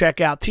sure to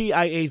check out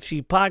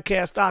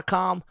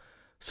TIHCpodcast.com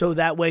so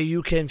that way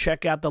you can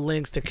check out the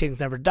links to Kings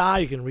Never Die.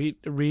 You can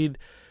read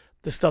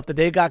the stuff that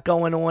they got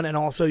going on. And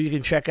also you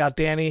can check out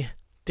Danny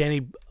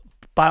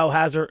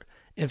Biohazard,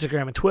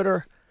 Instagram and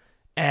Twitter.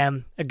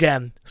 And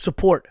again,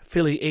 support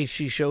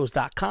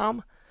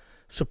PhillyHCShows.com.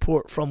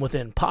 Support From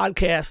Within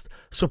podcast.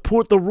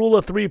 Support the Rule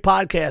of Three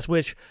podcast,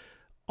 which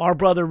our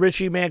brother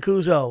Richie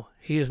Mancuso,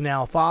 he is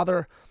now a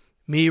father.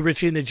 Me,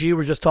 Richie, and the G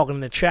were just talking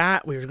in the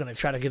chat. We were going to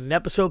try to get an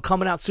episode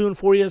coming out soon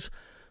for you.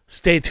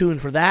 Stay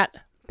tuned for that.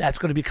 That's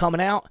going to be coming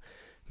out.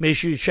 Make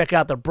sure you check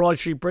out the Broad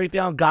Street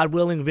Breakdown. God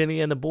willing,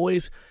 Vinny and the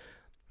boys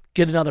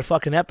get another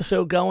fucking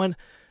episode going.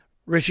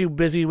 Richie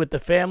busy with the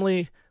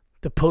family.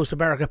 The Post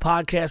America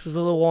podcast is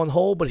a little on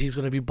hold, but he's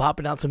going to be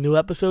popping out some new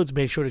episodes.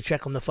 Make sure to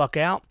check them the fuck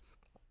out.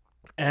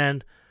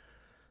 And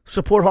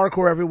support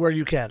hardcore everywhere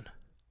you can.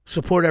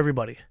 Support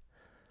everybody.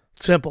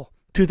 Simple.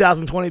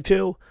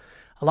 2022,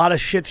 a lot of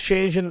shit's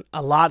changing.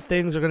 A lot of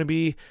things are going to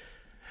be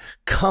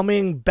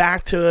coming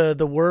back to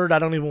the word I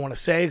don't even want to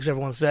say because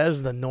everyone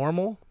says the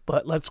normal.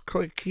 But let's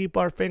keep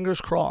our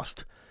fingers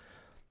crossed.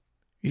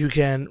 You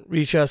can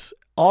reach us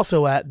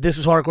also at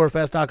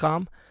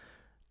thisishardcorefest.com,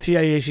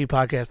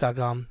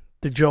 TIHCpodcast.com,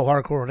 the Joe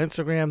Hardcore on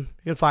Instagram.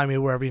 You can find me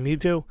wherever you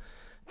need to.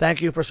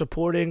 Thank you for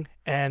supporting,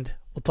 and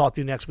we'll talk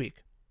to you next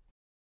week.